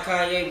 it felt like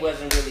Kanye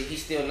wasn't really.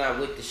 He's still not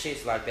with the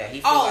shits like that.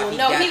 He felt Oh like he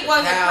no, got he the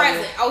wasn't power.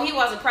 present. Oh, he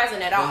wasn't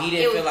present at all. But he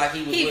didn't It feel like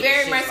he was He with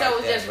very the much shits so like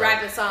was that, just bro.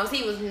 rapping songs.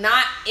 He was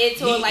not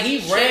into it like he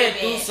He should ran have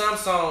through been. some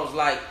songs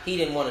like he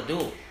didn't want to do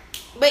them.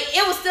 But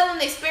it was still an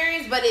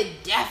experience. But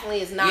it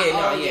definitely is not Yeah, no,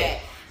 all yeah.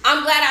 yet.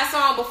 I'm glad I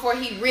saw him before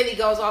he really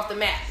goes off the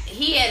map.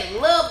 He had a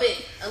little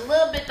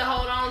bit to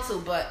hold on to,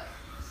 but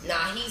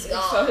nah, he's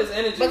gone. So his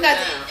energy because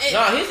was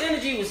down. No, his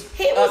energy was.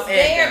 he was up and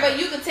there, down. but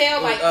you could tell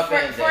It was like up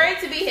and for down. it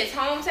to be his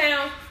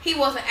hometown, he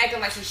wasn't acting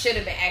like he should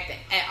have been acting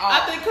at all. I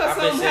think because I've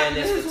been something saying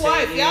happened to this his for 10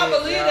 wife. Y'all years,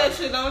 believe y'all. that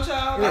shit, don't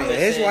y'all? Yeah, I've been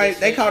his saying wife, this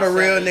they shit called a for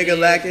real 7 nigga years,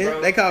 lacking.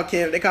 bro. They called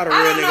Kim. They called a I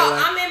real don't nigga know.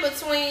 lacking. I'm in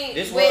between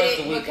This with was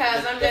it the week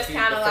because I'm just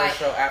kind of the like first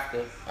show after.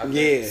 I think.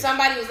 Yeah.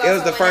 somebody was. It was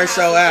also the in first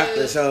the show house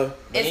after, with so you,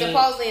 and He-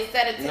 supposedly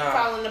instead of Nah.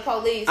 calling the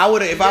police, I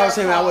would've- if I was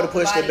you're him, I would've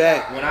calling pushed the it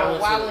back. bodyguard. When I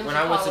went Why to wouldn't when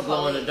you I went call to the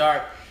Glow in the police?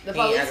 Dark, The he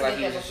didn't police act like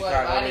he did was that before the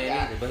Chicago man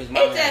bodyguard. either, but his It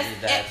mama just, had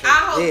just died I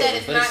hope Yeah. that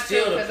it's But not it's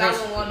still true the because I wouldn't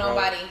principle, want bro.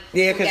 nobody.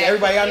 Yeah, who because got-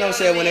 everybody I you know what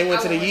said I when they mean? went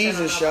I to the wouldn't send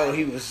Yeezus on show,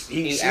 nobody.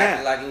 he He snapped.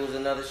 acted like it was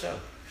another show.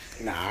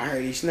 Nah, I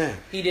heard he snapped.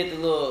 He did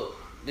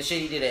the shit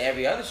he did at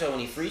every other show when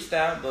he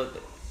freestyled, but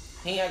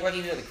he ain't act like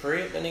he was at the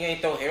crib. That nigga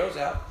ain't throw Harold's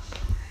out.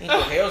 He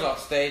throw Harold's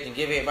off stage and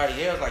give everybody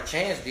Harold's like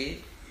Chance did.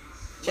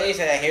 Chance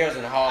had Harold's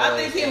in the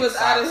hallway. I think he was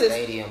out of his-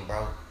 stadium,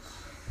 bro.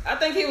 I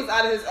think he was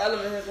out of his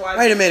element. His wife.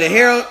 Wait a minute,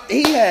 Harold.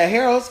 He had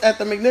Harold's at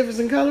the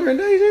Magnificent Color and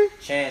Daisy.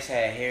 Chance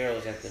had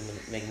Harold's at the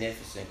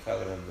Magnificent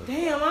Coloring Book.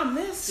 Damn, I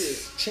missed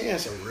it.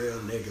 Chance a real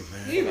nigga,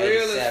 He man.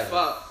 real as 87.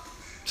 fuck.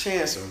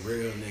 Chance a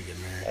real nigga,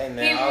 man. Hey He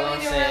man, all really I'm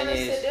didn't saying want us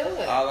to do is,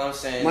 it. all I'm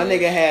saying My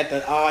is, nigga had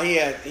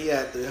he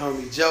had the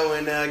homie Joe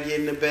in there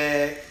getting the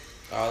bag.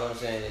 all I'm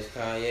saying is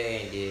Kanye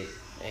ain't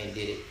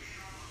did it.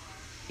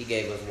 He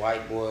gave us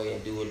White Boy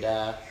and Do or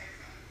Die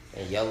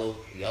and Yellow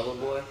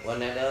Boy.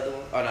 Wasn't that the other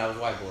one? Oh no, it was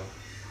White Boy.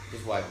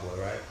 Just White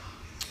Boy, right?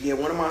 Yeah,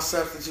 one of my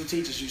substitute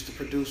teachers used to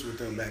produce with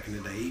them back in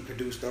the day. He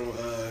produced on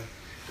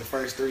the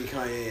first 3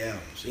 Kanye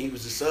albums. He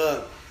was a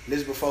sub. This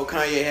is before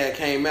Kanye had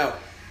came out.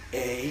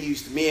 And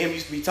me and him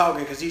used to be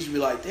talking because he used to be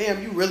like,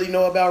 damn, you really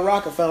know about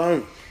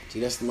Rockefeller? See,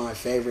 that's my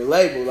favorite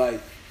label. Like,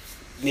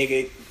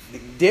 nigga,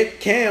 Dip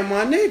Cam,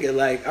 my nigga.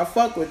 Like, I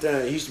fuck with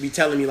them. He used to be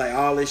telling me, like,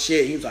 all this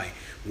shit. He was like,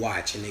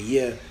 watching the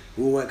year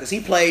we went. Because he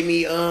played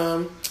me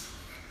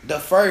the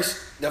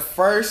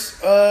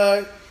first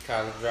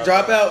College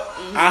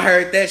Dropout. I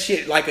heard that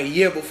shit like a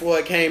year before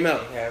it came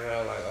out. He had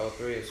out like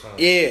 03 or something.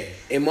 Yeah,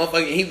 and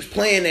motherfucker, he was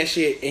playing that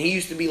shit, and he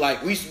used to be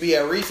like, we used to be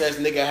at recess,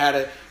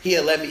 nigga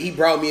he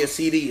brought me a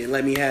CD and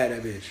let me have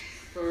that bitch.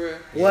 For real.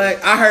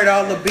 What? I heard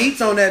all the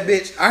beats on that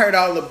bitch. I heard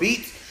all the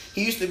beats.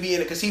 He used to be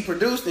in it because he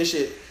produced and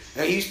shit,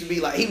 and he used to be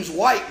like, he was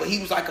white, but he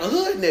was like a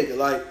hood nigga,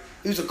 like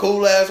he was a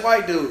cool ass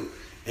white dude,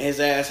 and his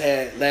ass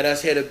had let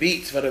us hear the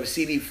beats for the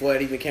CD before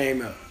it even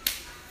came out.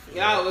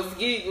 Y'all was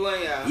geek,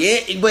 wasn't y'all?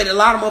 Yeah, but a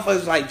lot of motherfuckers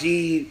was like,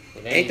 gee,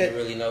 But they ain't didn't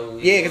that? really know who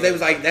he Yeah, because they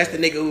was like, that's the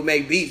nigga who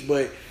make beats.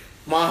 But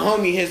my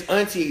homie, his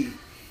auntie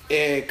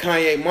and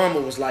Kanye mama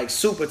was like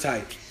super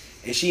tight.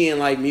 And she in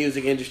like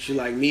music industry,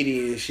 like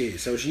media and shit.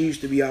 So she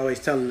used to be always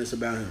telling us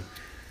about him.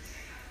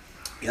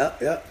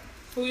 Yep.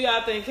 Who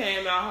y'all think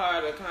came out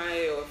harder,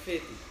 Kanye or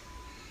 50?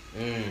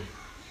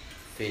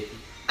 50.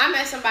 I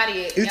met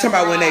somebody. You talking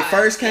about when they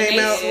first came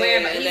out?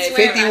 Swear, but he Yeah,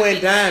 swear 50 by went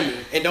 50.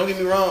 diamond. And don't get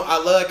me wrong,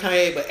 I love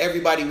Kanye, but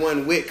everybody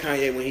wasn't with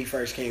Kanye when he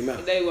first came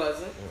out. They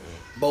wasn't.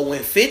 But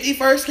when 50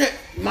 first came,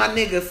 my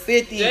nigga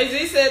 50.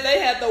 Jay-Z said they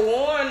had to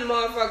warn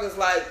motherfuckers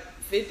like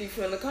 50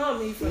 finna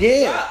come, he finna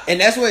Yeah, drop.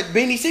 and that's what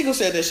Benny Siegel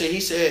said that shit. He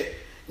said,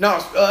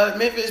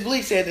 Memphis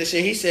Bleak said that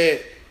shit. He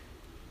said,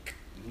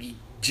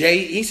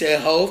 he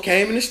said, Hov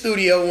came in the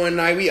studio one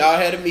night. We all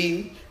had a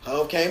meeting.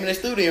 Hov came in the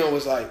studio and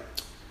was like,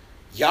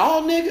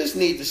 y'all niggas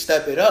need to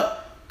step it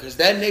up. Because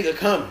that nigga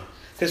coming.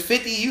 Because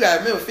 50, you gotta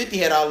remember, 50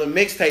 had all the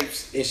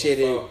mixtapes and shit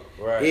in.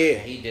 Right. Yeah.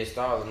 He dissed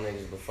all them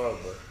niggas before,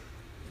 but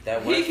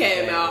that He Western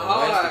came out when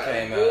hard, Western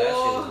came out, that shit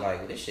boy. was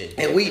like, this shit.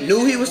 And we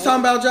knew he was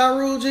talking about Ja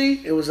Rule,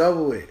 G. It was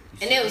over with.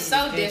 And it was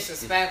so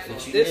disrespectful.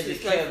 But you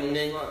Disrespectful.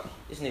 nigga kept,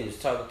 this nigga was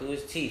talking through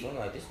his teeth. I'm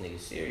like, this nigga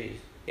serious.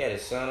 He had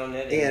his son on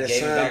there. He had He a gave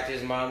son. him back to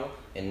his mama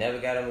and never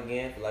got him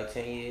again for like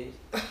 10 years.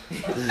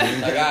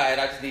 Like, alright,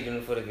 I just need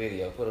him for the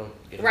video. Put him.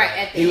 Get him Right back.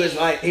 at the He end.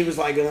 was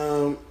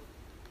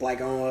like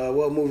on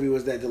what movie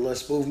was that? The little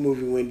spoof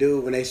movie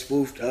when they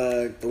spoofed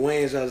the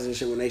Wayans brothers and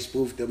shit when they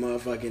spoofed the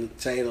motherfucking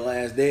Say the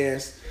Last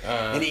Dance.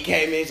 And he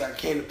came in, he's like, I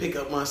came to pick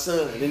up my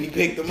son. And then he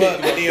picked him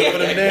up and then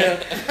put him down.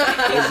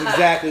 That's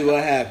exactly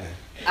what happened.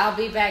 I'll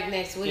be back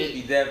next 50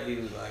 week. definitely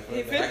was like, He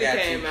I 50 got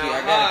came two kids. out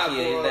I got hard, a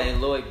kid. boy. His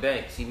name Lloyd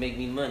Banks. He make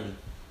me money.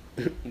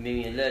 He made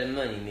me a lot of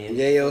money, man.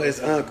 Yayo his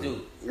uncle.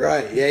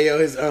 Right, Yayo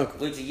his uncle.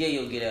 Wait till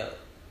Yayo get out.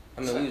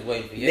 I mean, we was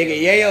waiting for Yayo.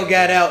 Nigga, Yayo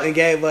got out and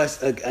gave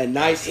us a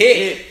nice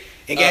hit.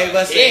 And gave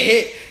us a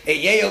hit. And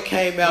Yayo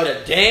came out.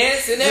 With a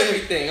dance and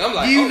everything. I'm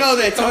like, Do you oh, know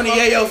that shit, Tony come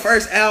on. Yayo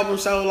first album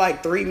sold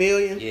like 3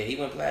 million? Yeah, he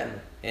went platinum.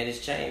 And his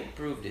chain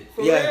proved it.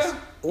 For Yes.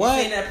 real? What?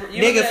 You seen that, you Nigga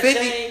remember that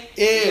 50. chain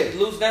Yeah. with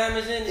loose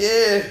diamonds in it?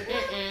 Yeah.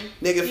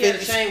 Nigga He had a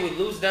 50. chain with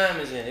loose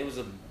diamonds in it. It was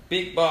a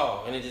big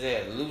ball, and it just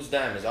had loose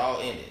diamonds all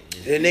in it.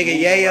 Just The nigga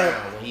moved Yayo-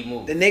 around when he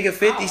moved. The nigga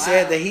 50 Oh, wow.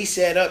 said that he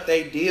set up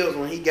their deals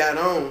when he got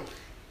on.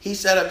 He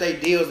set up their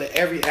deals that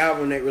every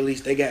album they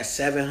released, they got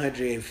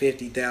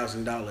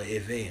 $750,000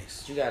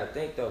 advance. You gotta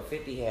think though,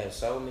 50 had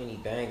so many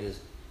bangers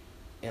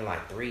in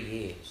like 3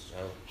 years. So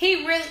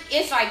He really,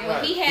 it's like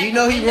when he had You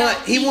know the he window, won-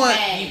 he won-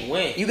 had- he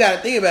went. You gotta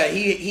think about it.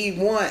 He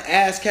won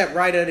ASCAP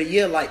Writer of the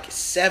Year like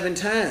 7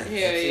 times.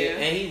 Yeah, That's it. yeah.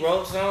 And he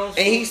wrote songs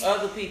And for he's-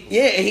 other people.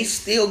 Yeah, and he's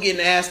still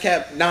getting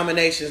ASCAP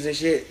nominations and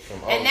shit. From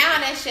And old now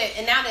people. that shit,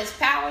 and now this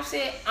power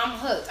shit, I'm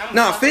hooked. I'm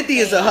No, fucking 50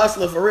 is a fan.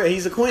 hustler for real.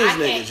 He's a Queens I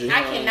nigga. G.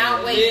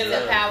 cannot wait Yeah, till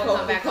like power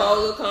come back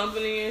Coca-Cola on.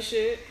 company and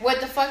shit. With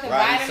the fucking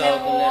Right, he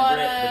sold vitamin them that water.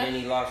 bread, but then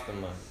he lost the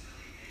money.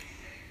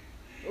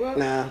 Well,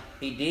 Nah.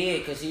 He did,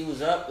 because he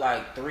was up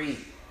like 3,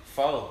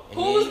 4. And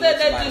Who then was he that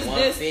went to that just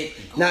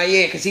 150. Nah,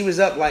 yeah, because he was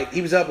up like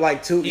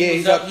 2. He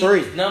He's was up 3.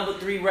 He was number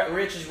 3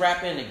 richest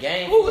rapper in the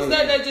game. who was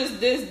that just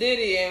dissed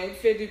Diddy and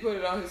 50 put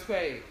it on his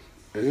page?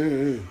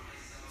 Mm-hmm.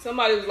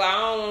 Somebody was like, I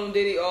don't want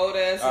Diddy old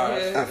ass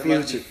in here. I- That must be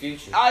Future.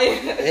 Future. Oh,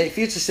 yeah. Hey,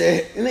 Future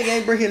said, nigga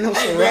ain't bringing no I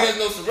ain't Ciroc. bringing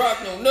no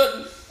Ciroc, no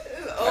nothing.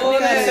 Old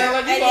Nigga, ass. Sound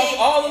like you And lost then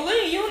all the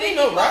lean. You don't need 50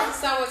 no posted rock.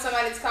 something where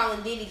somebody's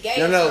calling Diddy gay.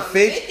 No, or no,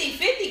 something. 50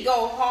 50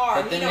 go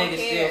hard. But He them don't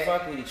niggas care. still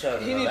fuck with each other.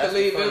 He though. need That's to the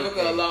leave funny Vivica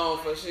thing. alone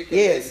for shit.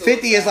 Yeah,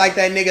 50 is like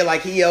that nigga,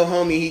 like he your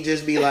homie, he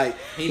just be like,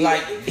 He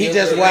like he Gil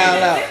just Arenas.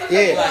 wild out. Vivica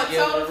Yeah. Like want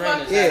Gil total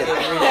Arenas. fuck- Yeah. Gil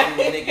Arenas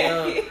was Nick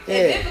Young. And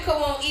Yeah. Vivica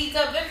won't eat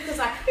up. Vivica's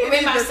like, He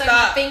remember I need to stuck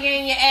stop. my finger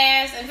in your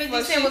ass? And 50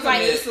 But Cent she was like,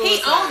 committed he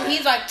suicide. owned.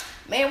 He's like,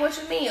 man, what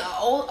you mean? A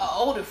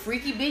older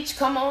freaky bitch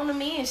come on to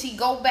me and she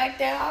go back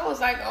there? I was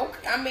like,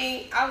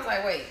 okay. I was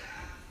like, wait.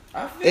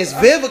 I feel- It's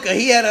Vivica.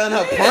 He had her in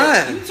her You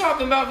prime.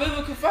 talking about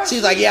Vivica first?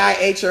 She's like, yeah, I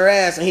ate your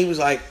ass. And he was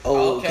like,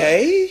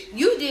 okay.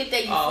 You did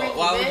that, you freaky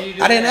why would bitch. you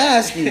do I didn't that?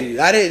 ask you.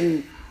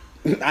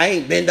 I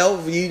ain't bend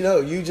over you. No,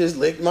 you just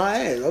licked my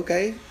ass.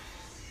 Okay.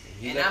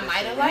 You And let I that might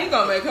shit have run. He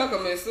gonna make her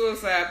commit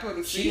suicide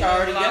putting She seed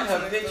already got blocks her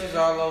and pictures everything.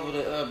 all over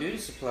the beauty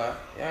supply.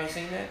 Y'all ain't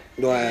seen that?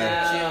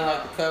 Wow. She on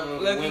like the cover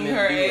of Looking Women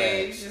her Do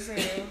age. Rags. Just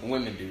saying.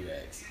 Women Do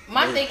Rags.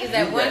 My thing is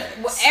that You when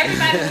rags.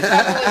 everybody was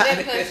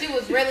talking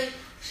with Vivica,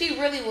 she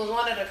really was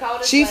one of the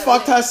coldest. She but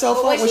fucked herself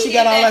but up when she did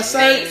got all that face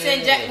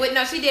surgery.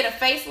 no, she did a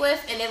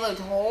facelift and it looked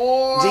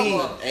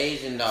horrible.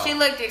 Asian dog. She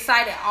looked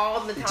excited all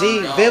the time. Gee,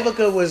 No.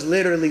 Vivica was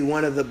literally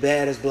one of the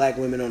baddest black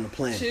women on the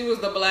planet. She was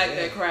the black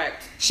that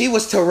cracked. She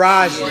was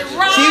Taraji.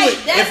 Right, She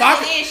was, that's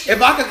the issue.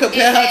 if I could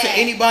compare her to Yeah.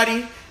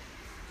 anybody,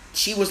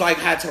 she was like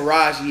how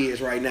Taraji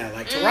is right now.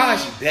 Like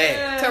Taraji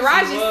bad.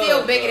 Taraji's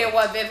still bigger than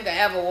what Vivica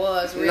ever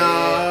was. Really.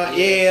 Nah,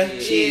 yeah.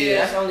 She is.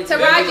 That's only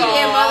Taraji because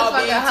and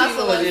motherfucking because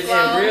hustle it's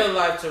and in real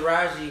life,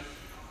 Taraji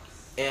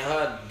and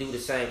her do the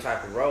same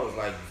type of roles.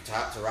 Like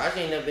Taraji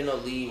ain't never been no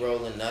lead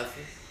role in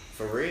nothing.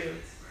 For real.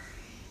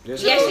 Yes,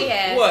 she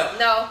has. What?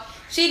 No,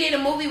 she did a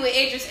movie with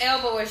Idris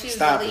Elba where she was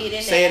Stop the lead it.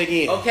 in Say that. it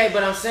again. Okay,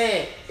 but I'm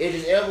saying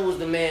Idris Elba was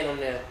the man on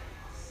there.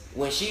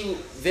 When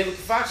Vivica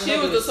Fox, She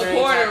never was did the same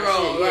supporting type of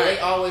role, shit. Yeah, right. they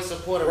always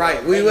supported. Right,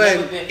 roles. we They wouldn't-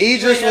 never been-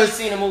 Idris you ain't never was-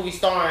 seen a movie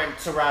starring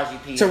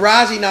Taraji P.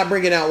 Taraji not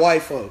bringing out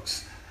white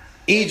folks.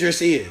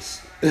 Idris is.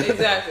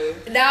 Exactly.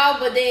 No,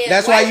 but then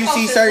That's why white you folks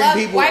see is certain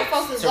people- White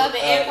folks is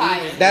loving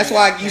Empire. even- That's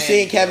why you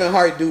seen Kevin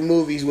Hart do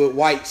movies with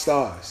white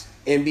stars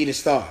and be the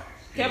star.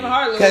 Kevin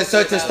Hart. Because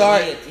so to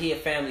start, he a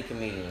family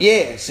comedian.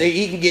 yeah, so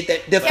he can get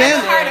that. The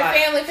Kevin family. Hart a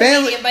family Family-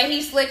 comedian, but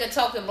he's slick a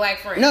token black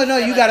friend. No,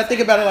 you got to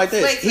think about it like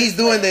this. Slick, He's slick,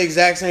 doing slick. the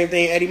exact same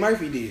thing Eddie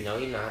Murphy did. No,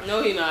 he not.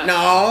 No, he not.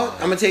 No, I'm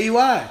gonna tell you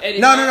why. Eddie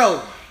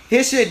No.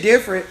 His shit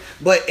different,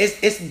 but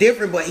it's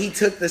different. But he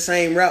took the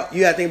same route.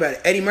 You gotta think about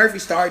it. Eddie Murphy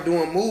started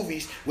doing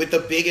movies with the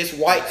biggest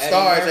white Eddie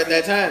stars Murphy- at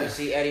that time. You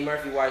see, Eddie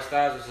Murphy White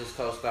Stars was his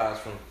co-stars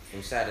from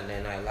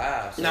Saturday Night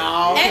Live. So No,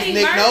 'cause Eddie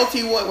Nick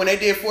Murphy- Nolte when they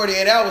did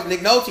 48 Hours.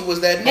 Nick Nolte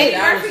was that Eddie nigga.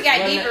 that Murphy was- got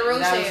wasn't deeper that- roots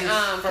that was than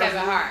his first Kevin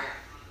movie? Hart.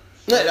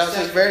 Yeah, that was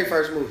his very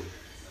first movie.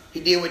 He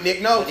did with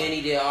Nick But Nolte. then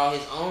he did all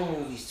his own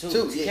movies too.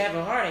 Too, yeah.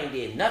 Kevin Hart ain't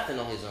did nothing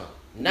on his own.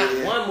 Not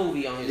Yeah. one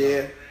movie on his Yeah.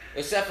 own.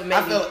 Except for I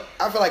maybe.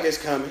 feel like it's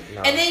coming.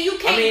 No. And then you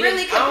can't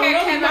really I don't compare know,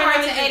 he Kevin might Hart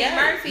not to even Eddie got it.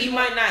 Murphy He he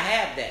might not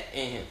have that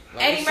in him.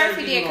 Like, Eddie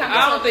Murphy did come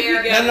I don't to think he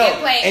America got- No, and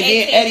play and then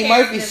 18 Eddie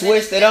Murphy characters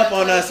switched in it up a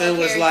on us and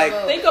 24 was like,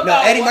 character Think book. no,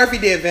 about Eddie what- Murphy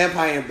did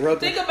Vampire in Brooklyn.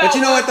 Think about But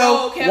you know what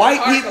though? Kevin White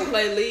Hart people. can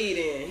play lead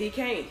in. He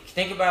can't.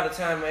 Think about the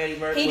time Eddie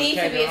Murphy He was needs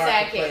to Kevin be a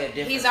Hart to play a sidekick.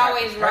 different He's type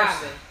always of person.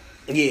 Robin.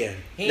 Yeah,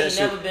 He that's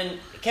ain't never it. been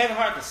Kevin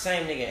Hart the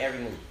same nigga in every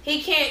movie.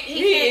 He can't. He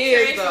He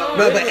is, can't though.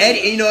 transform. But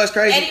Eddie, you know what's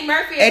crazy? Eddie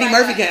Murphy. Is Eddie like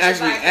Murphy a- can is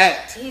actually like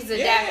act. He's Yeah.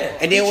 adaptable.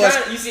 And He then what's-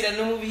 tryna- you see that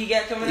new movie he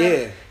got coming Yeah.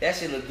 out? That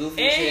shit look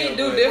goofy as And he hell, do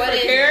but- What different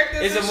is it?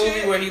 characters. It's a and movie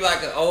shit. where he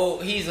like a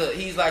old he's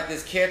like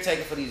this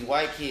caretaker for these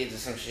white kids or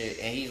some shit,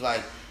 and he's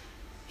like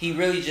he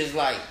really just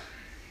like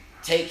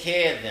take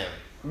care of them.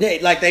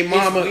 Like they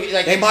mama, weird,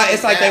 like they they mom.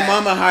 It's like they died.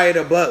 mama hired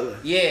a butler.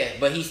 Yeah,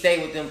 but he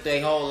stayed with them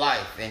their whole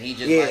life, and he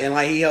just Yeah, like, and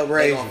like he helped they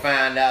raise gonna them.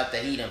 find out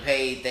that he done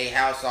paid their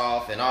house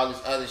off and all this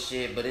other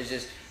shit. But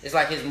it's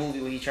like his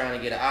movie where he's trying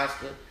to get an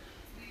Oscar.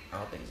 I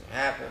don't think it's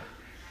gonna happen.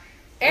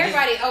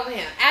 Everybody over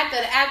him after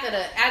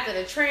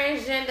the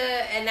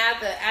transgender and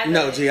after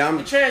No, G, The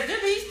I'm transgender,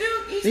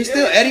 he's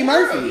still Eddie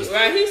Murphy. He's still-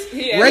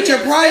 Right,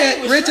 Richard Pryor.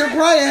 was Richard straight.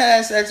 Pryor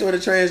had sex with a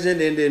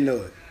transgender and didn't know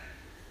it.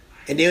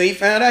 And then he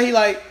found out, he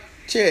like,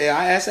 shit,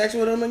 I had sex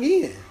with him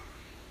again.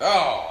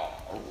 Oh,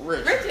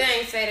 Richard. Richard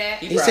ain't say that.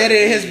 He said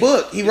it in his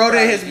book. He wrote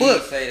it in his probably did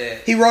book. Say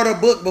that. He wrote a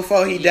book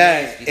before he He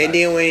died, nasty and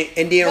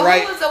then But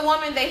right, who was the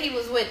woman that he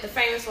was with? The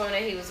famous woman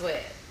that he was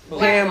with.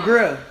 Black Pam woman.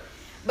 Grill.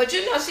 But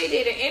you know, she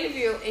did an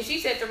interview and she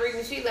said the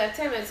reason she left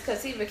him is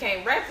because he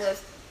became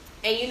reckless,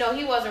 and you know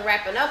he wasn't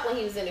wrapping up when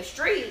he was in the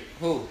street.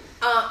 Who?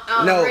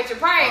 No. Richard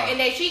Pryor, and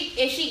that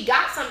she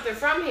got something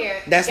from here.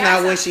 That's Got not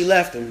some- when she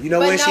left him. You know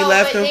But when she no,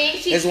 left but him then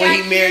she is when he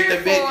got married the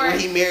cured bitch. for When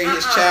he married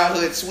his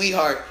childhood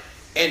sweetheart,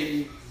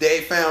 and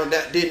they found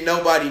out didn't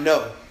nobody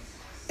know,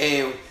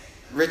 and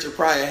Richard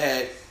Pryor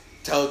had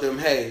told them,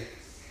 "Hey,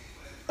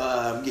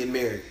 I'm getting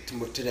married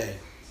today."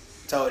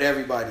 Told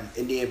everybody,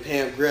 and then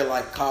Pam Grill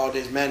like called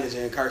his manager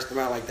and cursed him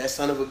out like that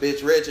son of a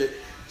bitch Richard.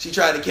 She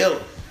tried to kill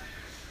him.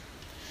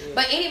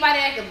 But anybody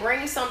that could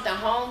bring something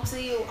home to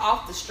you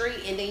off the street,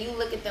 and then you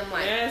look at them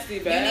like, Nasty you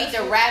need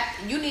bastard.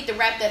 to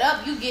wrap that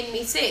up. You getting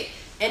me sick,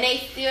 and they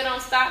still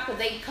don't stop because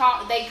they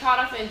caught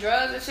up in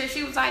drugs and shit.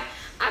 She was like,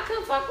 I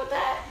couldn't fuck with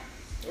that.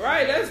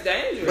 Right, that's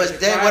dangerous.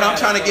 But then what I'm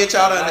trying to get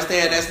y'all to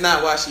understand, that's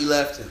not why she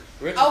left him.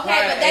 Richard Okay,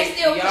 Pryor but they ate-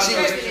 still y'all know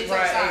contributed Richard to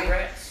Pryor society. ate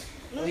rats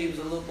when he was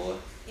a little boy.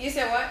 You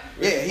said what?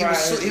 Yeah, Richard he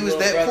was Pryor, he his was little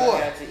that brother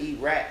poor. Had to eat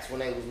rats when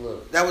they was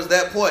little. That was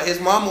that poor. His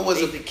mama was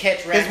They used to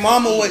catch rats.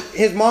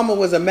 his mama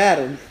was a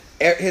madam.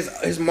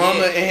 His mama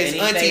Yeah, and his he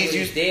aunties stayed with his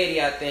used.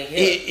 daddy, I think.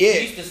 Yeah.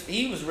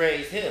 He was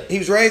raised here. He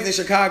was raised in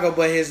Chicago,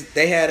 but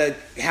they had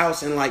a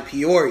house in like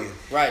Peoria.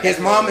 Right, His that's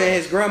mama what it and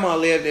was. his grandma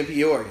lived in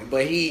Peoria,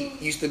 but he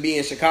used to be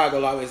in Chicago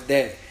like his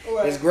dad.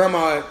 Right. His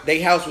grandma,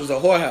 their house was a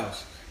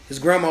whorehouse. His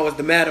grandma was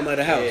the madam of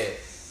the house. Yeah,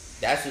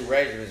 that's who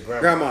raised him, his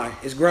grandma.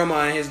 His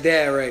grandma and his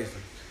dad raised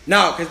him.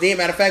 No, because then,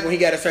 matter of fact, when he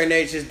got a certain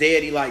age, his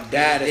daddy like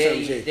died or some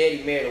His shit.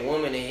 daddy married a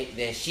woman, and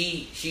then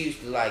she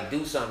used to like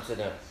do something to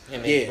them,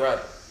 him and Yeah. his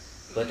brother.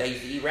 But they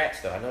used to eat rats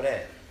though. I know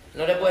that. I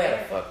know that boy had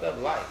a fucked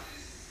up life.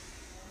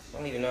 I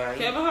don't even know how he.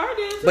 Kevin Hart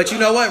did too. But you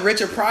know what?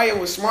 Richard Pryor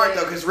was smart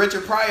though, because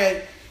Richard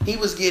Pryor, he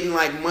was getting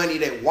like money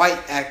that white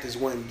actors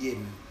wasn't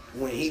getting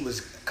when he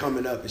was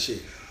coming up and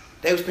shit.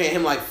 They was paying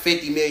him like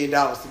 $50 million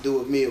to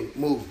do a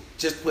movie,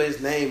 just to put his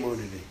name on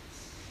it.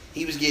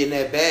 He was getting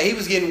that bad. He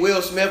was getting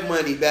Will Smith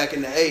money back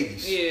in the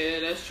 80s. Yeah,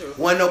 that's true.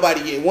 Wasn't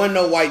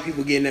no white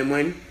people getting that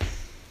money.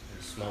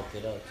 He smoked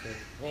it up too.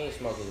 He ain't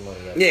smoked his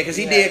money up. Yeah, because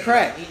he did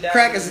crack. He died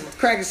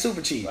Crack is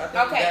super cheap. I think he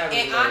died Okay, with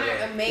in his money honor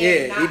up. of man Yeah,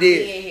 he not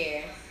did. being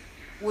here,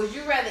 would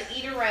you rather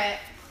eat a rat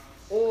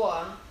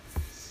or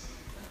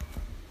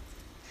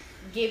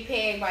get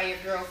pegged by your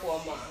girl for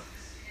a month?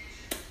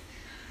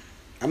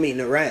 I'm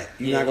eating a rat.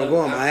 You're Yeah, not gonna look,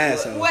 go on my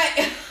asshole. What?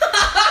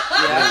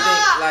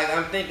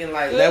 I'm thinking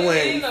like That You one-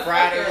 eating a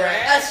Friday fucking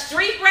rat. A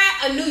street rat,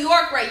 a New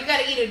York rat. You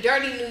gotta eat a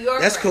dirty New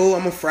York That's rat. cool.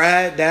 I'm gonna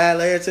fry it, die,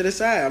 lay it to the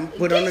side. I'm gonna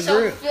put it on the Get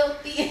your grill.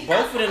 filthy.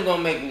 Both of them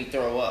gonna make me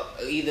throw up.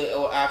 Either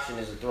or option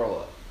is a throw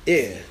up.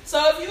 Yeah.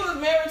 So if you was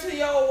married to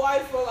your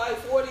wife for like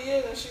 40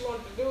 years and she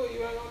wanted to do it,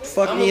 you ain't gonna do it?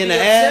 Fuck I'm me gonna in be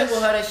the upset ass.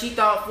 with her that she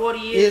thought 40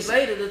 years Yes.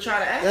 later to try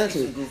to ask That's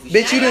me it. some goofy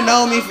Bitch, shit. you done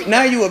known me.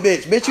 Now you a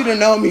bitch. Bitch, you done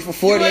known me for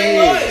 40 You ain't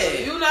years.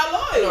 loyal. You not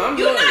loyal. No, I'm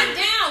You're loyal. not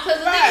down because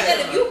the Right. nigga said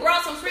if you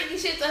brought some freaky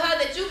shit to her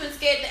that you've been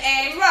scared to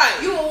ask, Right.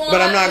 you would want.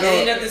 But I'm her not to- gonna-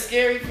 Ain't nothing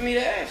scary for me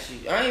to ask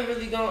you. I ain't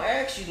really gonna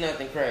ask you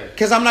nothing crazy.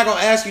 Cause I'm not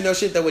gonna ask you no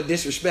shit that would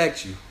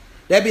disrespect you.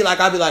 That'd be like,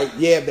 I'd be like,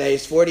 yeah, babe,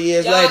 it's 40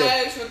 years Y'all later.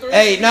 asked for three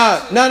Hey, no.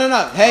 Hey, I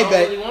don't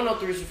babe. really want no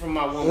threesome from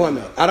my woman.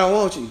 Woman, I don't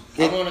want you.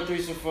 I want a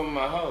threesome from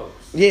my hoes.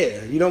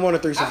 Yeah, you don't want a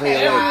threesome for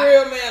Okay, your wife. Every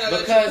real man will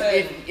Because let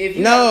you if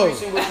you No. have a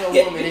threesome with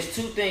your woman, there's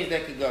two things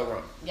that could go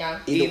wrong. Yeah.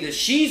 Either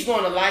she's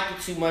gonna like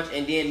you too much,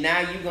 and then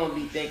now you gonna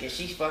be thinking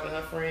she's fucking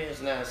her friends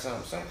now,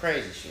 some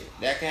crazy shit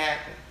that could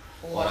happen.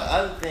 Or the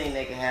other thing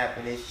that could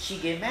happen is she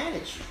get mad at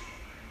you.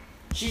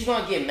 She's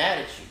gonna get mad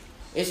at you.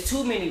 It's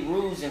too many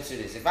rules into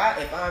this. If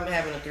I'm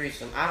having a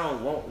threesome, I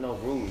don't want no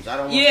rules. I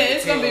don't want Yeah, you to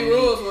it's gonna tell be me,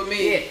 rules with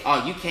me. Yeah.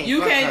 Oh, you can't. You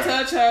fuck can't her.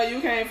 touch her.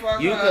 You can't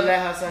fuck You her. could let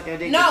her suck your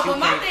dick. No, you but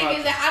my can't thing fuck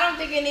is that I don't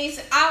think it needs.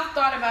 I've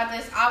thought about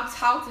this. I've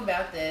talked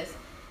about this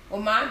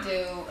with my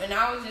dude, and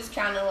I was just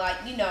kind of like,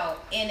 you know,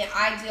 in an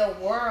ideal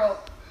world,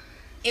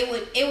 it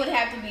would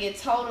have to be a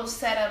total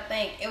setup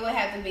thing. It would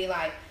have to be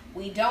like,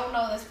 we don't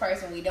know this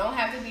person. We don't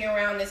have to be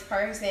around this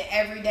person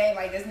every day.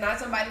 Like, it's not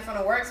somebody from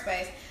the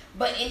workspace.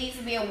 But it needs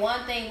to be a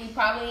one thing. We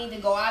probably need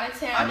to go out of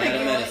town. I and met do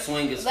him at it. a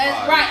swingers Let's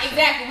party. right,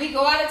 exactly. We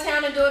go out of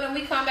town and do it, and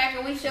we come back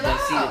and we chill But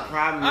see, the out.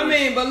 problem I is,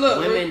 mean, but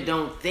look, women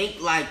don't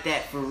think like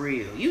that for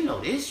real. You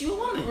know this. You a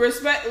woman.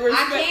 Respect.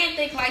 I can't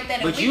think like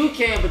that. But If you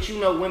can. But you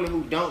know women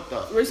who don't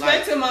though.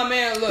 Respect to my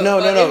man. Look, No,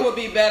 but no. it would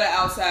be better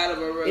outside of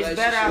a relationship.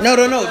 better out- No.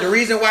 The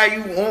reason why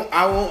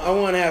I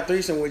want to have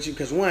threesome with you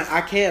because one,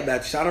 I care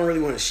about you, so I don't really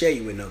want to share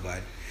you with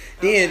nobody.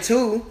 Then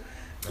two,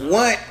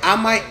 one,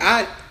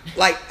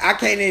 I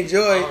can't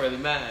enjoy. I'm really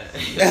mad.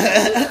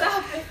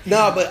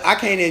 No, but I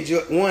can't enjoy.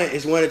 One,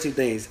 it's one of two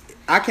things.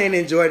 I can't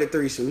enjoy the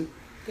threesome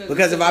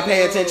because if I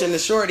pay attention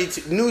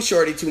to new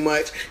shorty too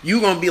much, you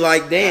gonna be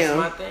like, damn.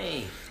 That's my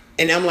thing.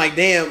 And I'm like,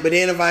 damn. But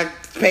then if I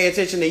pay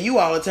attention to you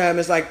all the time,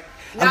 it's like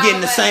I'm No,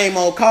 getting the but same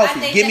old I coffee.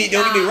 think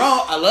Don't get me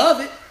wrong, I love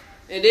it.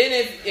 And then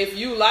if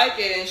you like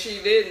it and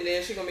she didn't,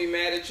 then she gonna be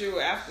mad at you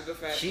after the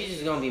fact. She's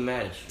just gonna be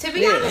mad at you. To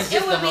be Yeah. honest, It's it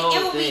just would the be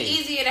whole thing.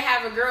 easier to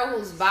have a girl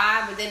who's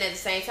bi, but then at the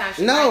same time,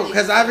 she No, might be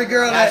 'cause every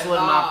girl That's that-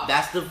 what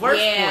that's the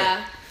first yeah.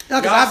 point. No,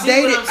 because Y'all I've see what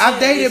dated I'm saying?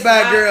 dated It's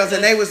by not girls and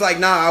just- they was like,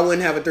 nah, I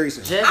wouldn't have a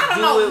threesome. Just I don't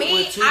do know. it Me,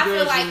 with two I girls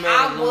feel like you met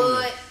I in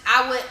would.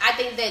 I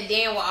think that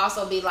Dan will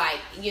also be like,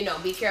 you know,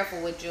 be careful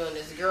with you and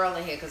this girl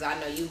in here because I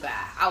know you bi.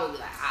 I would be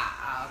like,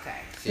 okay.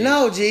 See?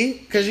 No,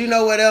 G, because you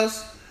know what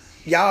else?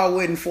 Y'all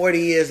wouldn't 40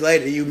 years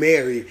later, you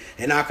married,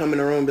 and I come in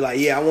the room and be like,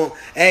 yeah, I want,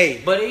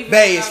 hey, But even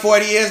babe, when it's I-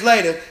 40 years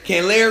later.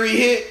 Can Larry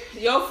hit?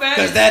 Your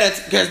fantasy,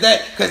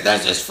 Because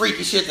that's just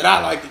freaky shit that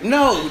I like.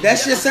 No, that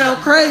shit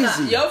sound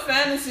crazy. your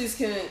fantasies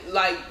can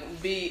like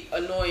be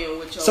annoying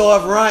with your.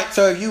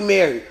 So if you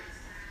married,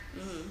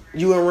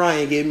 you and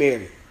Ryan get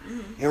married,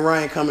 and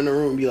Ryan come in the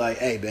room and be like,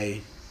 hey,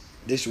 babe,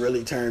 this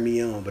really turned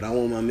me on, but I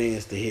want my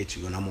mans to hit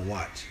you, and I'm going to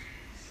watch.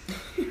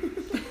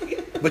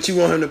 But you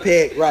want him to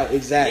peg, right?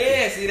 Exactly.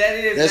 Yeah, see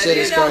That shit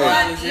is You know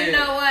crazy. what? You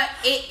know what?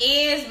 It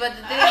is, but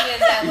the thing is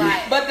that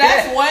like, but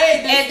that's way.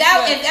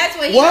 if that's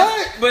what he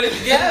What? But if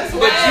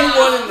but you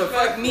want him to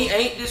fuck me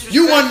ain't disrespectful.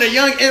 You wasn't the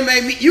young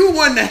MA me. You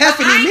wasn't the I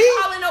Heffany ain't me.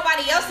 calling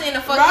nobody else in to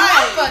fuck Right. you.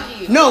 I'll fuck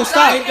you. No, So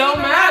stop. ain't It don't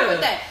nothing wrong matter.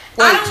 with that.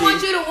 Wait, I don't G.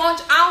 want you to want.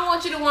 I don't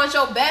want you to want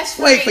your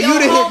best friend. Wait, for you your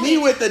to hit homie me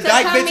with the to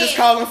dyke come bitches in.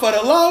 calling for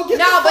the law? Get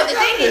No, but fuck the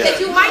thing out is that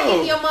here. you might No.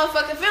 get your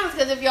motherfucking feelings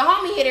because if your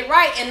homie hit it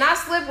right and not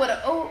slip with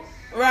a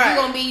Right. you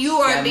gonna be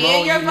you and That be Mo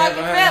in your you fucking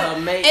never heard her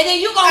feelings, make. and then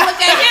you gonna look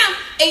at him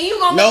and you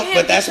gonna Nope, look at him.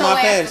 but that's get my your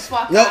ass fantasy. the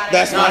fuck Nope, out of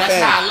that's here. No, my that's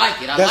fan. how I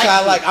like it. That's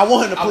how I like. I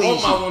want him to I please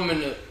want my you.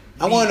 woman to.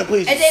 I want him to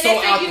please you. And then So next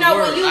thing out you the know,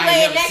 word, when you I ain't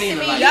laying never next seen to it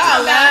me, like you that. Y'all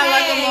talking about, lying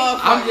like a hey,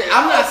 motherfucker.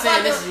 I'm not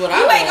saying this is what I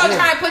you ain't want. gonna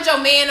try and put your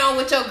man on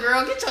with your girl.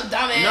 Get your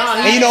dumb ass. No, out.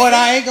 And you know what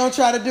I ain't gonna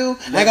try to do?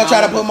 I ain't gonna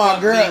try to put my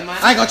girl. I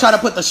ain't gonna try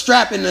to put the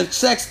strap in the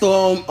sex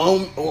store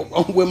on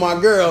with my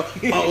girl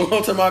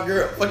onto my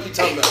girl. What you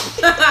talking about?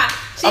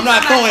 She I'm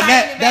not talking throwing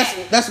about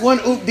that. That's one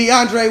oop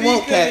DeAndre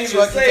won't catch.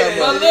 What you talking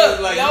But about? look,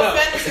 Like, your no.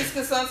 fantasies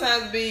can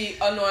sometimes be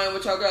annoying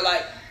with your girl.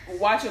 Like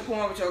watching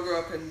porn with your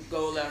girl can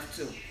go left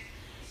too.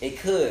 It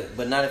could,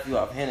 but not if you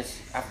off Hennessy.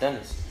 I've done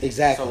this.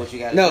 Exactly. So what you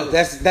gotta No, do?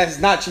 that's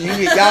not you.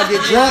 Y'all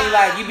get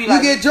drunk. You be You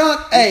like, get drunk.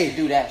 We should Hey,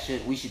 do that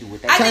shit. We should do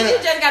with I that. think Turn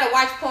you just gotta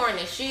watch porn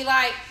and she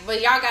like,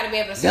 but y'all gotta be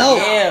able to see. No.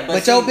 y'all. Yeah,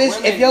 But see, your bitch-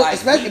 women if your- like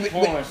especially- weak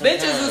but- porn Bitches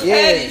is sometimes. Yeah.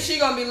 petty. She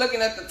gonna be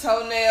looking at the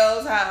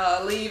toenails, how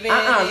her leaving.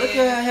 Look at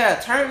her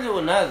hair. Turn to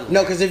another.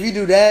 no, because if you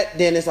do that,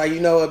 then it's like, you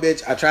know what,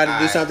 bitch? I tried to do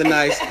Alright. something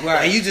nice,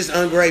 and you just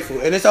ungrateful,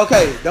 and it's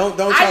okay. Don't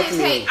talk I to just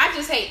me. hate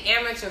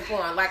amateur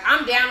porn. Like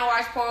I'm down to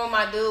watch porn with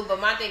my dude, but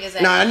my thing is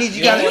that Nah, I need you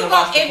You gotta. gotta you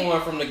watch go- the if-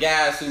 porn from the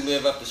guys who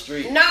live up the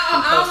street. No,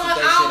 I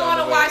don't want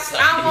to watch.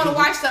 website. I don't want to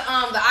watch the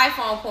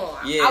iPhone porn.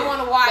 Yeah. I want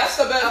to watch. That's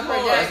the best a porn.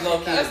 projection. That's low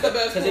key. That's the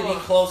best Because it be porn.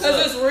 close Because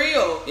up. it's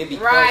real. It be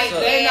Right, close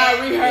up. They yeah. not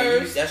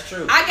rehearsed. That's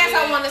true. I guess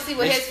Yeah. I want to see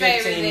what This his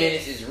favorite 15 is.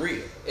 minutes is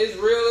real. It's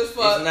real as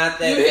fuck. It's not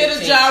that you hear the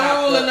 15 Ja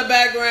chopped Rule in up. the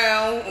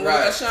background.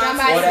 Right. With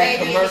Somebody Or say that they in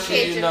the commercial,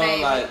 you kitchen, know,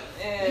 baby. like,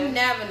 You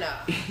never know.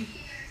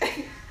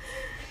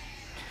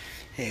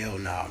 Hell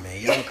nah,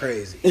 man, y'all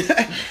crazy.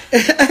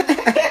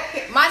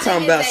 My thing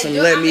Talking is about that some do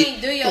your let me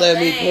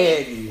thing.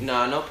 peg you.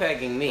 nah, no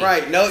pegging me.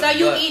 Right? No. So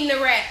you But- eating the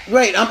rat?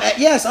 Wait,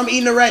 I'm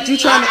eating the rat. You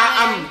trying to?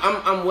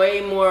 I'm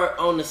way more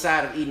on the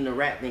side of eating the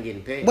rat than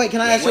getting pegged. Wait, can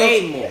I ask you?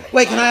 Way more.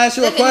 Wait, can I ask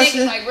you a Look at niggas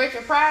question? like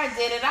Richard Pryor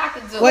did it. I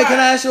could do Wait, it. can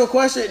I ask you a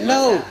question?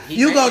 No, He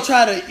you gonna made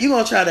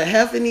try to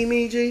Heffany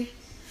me, G?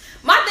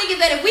 My thing is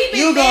that if we've been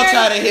You gonna married,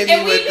 try to hit me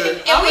if with we've been, the-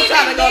 if I'm we've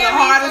trying to been go the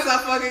married hardest for- I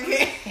fucking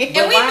can. If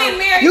we've been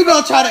married, You for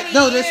gonna try to? 40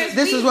 No, years,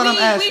 this is what I'm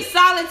we asking.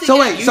 solid So together.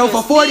 wait, so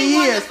for 40 We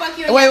wanna years, fuck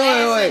you wait, in wait, your wait,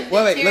 ass wait, and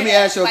wait, tear let me that.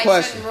 ask you a Like,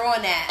 question. shouldn't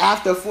ruin that.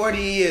 After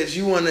 40 years,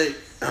 you wanna?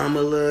 I'm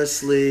a little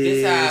This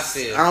how I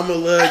slick. feel. I'm a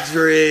little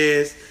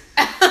dressed.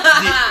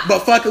 But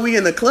fucking we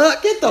in the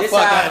club? Get the This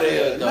fuck how I out of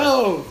feel, here. though.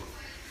 No.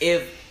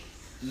 If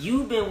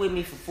you've been with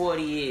me for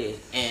 40 years,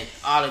 and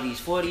all of these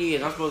 40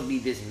 years, I'm supposed to be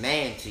this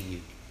man to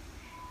you.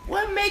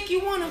 What make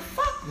you wanna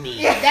fuck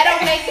me?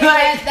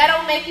 That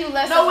don't make you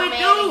less No, of a it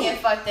man do. to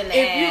get fucked in the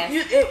ass.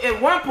 If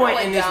at one point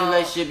No, it in this don't.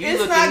 relationship, you It's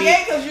looked not at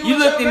gay 'cause me, you you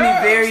with looked your at me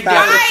girl. very Stop it.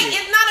 Right, delicate.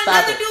 it's not Stop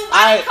another it. dude.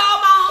 I didn't call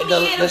my homie in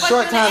The and short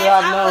fucked in time the that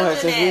ass. I've I known her,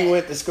 fucked in since the we ass.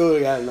 went to school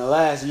together, in the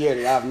last year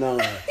that I've known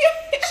her,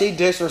 she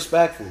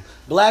disrespectful.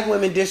 Black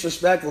women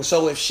disrespectful.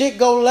 So if shit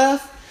go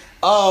left,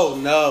 oh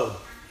no.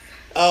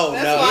 Oh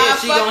That's no. why I Yeah,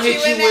 she fucked gonna hit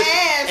you you in the with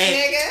ass,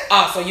 nigga.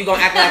 Oh, so you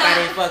gonna act like I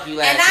didn't fuck you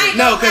last And I week? ain't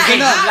No, gonna 'cause lie, you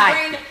know- I'll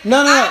bring- No,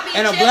 no, no. I'll be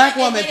And a chilling, black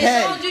and woman, then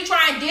as soon Patty. as you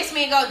try and diss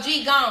me and go,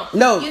 G, gone.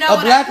 No, You know a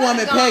what, black I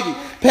woman, could've Peggy. gone,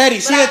 Patty,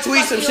 but she'll I tweet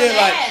fucked some you shit in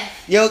the like, ass.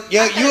 yo, I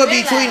you'll could've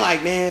be been tweeting like-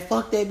 like, man,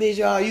 fuck that bitch,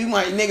 y'all.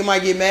 Nigga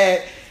might get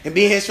mad and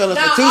be in his feelings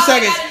No, for 2 all I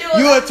seconds. gotta do is-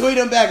 You'll tweet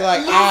him back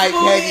like, alright,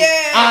 booty Peggy,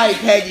 ass.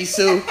 alright, Peggy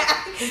Sue.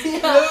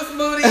 Loose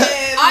booty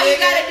ass. All you nigga.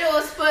 gotta do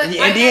is put And all you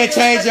then gotta do is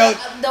change put your-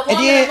 the and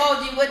woman then-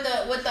 emoji with the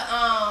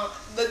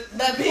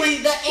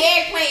peach. the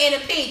eggplant and the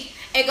peach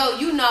and go,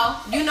 you know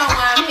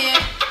why I'm here.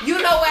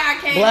 You know where I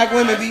came Black from.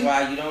 women That's be.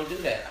 why you don't do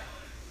that.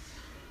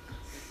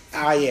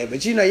 Oh yeah,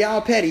 but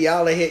y'all petty.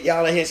 Y'all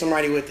hit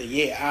somebody with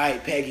the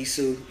alright, Peggy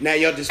Sue. Now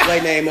your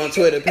display name on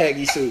Twitter,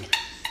 Peggy Sue.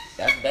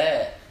 That's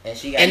bad. And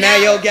she got And now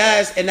your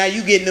guys, and now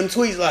you getting them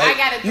tweets I like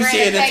got a you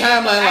see in the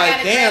timeline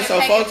like, damn,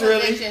 so folks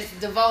really. positions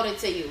devoted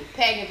to you.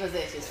 Pegging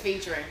positions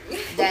featuring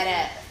that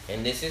ass.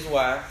 And this is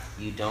why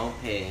you don't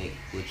peg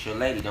with your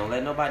lady. Don't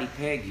let nobody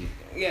peg you.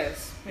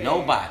 Yes. Peg.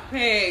 Nobody.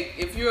 Peg.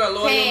 If you're a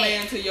loyal Peg.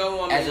 man to your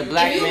woman, As a you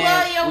black If you can-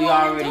 love your man, we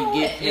woman, already do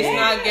get it. pegged It's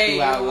not gay.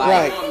 throughout You life.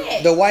 Right. love your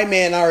woman. The white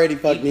man already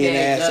fucked me in the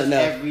pegs ass us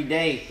enough. every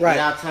day Right.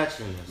 without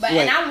touching us. But Wait.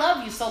 and I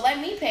love you, so let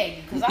me peg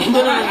you because I No, love no,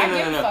 you. no, I no,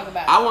 give no, a no. fuck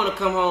about I you. want to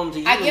come home to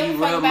you I and give you a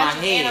fuck rub my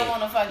about you, and head. I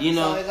wanna fuck you, You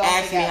know, so it goes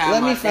ask me together. how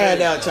Let my me find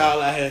day out is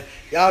y'all out here.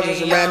 Y'all just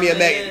Hey, remind me of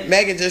y'all, Megan. man.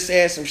 Megan just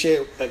said some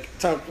shit like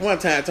one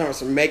time talking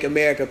some make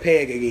America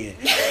peg again.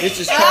 This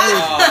is crazy.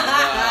 Oh,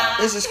 God.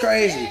 This is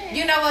crazy.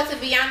 You know what? To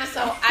be honest,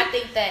 so I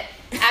think that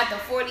after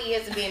 40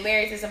 years of being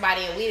married to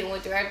somebody and we done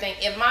went through everything,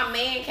 if my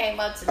man came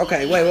up to me,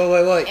 Okay, wait. and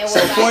was So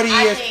like, 40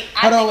 years. I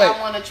Hold on, wait.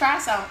 want to try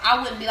something, I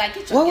wouldn't be like,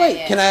 get your Wait.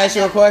 gay Can ass. I ask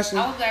you a don't. question?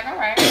 I would be like, all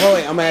right. Oh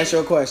wait, I'm gonna ask you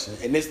a question,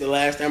 and this is the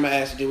last time I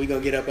ask you. We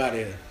gonna get up out of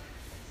here.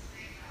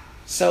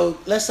 So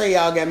let's say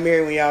y'all got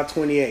married when y'all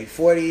 28.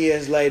 40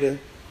 years later,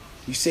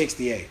 you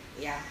 68.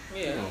 Yeah.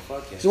 Yeah. Oh,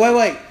 fuck yeah. So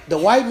wait. The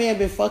white man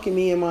been fucking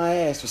me in my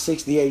ass for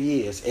 68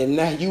 years, and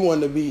now you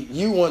want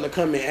to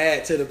come and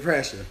add to the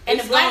pressure. And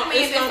It's the black gonna-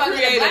 man it's been gonna fucking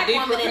create a a black deeper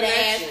woman in the ass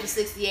connection. for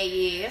 68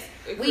 years.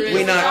 It We creates- do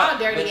We not- y'all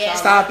dirty but ass.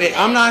 Stop it.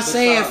 I'm not But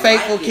saying y'all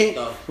faithful like it, king.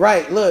 though.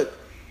 Right. Look,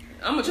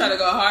 I'm gonna try to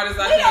go hard as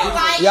I We can. don't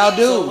like y'all it.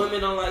 So do.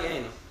 women don't like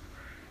anal.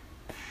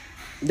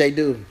 They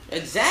do.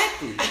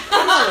 Exactly. You know what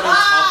I'm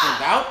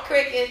talking about.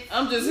 Cricket.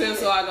 I'm just here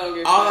so I don't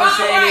get. All I'm Right,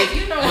 saying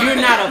is you know you're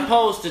what? not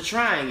opposed to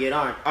trying it,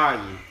 are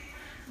you?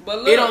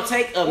 But It don't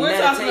take a We're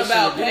talking meditation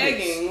about to do this.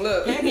 pegging.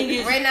 Look, Pegging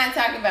is We're not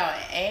talking about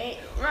ain't.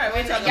 right.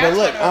 We're talking Y'all But about.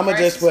 look, trying to I'ma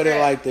reverse just put it the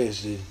like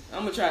this, G. I'm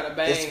gonna try to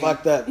bang. It's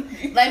fucked up.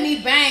 Let me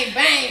bang,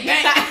 bang,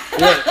 bang.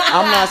 Look,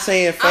 I'm not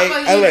saying I'm fake.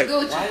 gonna Hey, use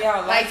look, Gucci. why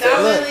y'all Like that?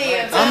 Tom Look,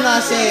 Williams.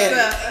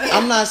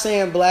 I'm not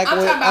saying black I'm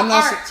women. talking about I'm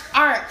not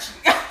arch.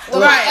 With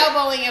Look. my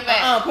elbow in your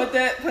back. Put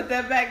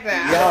that back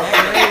down. y'all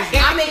crazy.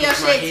 I'm in your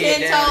Put my shit head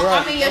 10 down. toes.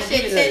 Right. I'm in your Don't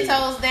shit do 10 that.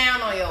 toes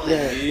down on your Yeah,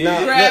 leg.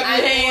 no, Grab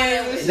look, your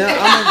hands. no,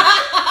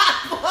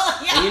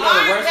 And you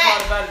know the worst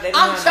part about it? They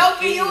don't I'm have no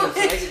choking you fingers, so with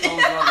they just this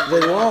gonna drop they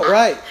it. won't,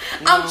 right?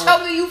 I'm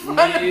choking you from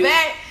Man. the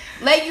back.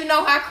 Let you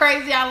know how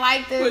crazy I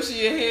like this. Push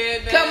your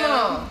head down. Come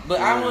on.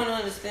 But I want to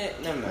understand.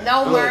 Never mind.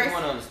 No I mercy.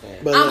 want to understand.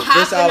 But I'm look,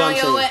 this hopping all on I'm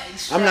your saying.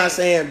 ass I'm not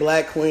straight. saying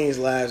black queens'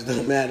 lives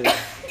don't matter,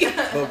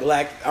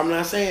 but I'm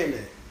not saying that.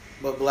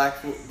 But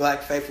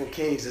black faithful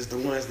kings is the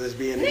ones that's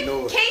being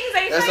ignored. Kings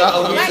ain't That's faithful.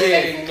 all I'm Black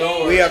saying. faithful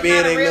kings We are is being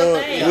not a real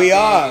ignored. thing. We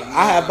are.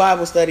 I have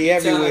Bible study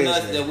every Telling us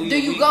Wednesday. that we Do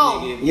you weak go?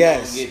 niggas, we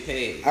Yes. don't get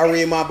paid. I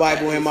read my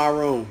Bible in my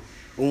room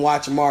and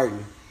watch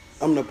Martin.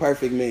 I'm the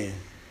perfect man.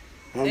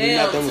 I don't do Damn,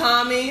 nothing.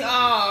 Tommy.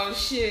 Oh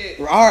shit.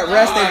 All right,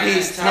 rest in Alright,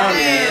 peace, Tommy. Tommy.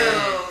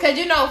 Damn. Cause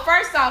you know,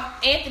 first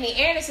off, Anthony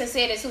Anderson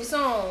said it too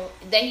soon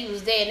that he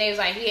was dead, and they was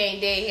like, he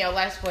ain't dead, he on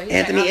life support. He was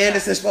Anthony like, I'm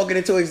Anderson spoke it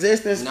into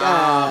existence.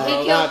 Nah, He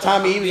Nah, killed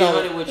Tommy, he Be was on.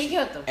 honest with He you.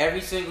 killed them. Every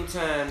single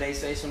time they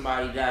say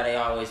somebody died, they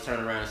always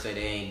turn around and say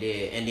they ain't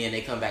dead, and then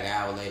they come back an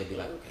hour later and be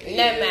like, okay,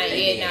 Never mind, they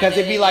yeah, dead. nah. Because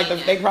it'd be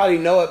like they probably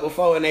know it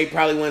before and they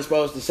probably weren't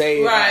supposed to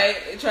say it. Right.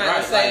 Trying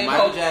Right, to say like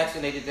Michael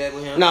Jackson, they did that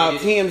with him. No, They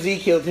did- TMZ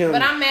killed him.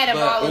 But I'm mad at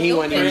But- all the and he new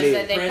wasn't even pictures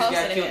dead. that they Prince got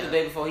posted of killed the him.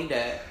 day before he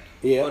died.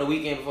 Yeah. Or the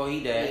weekend before he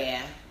died.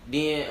 Yeah.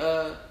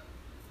 Then,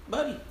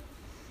 Buddy.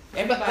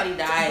 Everybody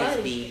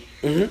dies, B.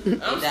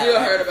 I'm still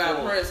hurt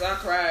about Prince. I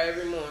cry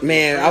every morning.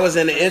 Man, I was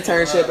in the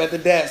internship Wow. at the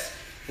desk.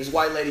 This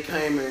white lady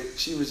came and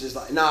she was just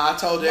like, "Nah, I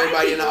told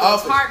everybody in the White people was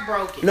office."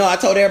 heartbroken. No, I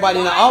told everybody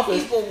in the White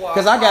office people were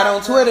because I got on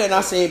heartbroken. Twitter and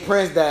I seen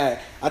Prince died.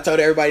 I told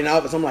everybody in the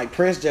office, I'm like,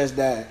 Prince just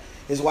died.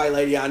 This white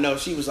lady I know,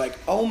 she was like,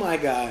 "Oh my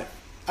God,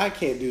 I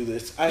can't do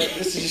this.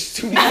 This is just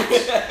too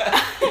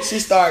much. She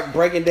started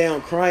breaking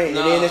down crying.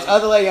 No. And then this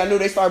other lady, I knew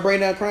they started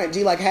breaking down crying.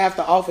 G, like half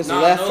the office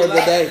left for the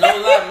day. No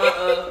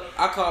lie,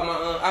 I called my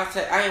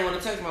I didn't want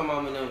to text my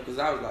mom and them because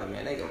I was like,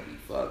 man, they gonna be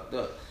fucked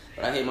up.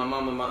 But I hit my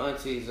mom and my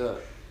aunties up.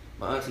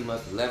 My auntie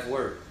must have left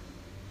work.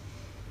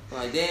 I'm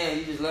like, damn,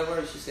 you just left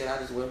work? She said, I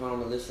just went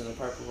home and listened to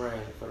Purple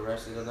Rain for the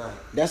rest of the night.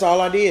 That's all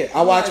I did.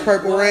 I watched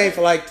Purple Rain for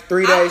like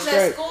 3 I days was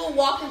straight. at school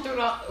walking to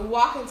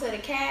the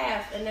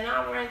calf, and then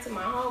I ran to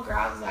my homegirl.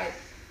 I was like,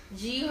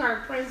 G, you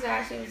heard Prince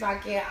Dash? She was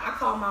like, yeah. I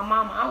called my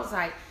mama. I was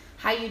like,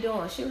 how you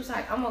doing? She was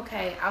like, I'm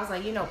okay. I was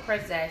like, you know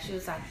Prince Dash? She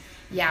was like,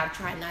 yeah, I'm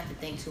trying not to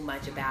think too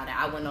much about it.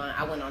 I went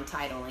on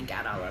Tidal and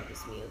got all of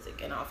his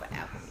music and off of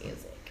Apple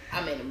Music.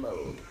 I'm in the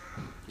mood.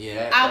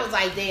 Yeah, I was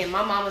like, damn,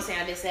 my mama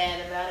sounded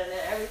sad about it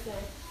and everything.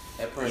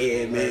 that Prince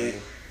Yeah, was man.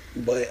 amazing.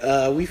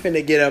 But we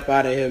finna get up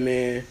out of here,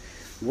 man.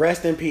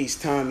 Rest in peace,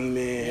 Tommy,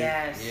 man.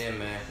 Yes. Yeah,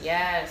 man.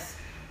 Yes.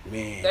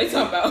 Man. They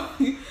talking about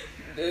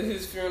that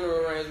his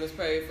funeral arrangements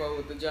paid for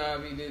with the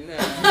job he didn't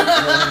have.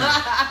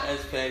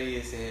 That's petty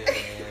as hell,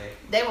 man.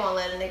 They won't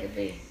let a nigga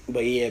be.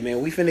 But yeah,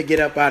 man, we finna get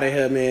up out of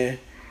here, man.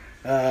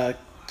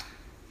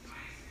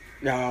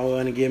 Y'all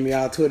wanna give me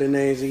y'all Twitter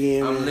names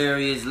again, I'm man?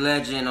 Lyrious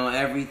Legend on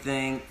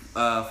everything.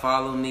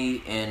 Follow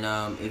me, and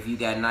if you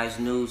got nice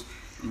news,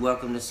 you're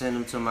welcome to send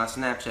them to my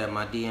Snapchat.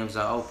 My DMs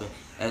are open,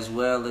 as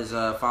well as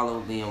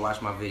follow me and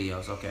watch my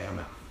videos. Okay, I'm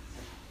out.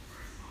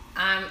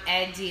 I'm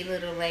at D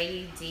Little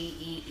Lady,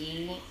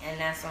 DEE, and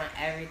that's on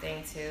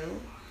everything too.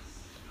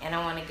 And I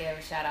want to give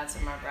a shout out to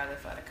my brother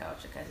for the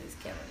culture because he's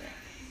killing it.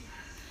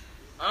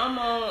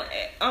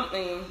 I'm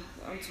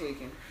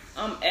tweaking.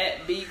 I'm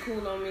at Be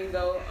Cool on Me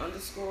though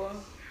 _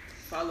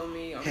 Follow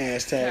me.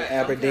 Hashtag I'm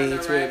Aberdeen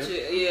kinda Twitter.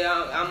 ratchet.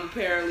 Yeah, I'm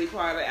apparently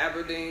part of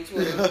Aberdeen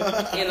Twitter,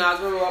 and I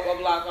grew up a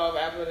block off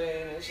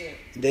Aberdeen and shit.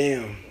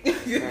 Damn.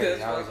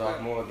 That's I was fucked off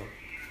up. Morgan.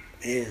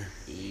 Yeah.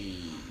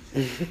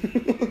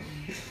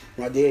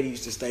 My dad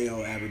used to stay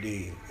on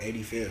Aberdeen,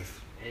 85th.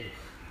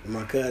 And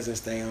my cousin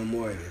stay on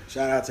Morgan.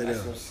 Shout out to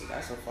That's them. some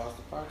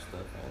Foster Park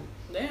stuff,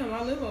 man. Damn,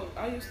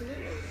 I used to live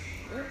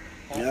over there.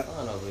 Have Yep.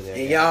 fun over there.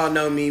 And guys. y'all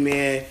know me,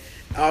 man.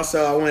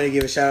 Also, I want to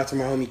give a shout out to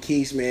my homie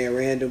Keith, man,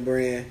 Random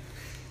Brand.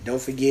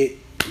 Don't forget,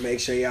 make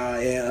sure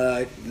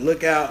y'all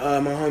look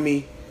out my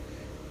homie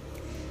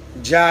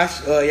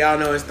Josh. Y'all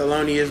know it's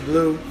Thelonious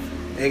Blue.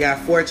 They got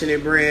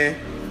Fortunate Brand.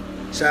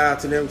 Shout out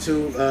to them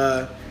too.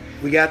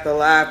 We got the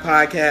live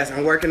podcast.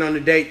 I'm working on the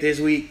date this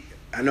week.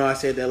 I know I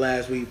said that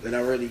last week, but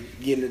I'm really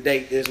getting the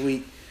date this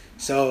week.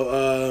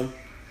 So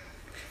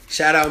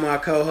shout out my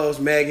co-host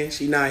Megan.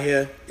 She not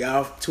here.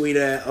 Y'all tweet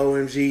her at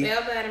OMG.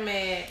 Feel better,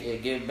 man. Yeah,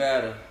 get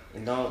better.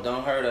 And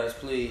don't hurt us,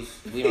 please.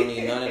 We don't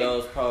need none of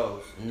those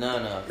posts.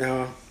 None of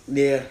them.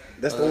 Yeah,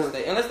 that's the one.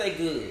 Unless they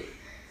good.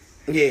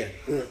 Yeah.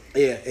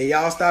 And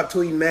y'all stop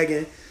tweeting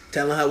Megan,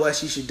 telling her what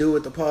she should do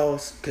with the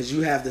polls, because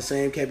you have the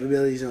same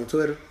capabilities on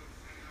Twitter.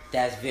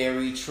 That's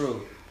very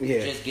true. Yeah.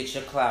 Just get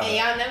your clout. And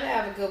y'all never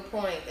have a good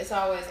point. It's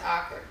always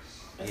awkward.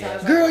 It's Yeah.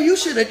 always Girl, like, you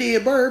should have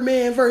did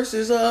Birdman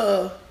versus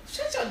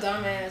shut your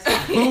dumb ass.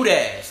 Boot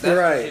ass. That's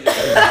Right. what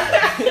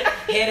you do.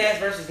 Head ass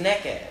versus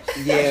neck ass.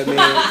 Yeah,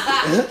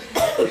 man.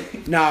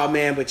 Nah,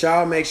 man, but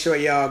y'all make sure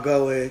y'all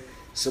go and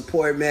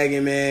support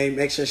Megan, man.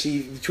 Make sure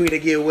she tweet or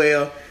get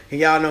well. And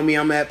y'all know me,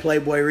 I'm at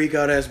Playboy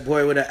Rico. That's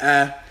boy with an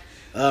I.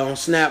 On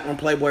Snap, I'm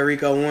Playboy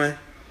Rico 1.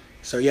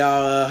 So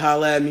y'all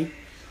holla at me.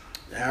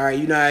 All right,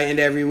 you know how I end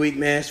every week,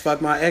 man. It's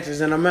fuck my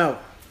exes and I'm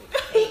out.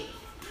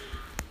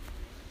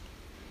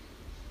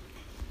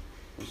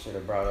 We should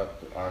have brought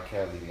up R.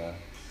 Kelly, man.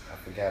 I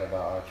forgot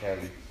about R.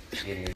 Kelly getting his